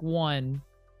Sonic 1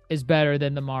 is better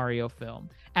than the Mario film.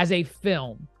 As a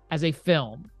film.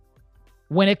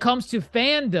 When it comes to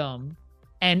fandom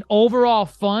and overall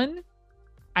fun,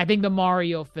 I think the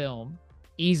Mario film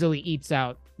easily eats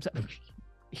out.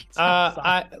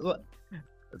 I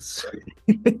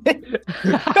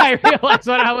realized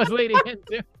what I was leading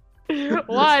into.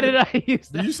 Why did I use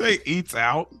that? Did you say eats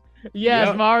out? Yes,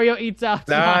 yep. Mario eats out.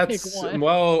 That's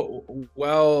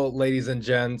well, ladies and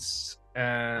gents,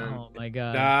 and oh my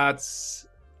god,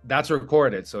 that's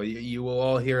recorded, so you will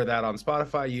all hear that on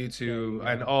Spotify, YouTube,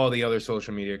 and all the other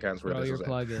social media accounts where all this your is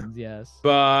plugins. Yes,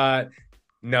 but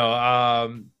no,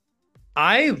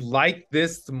 I like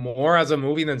this more as a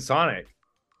movie than Sonic.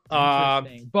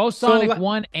 Both Sonic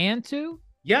 1 and 2.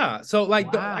 Yeah, so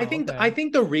like wow, I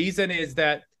think the reason is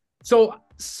that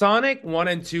Sonic 1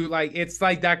 and 2, like it's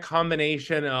like that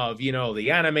combination of, you know, the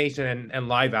animation and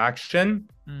live action,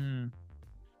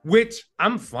 which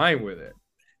I'm fine with it.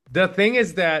 The thing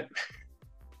is that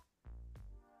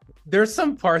there's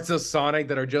some parts of Sonic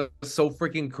that are just so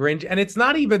freaking cringe, and it's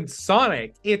not even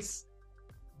Sonic, it's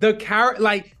the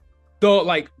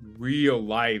real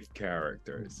life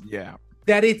characters. Yeah.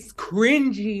 That it's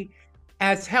cringy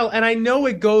as hell. And I know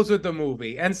it goes with the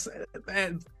movie and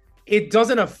it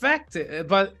doesn't affect it,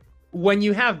 but when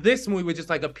you have this movie, which is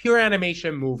like a pure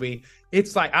animation movie,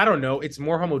 it's like, I don't know, it's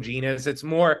more homogeneous. It's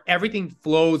more, everything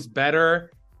flows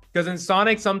better. Because in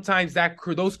Sonic, sometimes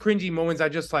those cringy moments, I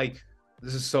just like,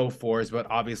 this is so forced, but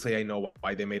obviously I know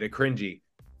why they made it cringy.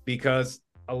 Because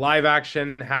a live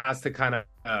action has to kind of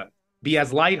be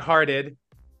as lighthearted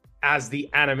as the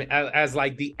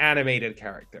animated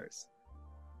characters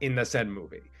in the said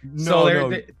movie.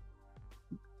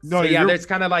 There's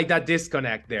kind of like that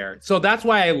disconnect there. So that's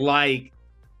why I like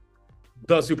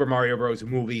the Super Mario Bros.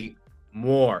 Movie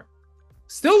more.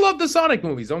 Still love the Sonic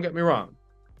movies, don't get me wrong.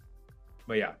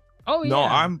 But yeah. Oh yeah.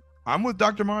 No, I'm with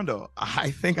Dr. Mondo. I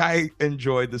think I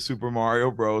enjoyed the Super Mario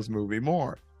Bros. Movie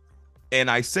more. And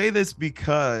I say this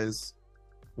because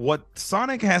what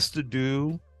Sonic has to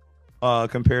do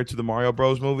compared to the Mario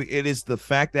Bros. Movie, it is the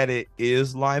fact that it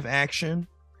is live action,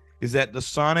 is that the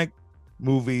Sonic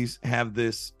movies have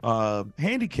this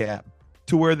handicap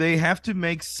to where they have to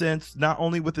make sense not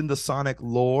only within the Sonic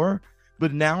lore,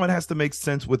 but now it has to make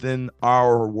sense within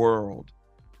our world.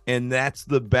 And that's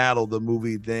the battle the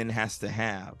movie then has to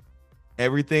have.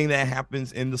 Everything that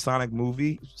happens in the Sonic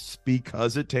movie,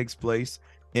 because it takes place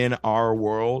in our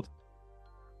world,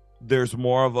 there's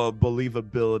more of a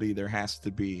believability there has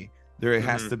to be. There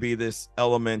has to be this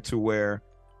element to where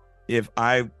if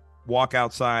I walk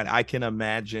outside, I can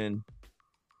imagine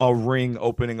a ring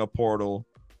opening a portal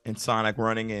and Sonic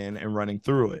running in and running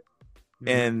through it.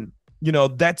 And, you know,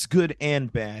 that's good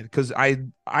and bad, because I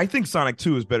think Sonic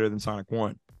 2 is better than Sonic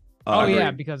 1. Yeah,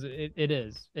 because it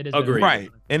is. It is. Agreed. Right.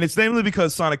 And it's namely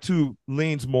because Sonic 2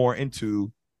 leans more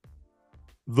into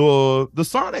the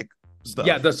Sonic stuff.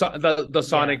 Yeah, the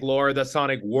Sonic lore, the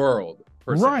Sonic world.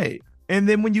 Right. And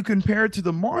then when you compare it to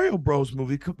the Mario Bros.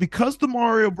 Movie, because the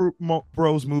Mario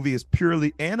Bros. Movie is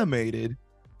purely animated,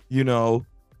 you know,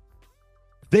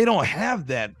 they don't have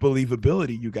that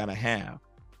believability you gotta have,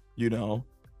 you know.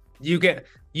 You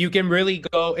can really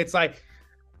go, it's like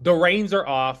the reins are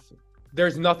off.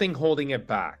 There's nothing holding it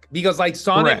back. Because like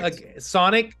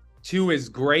Sonic 2 is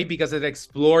great because it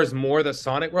explores more the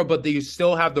Sonic world, but you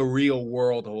still have the real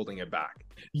world holding it back.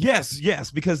 Yes,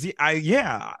 because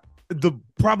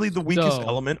probably the weakest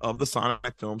element of the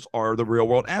Sonic films are the real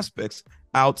world aspects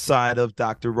outside of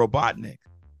Dr. Robotnik.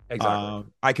 Exactly.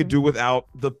 I could do without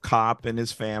the cop and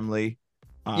his family.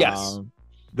 Yes.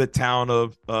 The town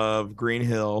of Green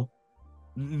Hill.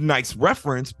 Nice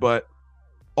reference, but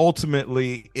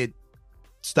ultimately it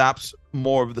stops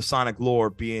more of the Sonic lore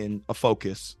being a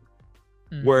focus.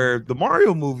 Where the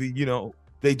Mario movie, you know,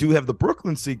 they do have the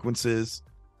Brooklyn sequences,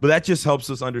 but that just helps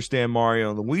us understand Mario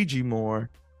and Luigi more.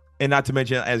 And not to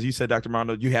mention, as you said, Dr.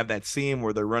 Mondo, you have that scene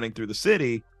where they're running through the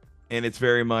city, and it's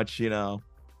very much, you know,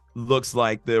 looks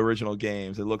like the original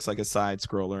games. It looks like a side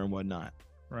scroller and whatnot.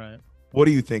 Right. What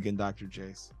are you thinking, Dr.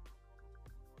 Jace?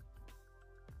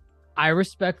 I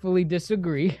respectfully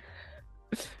disagree.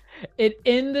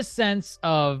 In the sense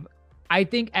of, I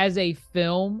think as a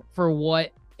film, for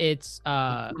what it's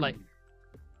like,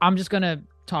 I'm just gonna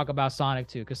talk about Sonic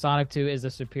 2 because Sonic 2 is a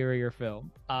superior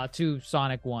film to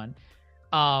Sonic 1.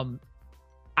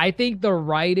 I think the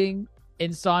writing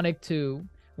in Sonic 2,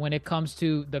 when it comes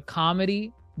to the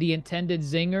comedy, the intended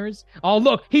zingers. Oh,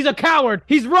 look, he's a coward.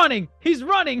 He's running.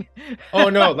 Oh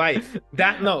no, like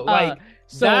that. No, like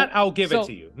that. I'll give it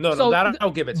to you.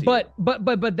 I'll give it to you.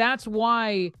 But that's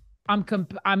why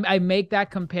I make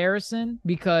that comparison,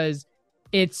 because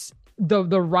it's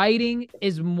the writing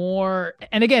is more.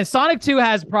 And again, Sonic 2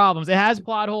 has problems. It has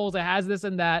plot holes. It has this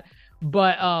and that.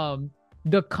 But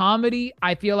the comedy,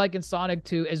 I feel like in Sonic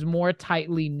 2 is more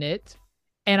tightly knit.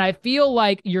 And I feel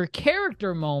like your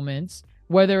character moments,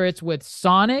 whether it's with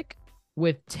Sonic,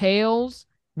 with Tails,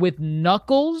 with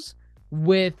Knuckles,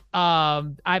 with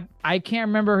I can't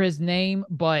remember his name,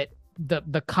 but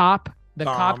the cop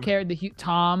character,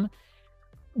 Tom,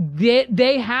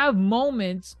 they have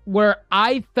moments where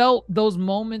I felt those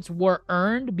moments were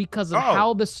earned because of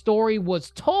how the story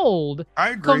was told.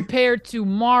 I agree. Compared to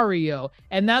Mario.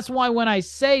 And that's why when I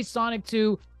say Sonic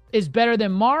 2 is better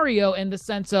than Mario, in the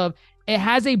sense of it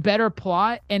has a better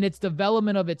plot and its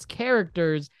development of its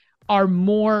characters are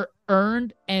more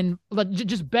earned and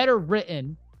just better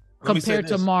written compared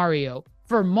to Mario.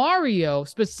 For Mario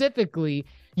specifically,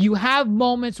 you have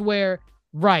moments where,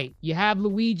 right, you have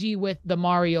Luigi with the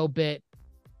Mario bit,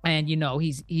 and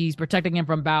he's protecting him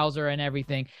from Bowser and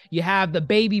everything. You have the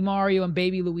baby Mario and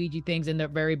baby Luigi things in the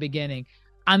very beginning.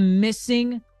 I'm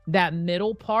missing that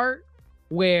middle part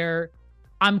where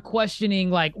I'm questioning,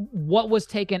 like, what was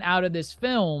taken out of this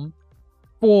film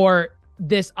for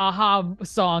this Aha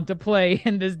song to play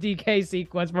in this DK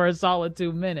sequence for a solid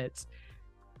 2 minutes.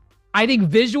 I think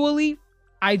visually,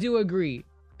 I do agree.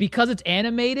 Because it's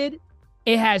animated,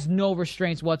 it has no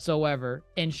restraints whatsoever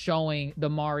in showing the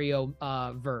Mario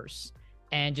verse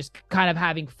and just kind of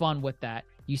having fun with that.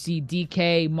 You see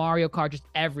DK, Mario Kart, just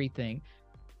everything.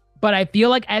 But I feel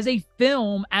like as a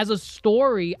film, as a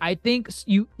story, I think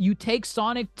you take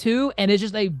Sonic 2 and it's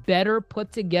just a better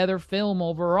put together film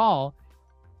overall.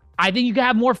 I think you can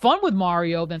have more fun with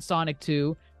Mario than Sonic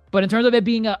 2. But in terms of it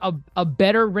being a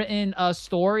better written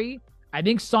story, I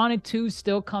think Sonic 2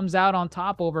 still comes out on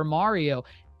top over Mario.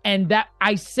 And that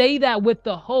I say that with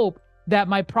the hope that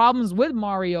my problems with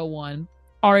Mario 1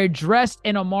 are addressed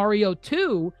in a Mario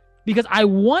 2, because I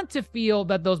want to feel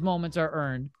that those moments are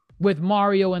earned with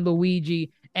Mario and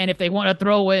Luigi. And if they want to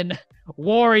throw in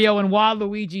Wario and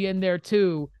Waluigi in there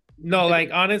too. No, like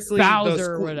honestly,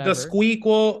 Bowser the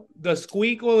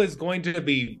squeakle is going to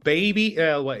be baby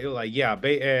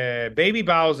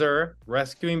Bowser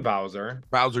rescuing Bowser.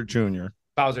 Bowser Jr.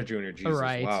 Jesus.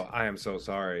 Right. Wow, I am so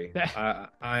sorry.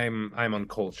 I'm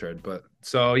uncultured, but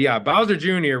so yeah, Bowser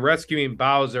Jr. rescuing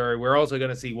Bowser. We're also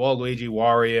gonna see Waluigi,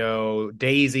 Wario,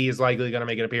 Daisy is likely gonna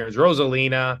make an appearance.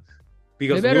 Rosalina,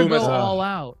 because they better Luma's go all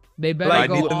out. They better I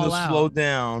go need them all to out. slow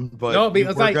down, but No,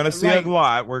 because we're gonna see a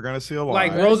lot. We're gonna see a lot.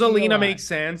 Like Rosalina makes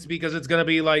sense because it's gonna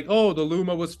be like, oh, the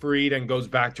Luma was freed and goes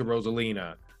back to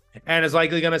Rosalina, and it's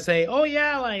likely gonna say, oh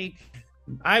yeah, like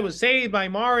I was saved by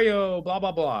Mario, blah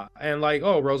blah blah, and like,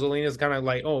 oh, Rosalina's kind of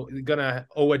like, oh, gonna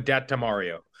owe a debt to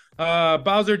Mario.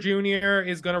 Bowser Jr.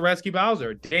 is gonna rescue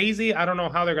Bowser. Daisy, I don't know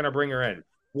how they're gonna bring her in.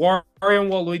 Wario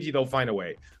and Waluigi, they'll find a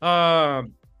way.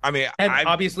 And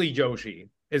obviously Yoshi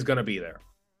is gonna be there.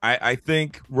 I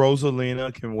think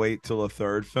Rosalina can wait till a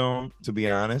third film, to be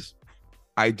honest.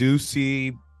 I do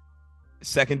see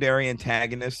secondary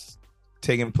antagonists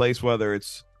taking place, whether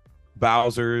it's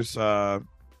Bowser's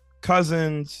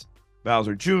cousins,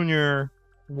 Bowser Jr.,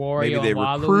 Wario, maybe they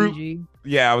recruit. Waluigi.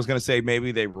 Yeah, I was gonna say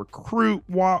maybe they recruit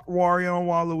Wario and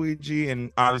Waluigi,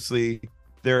 and obviously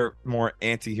they're more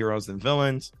anti-heroes than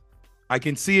villains. I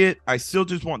can see it. I still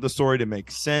just want the story to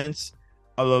make sense.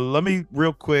 Let me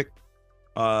real quick.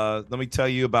 Let me tell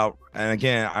you about, and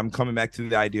again, I'm coming back to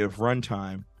the idea of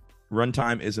runtime.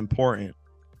 Runtime is important.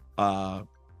 I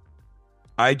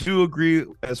do agree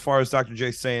as far as Dr.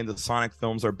 J saying the Sonic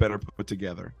films are better put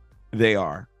together. They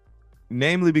are.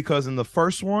 Namely because in the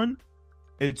first one,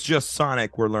 it's just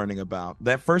Sonic we're learning about.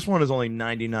 That first one is only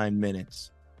 99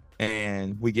 minutes.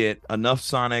 And we get enough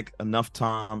Sonic, enough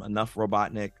Tom, enough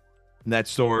Robotnik. And that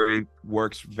story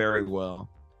works very well.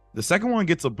 The second one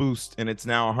gets a boost, and it's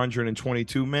now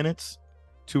 122 minutes.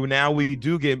 To now we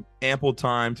do get ample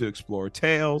time to explore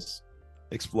Tails,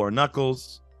 explore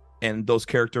Knuckles, and those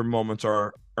character moments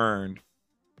are earned.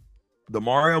 The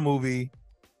Mario movie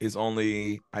is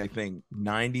only, I think,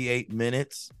 98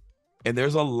 minutes, and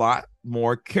there's a lot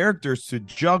more characters to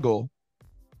juggle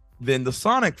than the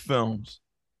Sonic films.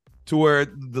 To where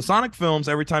the Sonic films,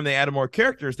 every time they added more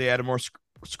characters, they added more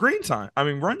screen time. I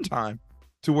mean, runtime.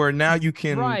 To where now you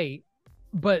can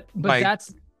but like,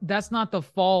 that's not the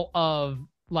fault of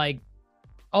like,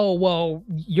 oh well,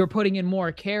 you're putting in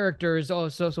more characters. Oh,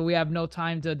 so we have no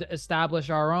time to establish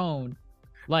our own.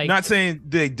 Like, not saying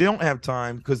they don't have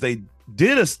time, because they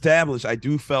did establish. I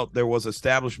do felt there was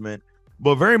establishment,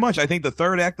 but very much I think the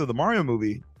third act of the Mario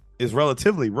movie is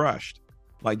relatively rushed.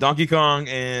 Like Donkey Kong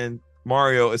and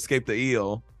Mario escape the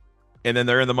eel, and then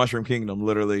they're in the Mushroom Kingdom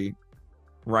literally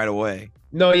right away.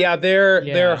 No, yeah,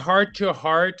 their heart to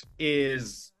heart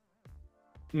is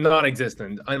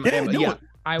non-existent.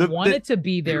 I wanted to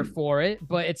be there for it,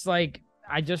 but it's like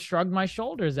I just shrugged my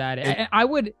shoulders at it. And I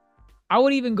would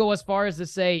even go as far as to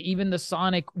say even the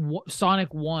Sonic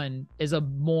 1 is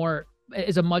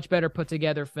a much better put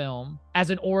together film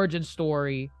as an origin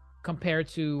story compared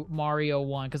to Mario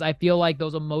 1, because I feel like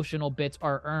those emotional bits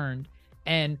are earned.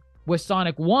 And with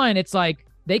Sonic 1, it's like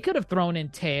they could have thrown in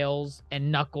Tails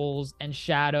and Knuckles and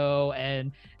Shadow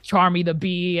and Charmy the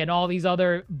Bee and all these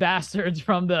other bastards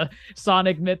from the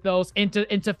Sonic mythos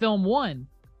into film 1,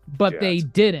 but they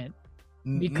didn't,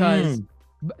 because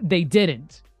they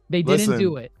didn't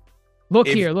do it.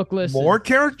 Listen. More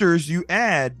characters you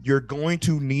add, you're going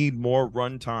to need more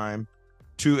runtime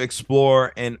to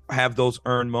explore and have those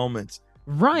earned moments.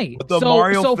 Right. But the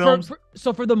Mario films...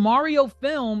 for the Mario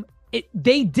film,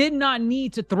 they did not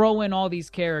need to throw in all these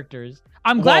characters.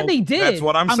 I'm glad they did. That's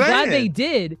what I'm saying. I'm glad they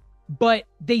did, but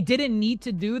they didn't need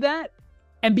to do that.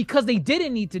 And because they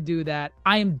didn't need to do that,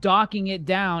 I am docking it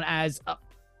down as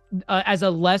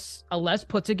a less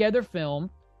put together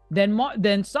film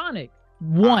than Sonic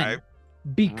 1,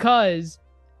 because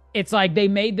it's like they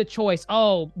made the choice.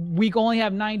 Oh, we can only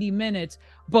have 90 minutes,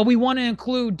 but we want to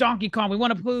include Donkey Kong. We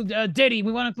want to include Diddy.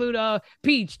 We want to include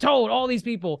Peach, Toad, all these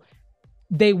people.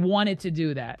 They wanted to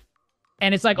do that.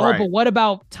 And it's like, oh, but what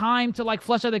about time to like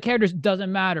flesh out the characters?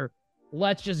 Doesn't matter.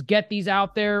 Let's just get these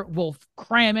out there. We'll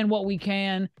cram in what we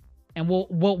can, and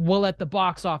we'll let the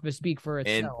box office speak for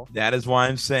itself. And that is why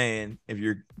I'm saying, if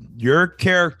your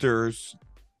characters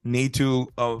need to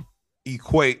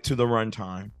equate to the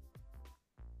runtime.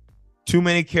 Too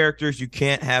many characters, you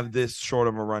can't have this short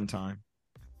of a runtime.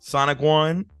 Sonic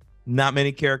 1, not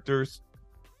many characters,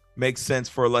 makes sense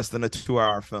for less than a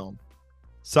 2-hour film.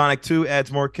 Sonic 2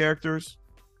 adds more characters,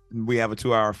 we have a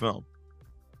 2-hour film.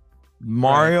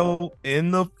 Mario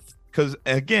because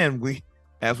again,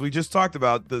 as we just talked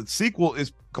about, the sequel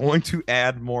is going to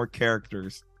add more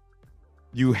characters.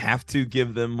 You have to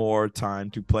give them more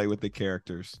time to play with the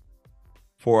characters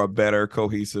for a better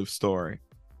cohesive story.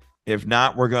 If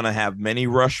not, we're going to have many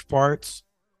rush parts,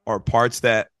 or parts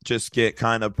that just get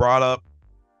kind of brought up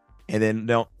and then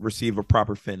don't receive a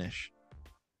proper finish.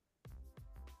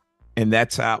 And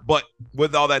that's how. But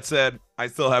with all that said, I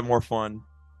still have more fun.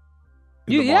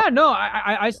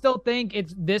 I still think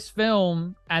it's this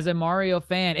film, as a Mario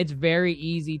fan, it's very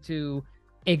easy to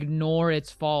ignore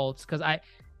its faults,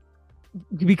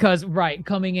 because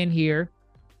coming in here,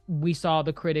 we saw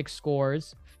the critics'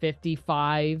 scores,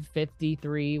 55,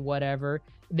 53, whatever.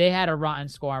 They had a rotten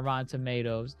score on Rotten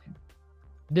Tomatoes.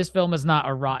 This film is not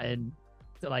a rotten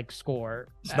score.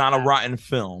 It's not a rotten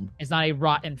film. It's not a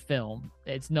rotten film.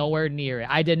 It's nowhere near it.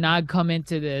 I did not come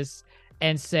into this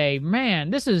and say,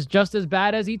 man, this is just as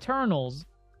bad as Eternals.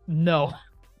 No,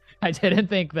 I didn't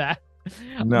think that.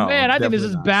 No, man, I think this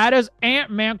is bad as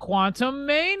Ant-Man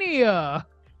Quantumania.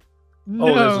 No.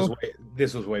 Oh,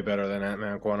 this was way better than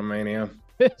Ant-Man Quantumania.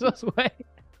 This was way.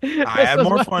 I had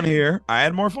more fun here.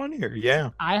 Yeah.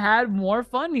 I had more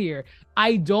fun here.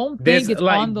 I don't think it's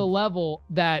on the level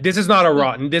that this is not a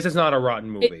rotten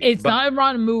movie. It's not a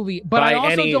rotten movie, but I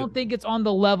also don't think it's on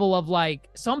the level of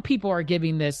some people are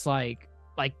giving this like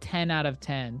 10 out of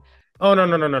 10. Oh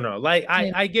no.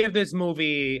 I give this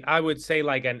movie, I would say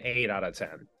an 8 out of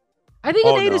 10. I think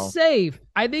an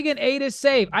 8 is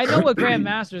safe. I know what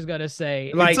Grandmaster's gonna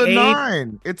say. It's a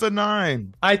 9. It's a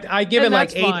 9. I give it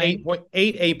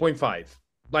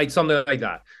 8.5, something like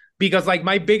that. Because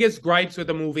my biggest gripes with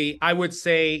the movie, I would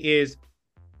say, is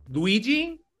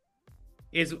Luigi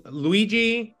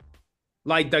the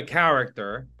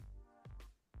character,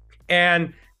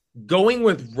 and going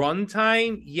with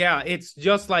runtime. Yeah, it's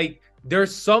just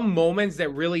there's some moments that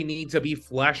really need to be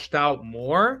fleshed out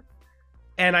more.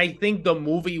 And I think the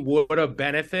movie would have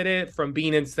benefited from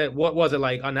being instead, what was it,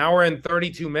 an hour and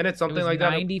 32 minutes, something like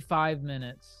that? 95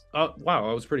 minutes. Wow,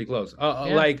 I was pretty close.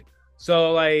 An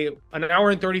hour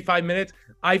and 35 minutes.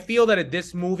 I feel that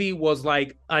this movie was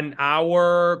an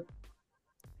hour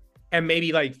and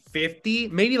maybe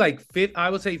 50, I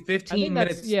would say 15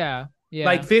 minutes. Yeah.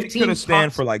 15 could have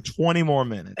stand for 20 more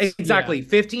minutes. Exactly.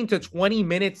 15 to 20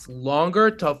 minutes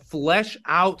longer to flesh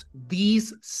out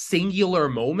these singular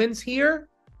moments here.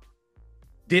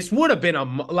 This would have been I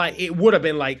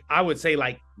would say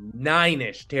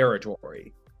 9-ish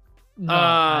territory.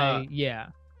 No, yeah.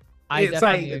 I it's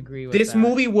definitely like agree with this that.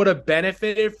 movie would have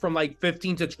benefited from like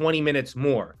 15 to 20 minutes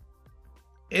more.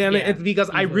 And Yeah, it's because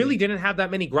I easily. really didn't have that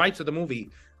many gripes with the movie.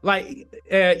 Like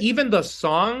even the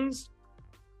songs,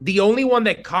 the only one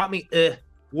that caught me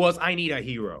was I Need a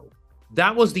Hero.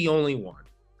 That was the only one.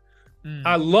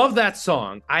 I love that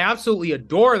song. I absolutely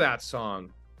adore that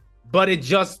song, but it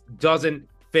just doesn't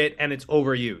fit and it's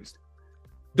overused.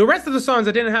 The rest of the songs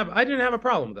I didn't have a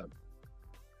problem with them.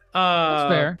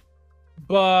 That's fair.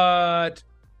 But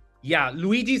yeah,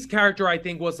 Luigi's character I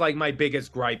think was like my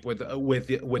biggest gripe with the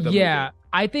movie.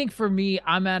 I think for me,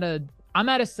 I'm at a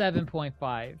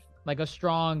 7.5, like a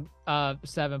strong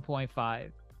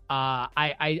 7.5.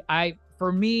 I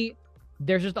for me,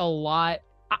 there's just a lot.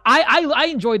 I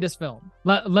enjoyed this film.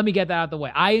 Let me get that out of the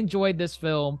way. I enjoyed this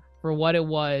film for what it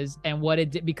was and what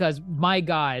it did, because my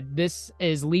God, this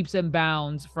is leaps and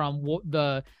bounds from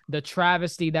the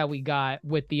travesty that we got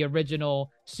with the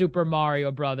original Super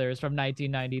Mario Brothers from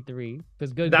 1993.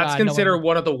 Because that's considered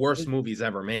one of the worst movies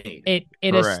ever made. It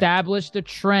established a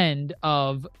trend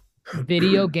of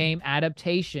video game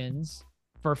adaptations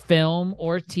for film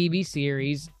or TV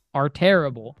series are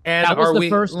terrible. And that was are the we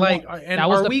first like? one. And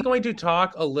are we going to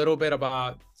talk a little bit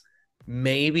about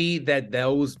maybe that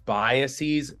those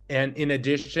biases, and in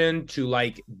addition to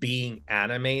like being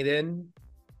animated,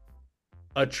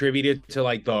 attributed to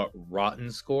like the rotten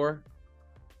score?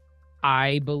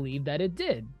 I believe that it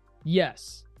did.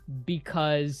 Yes,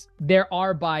 because there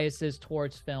are biases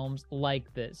towards films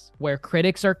like this where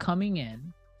critics are coming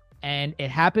in, and it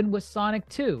happened with Sonic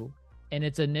 2 in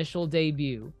its initial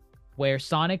debut, where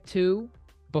Sonic 2,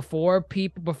 before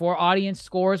audience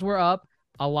scores were up,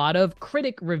 a lot of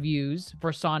critic reviews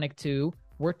for Sonic 2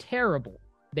 were terrible.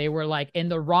 They were like in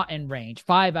the rotten range,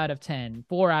 5 out of 10,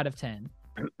 4 out of 10.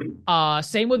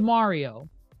 Same with Mario,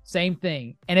 same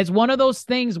thing. And it's one of those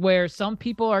things where some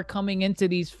people are coming into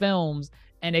these films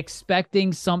and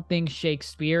expecting something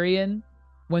Shakespearean,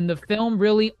 when the film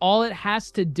really, all it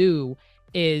has to do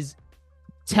is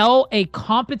tell a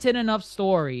competent enough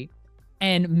story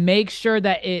and make sure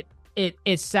that it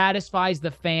satisfies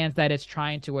the fans that it's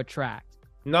trying to attract.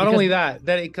 Not only that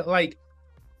it like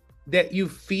that you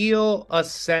feel a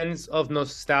sense of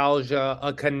nostalgia,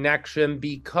 a connection,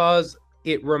 because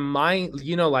it reminds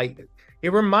you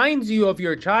of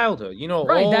your childhood.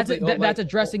 Right. That's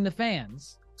addressing the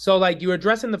fans. So like you're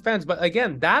addressing the fans, but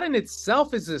again, that in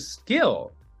itself is a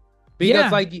skill,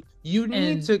 because like you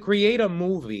need to create a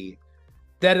movie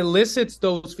that elicits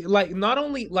those, like not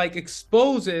only like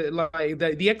expose it, like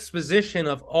the exposition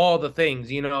of all the things,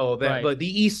 the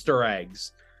Easter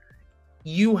eggs.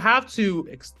 You have to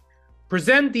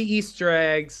present the Easter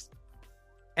eggs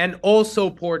and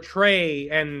also portray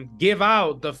and give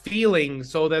out the feeling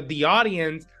so that the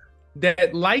audience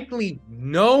that likely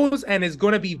knows and is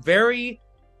going to be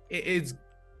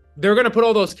they're going to put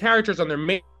all those characters on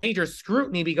their major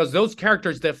scrutiny because those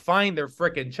characters define their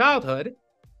freaking childhood.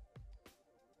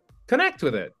 Connect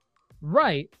with it,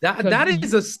 right? That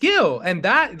is a skill, and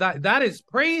that is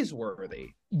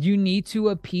praiseworthy. You need to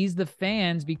appease the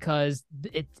fans because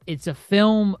it's a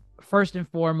film first and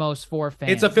foremost for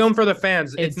fans. It's a film for the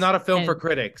fans. It's not a film for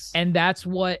critics, and that's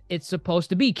what it's supposed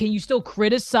to be. Can you still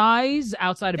criticize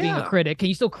outside of being a critic? Can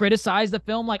you still criticize the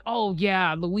film? Like, oh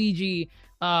yeah, Luigi,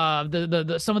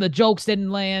 the some of the jokes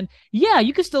didn't land. Yeah,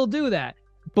 you can still do that.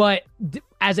 But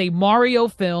as a Mario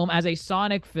film, as a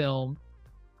Sonic film,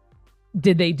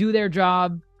 did they do their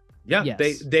job? Yeah,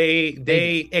 yes.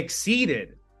 they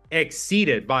exceeded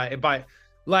by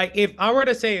like, if I were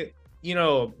to say,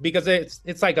 because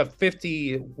it's like a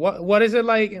 50, what is it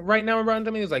like right now around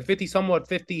to me? It's like 50 somewhat,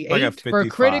 58 like for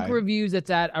critic reviews. It's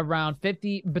at around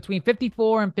 50, between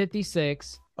 54 and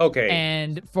 56. Okay,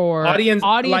 and for audience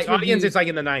reviews, it's like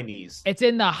in the 90s. It's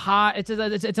in the high. It's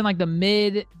in like the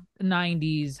mid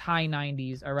 90s, high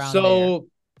 90s around. So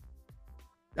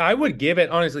there. I would give it,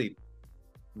 honestly,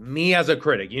 me as a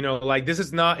critic, like this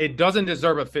is not, it doesn't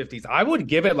deserve a 50s. I would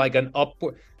give it like an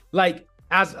upward, like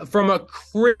as from a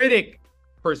critic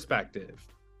perspective.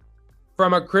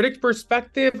 From a critic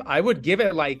perspective, I would give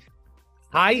it like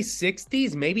high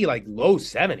 60s, maybe like low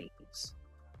 70s.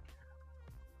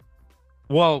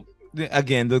 Well,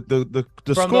 again, the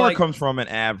score comes from an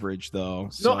average though.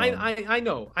 So. No, I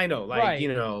know. Like,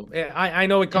 right. I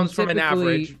know it comes from an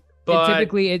average. But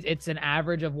typically, it's an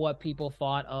average of what people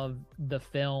thought of the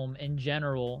film in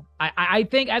general. I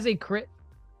think as a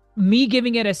me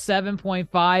giving it a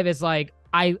 7.5 is like,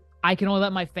 I can only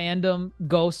let my fandom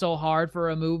go so hard for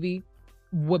a movie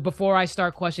before I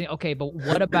start questioning, okay, but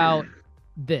what about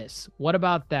this? What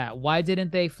about that? Why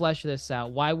didn't they flesh this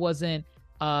out? Why wasn't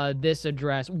this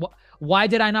addressed? Why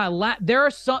did I not laugh? There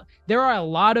are a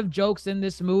lot of jokes in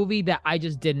this movie that I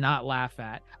just did not laugh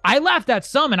at. I laughed at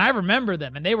some and I remember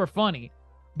them and they were funny,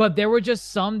 but there were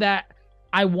just some that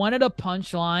I wanted a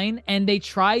punchline and they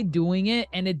tried doing it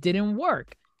and it didn't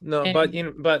work. No, And-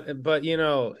 but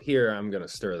here I'm gonna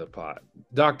stir the pot,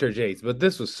 Dr. Jace. But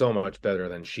this was so much better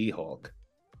than She-Hulk.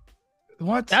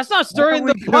 What? That's not stirring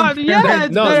Why the are we pot. comparing- Yeah,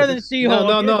 it's better than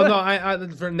She-Hulk.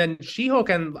 No. Then She-Hulk,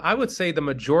 and I would say the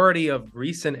majority of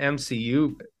recent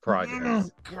MCU projects. Oh,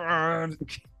 God.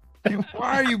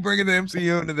 Why are you bringing the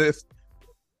MCU into this?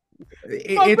 It's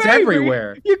baby.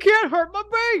 everywhere. You can't hurt my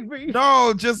baby.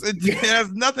 No, it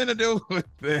has nothing to do with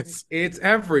this. It's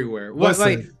everywhere. What,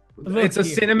 like Look it's a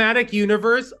here. cinematic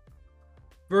universe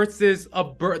versus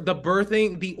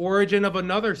the origin of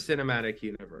another cinematic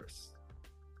universe.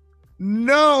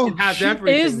 No. It has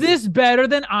everything. Is this better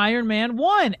than Iron Man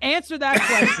 1? Answer that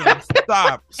question.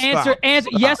 Stop. Answer.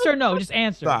 Stop. Yes or no. Just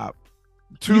answer. Stop.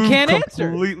 Two can't answer.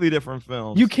 completely different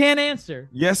films. You can't answer.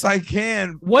 Yes, I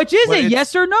can. Which is But it? it's-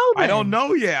 Yes or no? I then? don't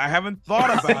know yet. I haven't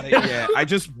thought about it yet. I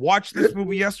just watched this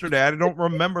movie yesterday. I don't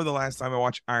remember the last time I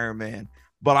watched Iron Man.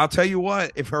 But I'll tell you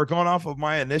what, if we're going off of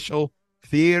my initial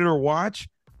theater watch,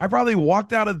 I probably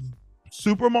walked out of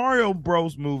Super Mario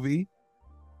Bros. Movie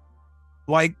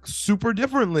like super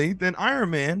differently than Iron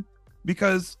Man,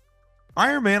 because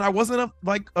Iron Man, I wasn't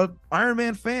a Iron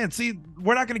Man fan. See,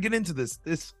 we're not going to get into this.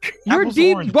 This You're apples to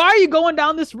deep. oranges. Why are you going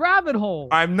down this rabbit hole?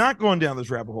 I'm not going down this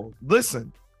rabbit hole.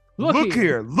 Listen, Look look here.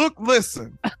 here. Look,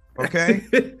 listen. Okay.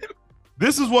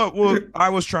 This is what I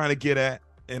was trying to get at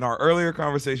in our earlier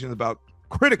conversations about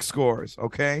critic scores.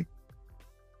 Okay.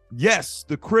 Yes,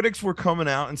 the critics were coming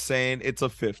out and saying it's a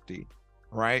 50,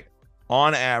 right?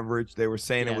 On average, they were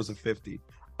saying it was a 50.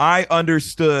 I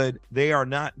understood they are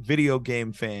not video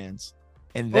game fans,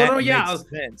 and that makes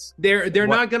sense. They're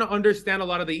not going to understand a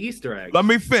lot of the Easter eggs. Let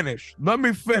me finish.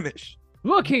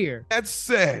 Look here. That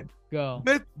said, Go.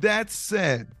 That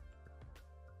said,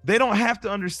 they don't have to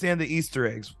understand the Easter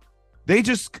eggs. They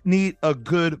just need a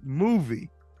good movie.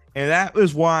 And that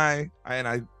is why,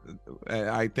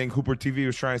 I think Hooper TV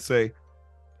was trying to say,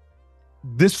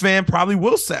 this movie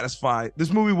will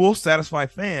satisfy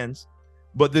fans,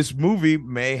 but this movie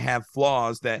may have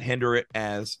flaws that hinder it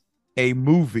as a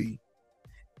movie,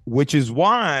 which is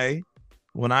why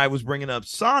when I was bringing up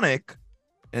Sonic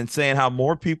and saying how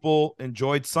more people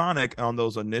enjoyed Sonic on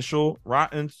those initial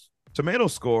Rotten Tomato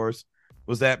scores,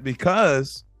 was that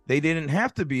because they didn't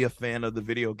have to be a fan of the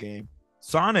video game.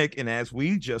 Sonic, and as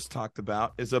we just talked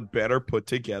about, is a better put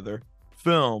together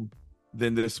film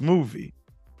than this movie,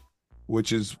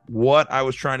 which is what I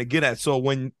was trying to get at. So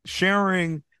when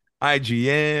sharing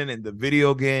IGN and the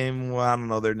video game, well, I don't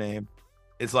know their name,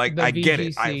 it's like, The I get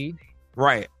it. VGC.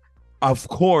 Right. Of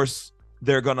course,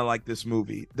 they're going to like this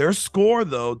movie. Their score,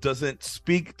 though, doesn't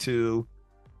speak to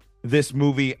this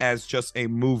movie as just a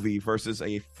movie versus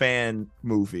a fan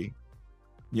movie.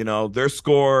 You know, their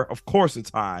score, of course,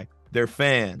 it's high. They're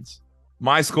fans.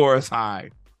 My score is high.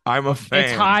 I'm a fan.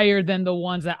 It's higher than the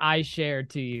ones that I shared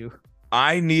to you.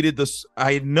 I needed this.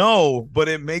 I know, but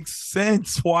it makes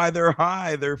sense why they're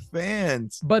high. They're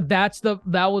fans. But that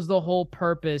was the whole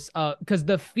purpose because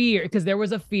there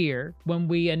was a fear when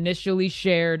we initially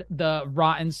shared the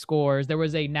Rotten scores. There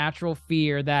was a natural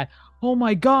fear that, oh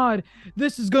my God,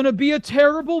 this is going to be a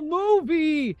terrible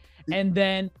movie. And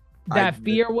then that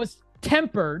fear was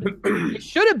tempered. It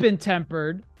should have been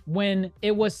tempered when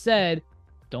it was said,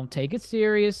 don't take it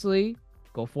seriously.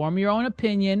 Go form your own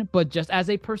opinion, but just as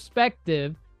a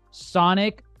perspective,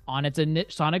 Sonic 2 on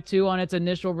its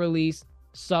initial release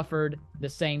suffered the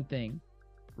same thing.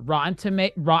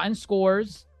 Rotten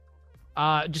scores,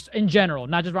 just in general,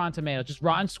 not just Rotten Tomatoes, just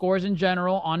Rotten scores in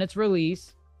general on its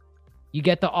release. You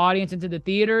get the audience into the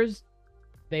theaters,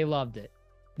 they loved it.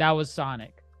 That was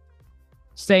Sonic.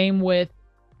 Same with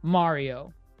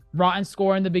Mario. Rotten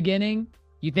score in the beginning,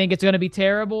 you think it's going to be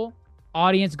terrible.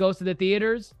 Audience goes to the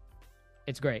theaters,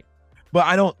 it's great.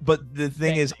 But the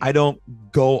thing is, I don't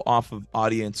go off of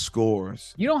audience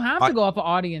scores. You don't have to go off of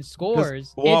audience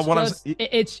scores. Well,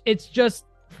 It's just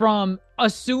from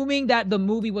assuming that the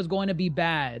movie was going to be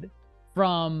bad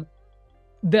from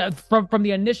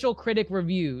the initial critic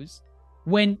reviews,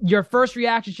 when your first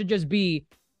reaction should just be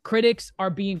critics are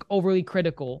being overly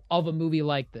critical of a movie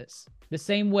like this. The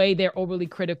same way they're overly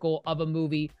critical of a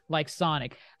movie like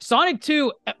Sonic. Sonic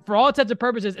 2, for all intents and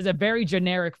purposes, is a very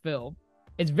generic film.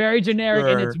 It's very generic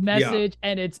in its message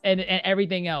and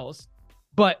everything else.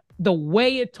 But the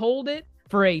way it told it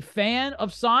for a fan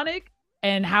of Sonic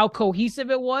and how cohesive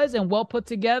it was and well put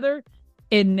together,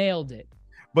 it nailed it.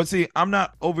 But see, I'm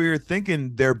not over here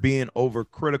thinking they're being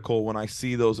overcritical when I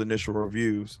see those initial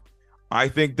reviews. I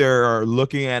think they're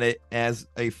looking at it as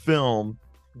a film.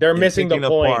 They're missing the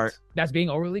point. That's being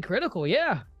overly critical.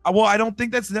 Yeah. Well, I don't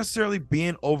think that's necessarily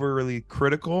being overly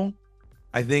critical.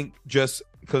 I think just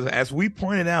because, as we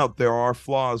pointed out, there are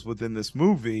flaws within this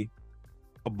movie,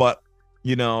 but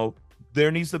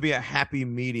there needs to be a happy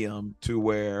medium to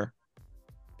where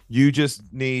you just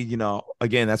need,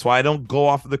 again, that's why I don't go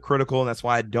off of the critical, and that's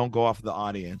why I don't go off of the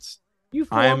audience. You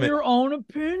form your own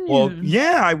opinion. Well,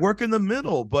 yeah, I work in the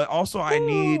middle, but also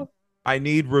I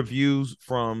need reviews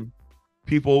from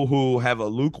people who have a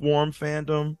lukewarm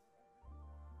fandom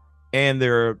and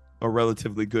they're a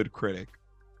relatively good critic.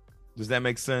 Does that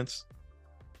make sense?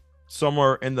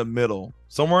 Somewhere in the middle.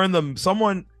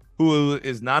 Someone who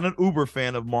is not an uber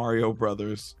fan of Mario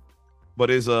Brothers, but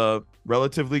is a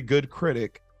relatively good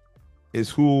critic, is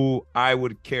who I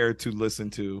would care to listen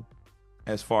to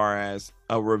as far as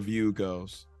a review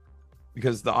goes.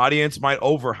 Because the audience might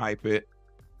overhype it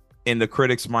and the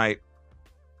critics might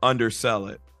undersell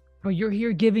it. But you're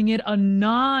here giving it a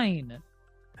 9.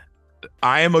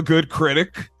 I am a good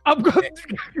critic.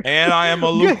 And I am a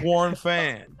lukewarm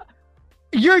fan.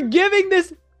 You're giving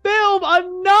this film a 9.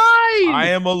 I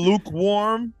am a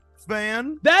lukewarm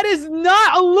fan. That is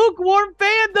not a lukewarm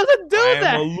fan. Doesn't do that.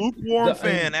 I am a lukewarm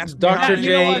fan. Ask Dr. me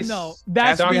J.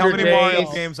 That's me how many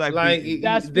Mario games I've beaten.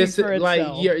 That's this for like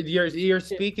itself. you're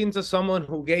speaking to someone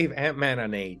who gave Ant-Man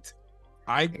an 8.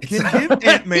 I can give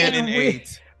Ant-Man an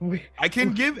 8. I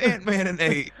can give Ant-Man an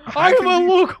 8. I am a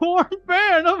lukewarm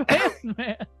fan of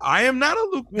Ant-Man. I am not a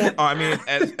lukewarm. I mean,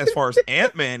 as far as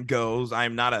Ant-Man goes,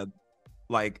 I'm not a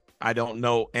I don't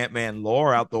know Ant-Man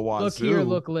lore out the wazoo.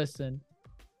 Look here, listen.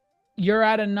 You're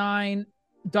at a 9.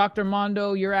 Dr.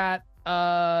 Mondo, you're at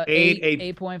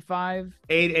 8.5.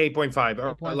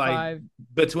 8.5. Like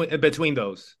between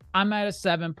those. I'm at a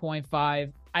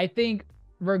 7.5. I think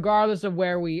regardless of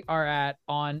where we are at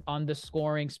on the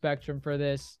scoring spectrum for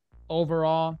this,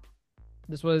 overall,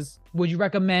 would you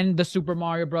recommend the Super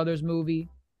Mario Brothers movie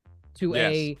to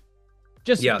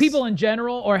people in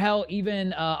general, or hell,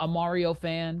 even a Mario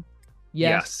fan?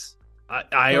 Yes.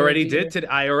 I already did.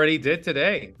 I already did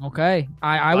today. Okay,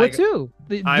 I would too.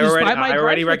 I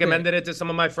already recommended it to some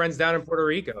of my friends down in Puerto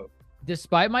Rico.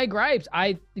 Despite my gripes,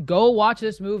 I go watch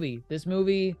this movie. This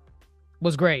movie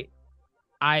was great.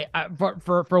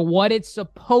 For what it's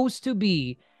supposed to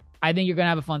be, I think you're gonna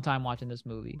have a fun time watching this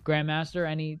movie. Grandmaster,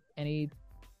 any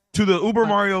to the Uber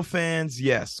Mario fans,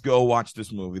 yes, go watch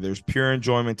this movie. There's pure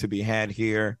enjoyment to be had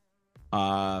here.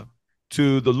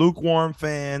 To the lukewarm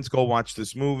fans, go watch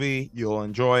this movie. You'll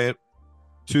enjoy it.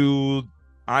 To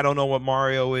I don't know what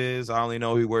Mario is. I only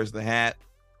know he wears the hat.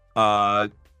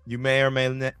 You may or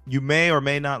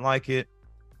may not like it.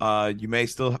 You may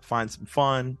still find some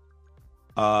fun.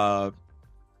 For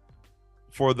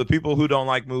the people who don't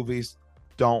like movies,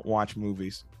 don't watch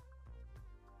movies.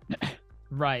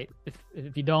 Right.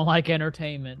 If you don't like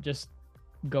entertainment, just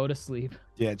go to sleep.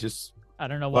 Yeah, just I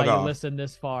don't know why you listen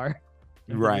this far.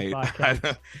 Right.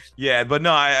 Yeah, but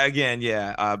no,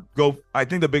 go. I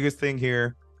think the biggest thing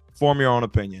here, form your own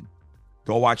opinion.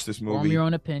 Go watch this movie. Form your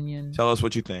own opinion. Tell us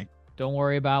what you think. Don't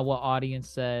worry about what audience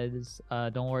says.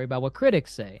 Don't worry about what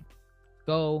critics say.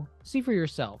 Go see for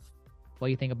yourself what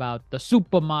you think about the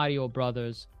Super Mario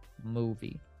Brothers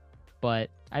movie. But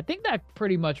I think that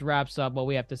pretty much wraps up what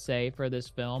we have to say for this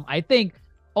film. I think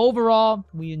overall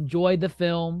we enjoyed the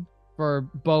film for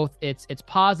both its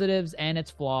positives and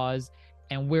its flaws,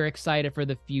 and we're excited for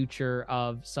the future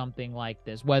of something like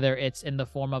this, whether it's in the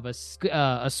form of a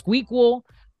squeakquel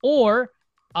or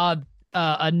a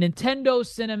Nintendo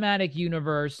Cinematic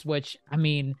Universe, which, I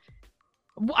mean,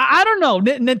 I don't know.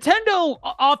 Nintendo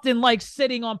often likes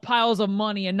sitting on piles of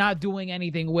money and not doing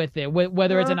anything with it,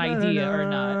 whether it's an idea or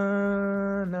not.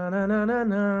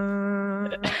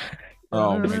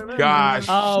 Oh my gosh.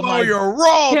 Oh you're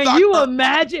wrong. Can you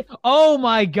imagine? Oh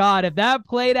my God. If that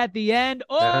played at the end,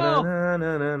 See,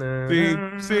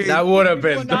 that would have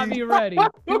been. People will not be ready.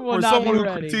 People will For not someone be who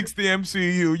ready. critiques the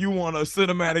MCU, you want a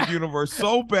cinematic universe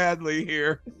so badly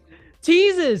here.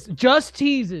 Teases. Just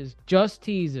teases.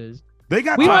 They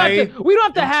got We don't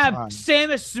have to have time.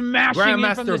 Samus smashing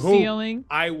in from the ceiling.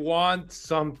 I want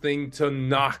something to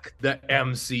knock the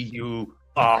MCU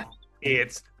off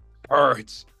its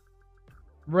perch.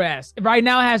 Rest. Right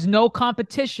now it has no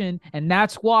competition, and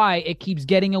that's why it keeps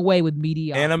getting away with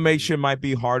mediocrity. Animation might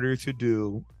be harder to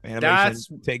do.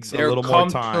 Animation takes a little more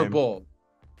time.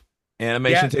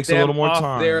 Animation takes a little more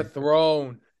time. Their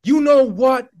throne. You know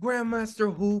what,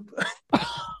 Grandmaster Hoop?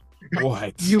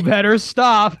 What? You better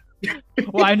stop.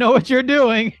 Well, I know what you're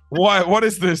doing. What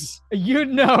is this? You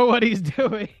know what he's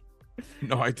doing.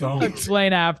 No, I don't.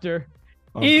 Explain after.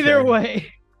 Okay. Either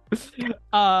way, That's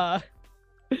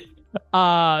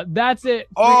it.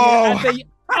 Oh.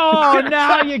 Oh,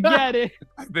 now you get it.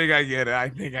 I think I get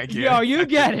it. Yo, you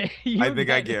get it. I think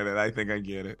I get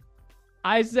it.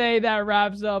 I say that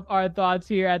wraps up our thoughts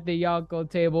here at the Yonko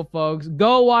table, folks.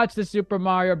 Go watch the Super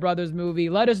Mario Brothers movie.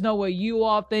 Let us know what you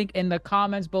all think in the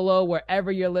comments below,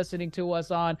 wherever you're listening to us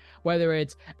on, whether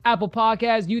it's Apple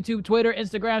Podcasts, YouTube, Twitter,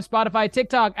 Instagram, Spotify,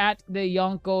 TikTok, at the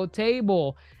Yonko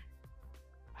table.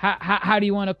 How do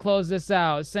you want to close this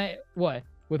out? Say what?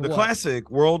 With the what?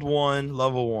 classic World 1,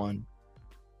 Level 1.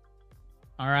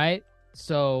 All right.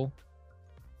 So,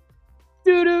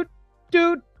 do.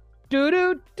 What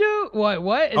is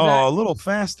that? Oh, a little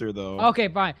faster though. Okay,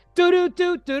 fine. Do.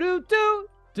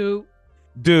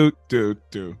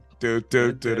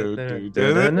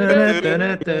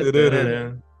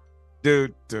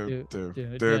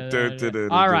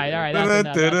 All right. That's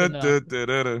enough.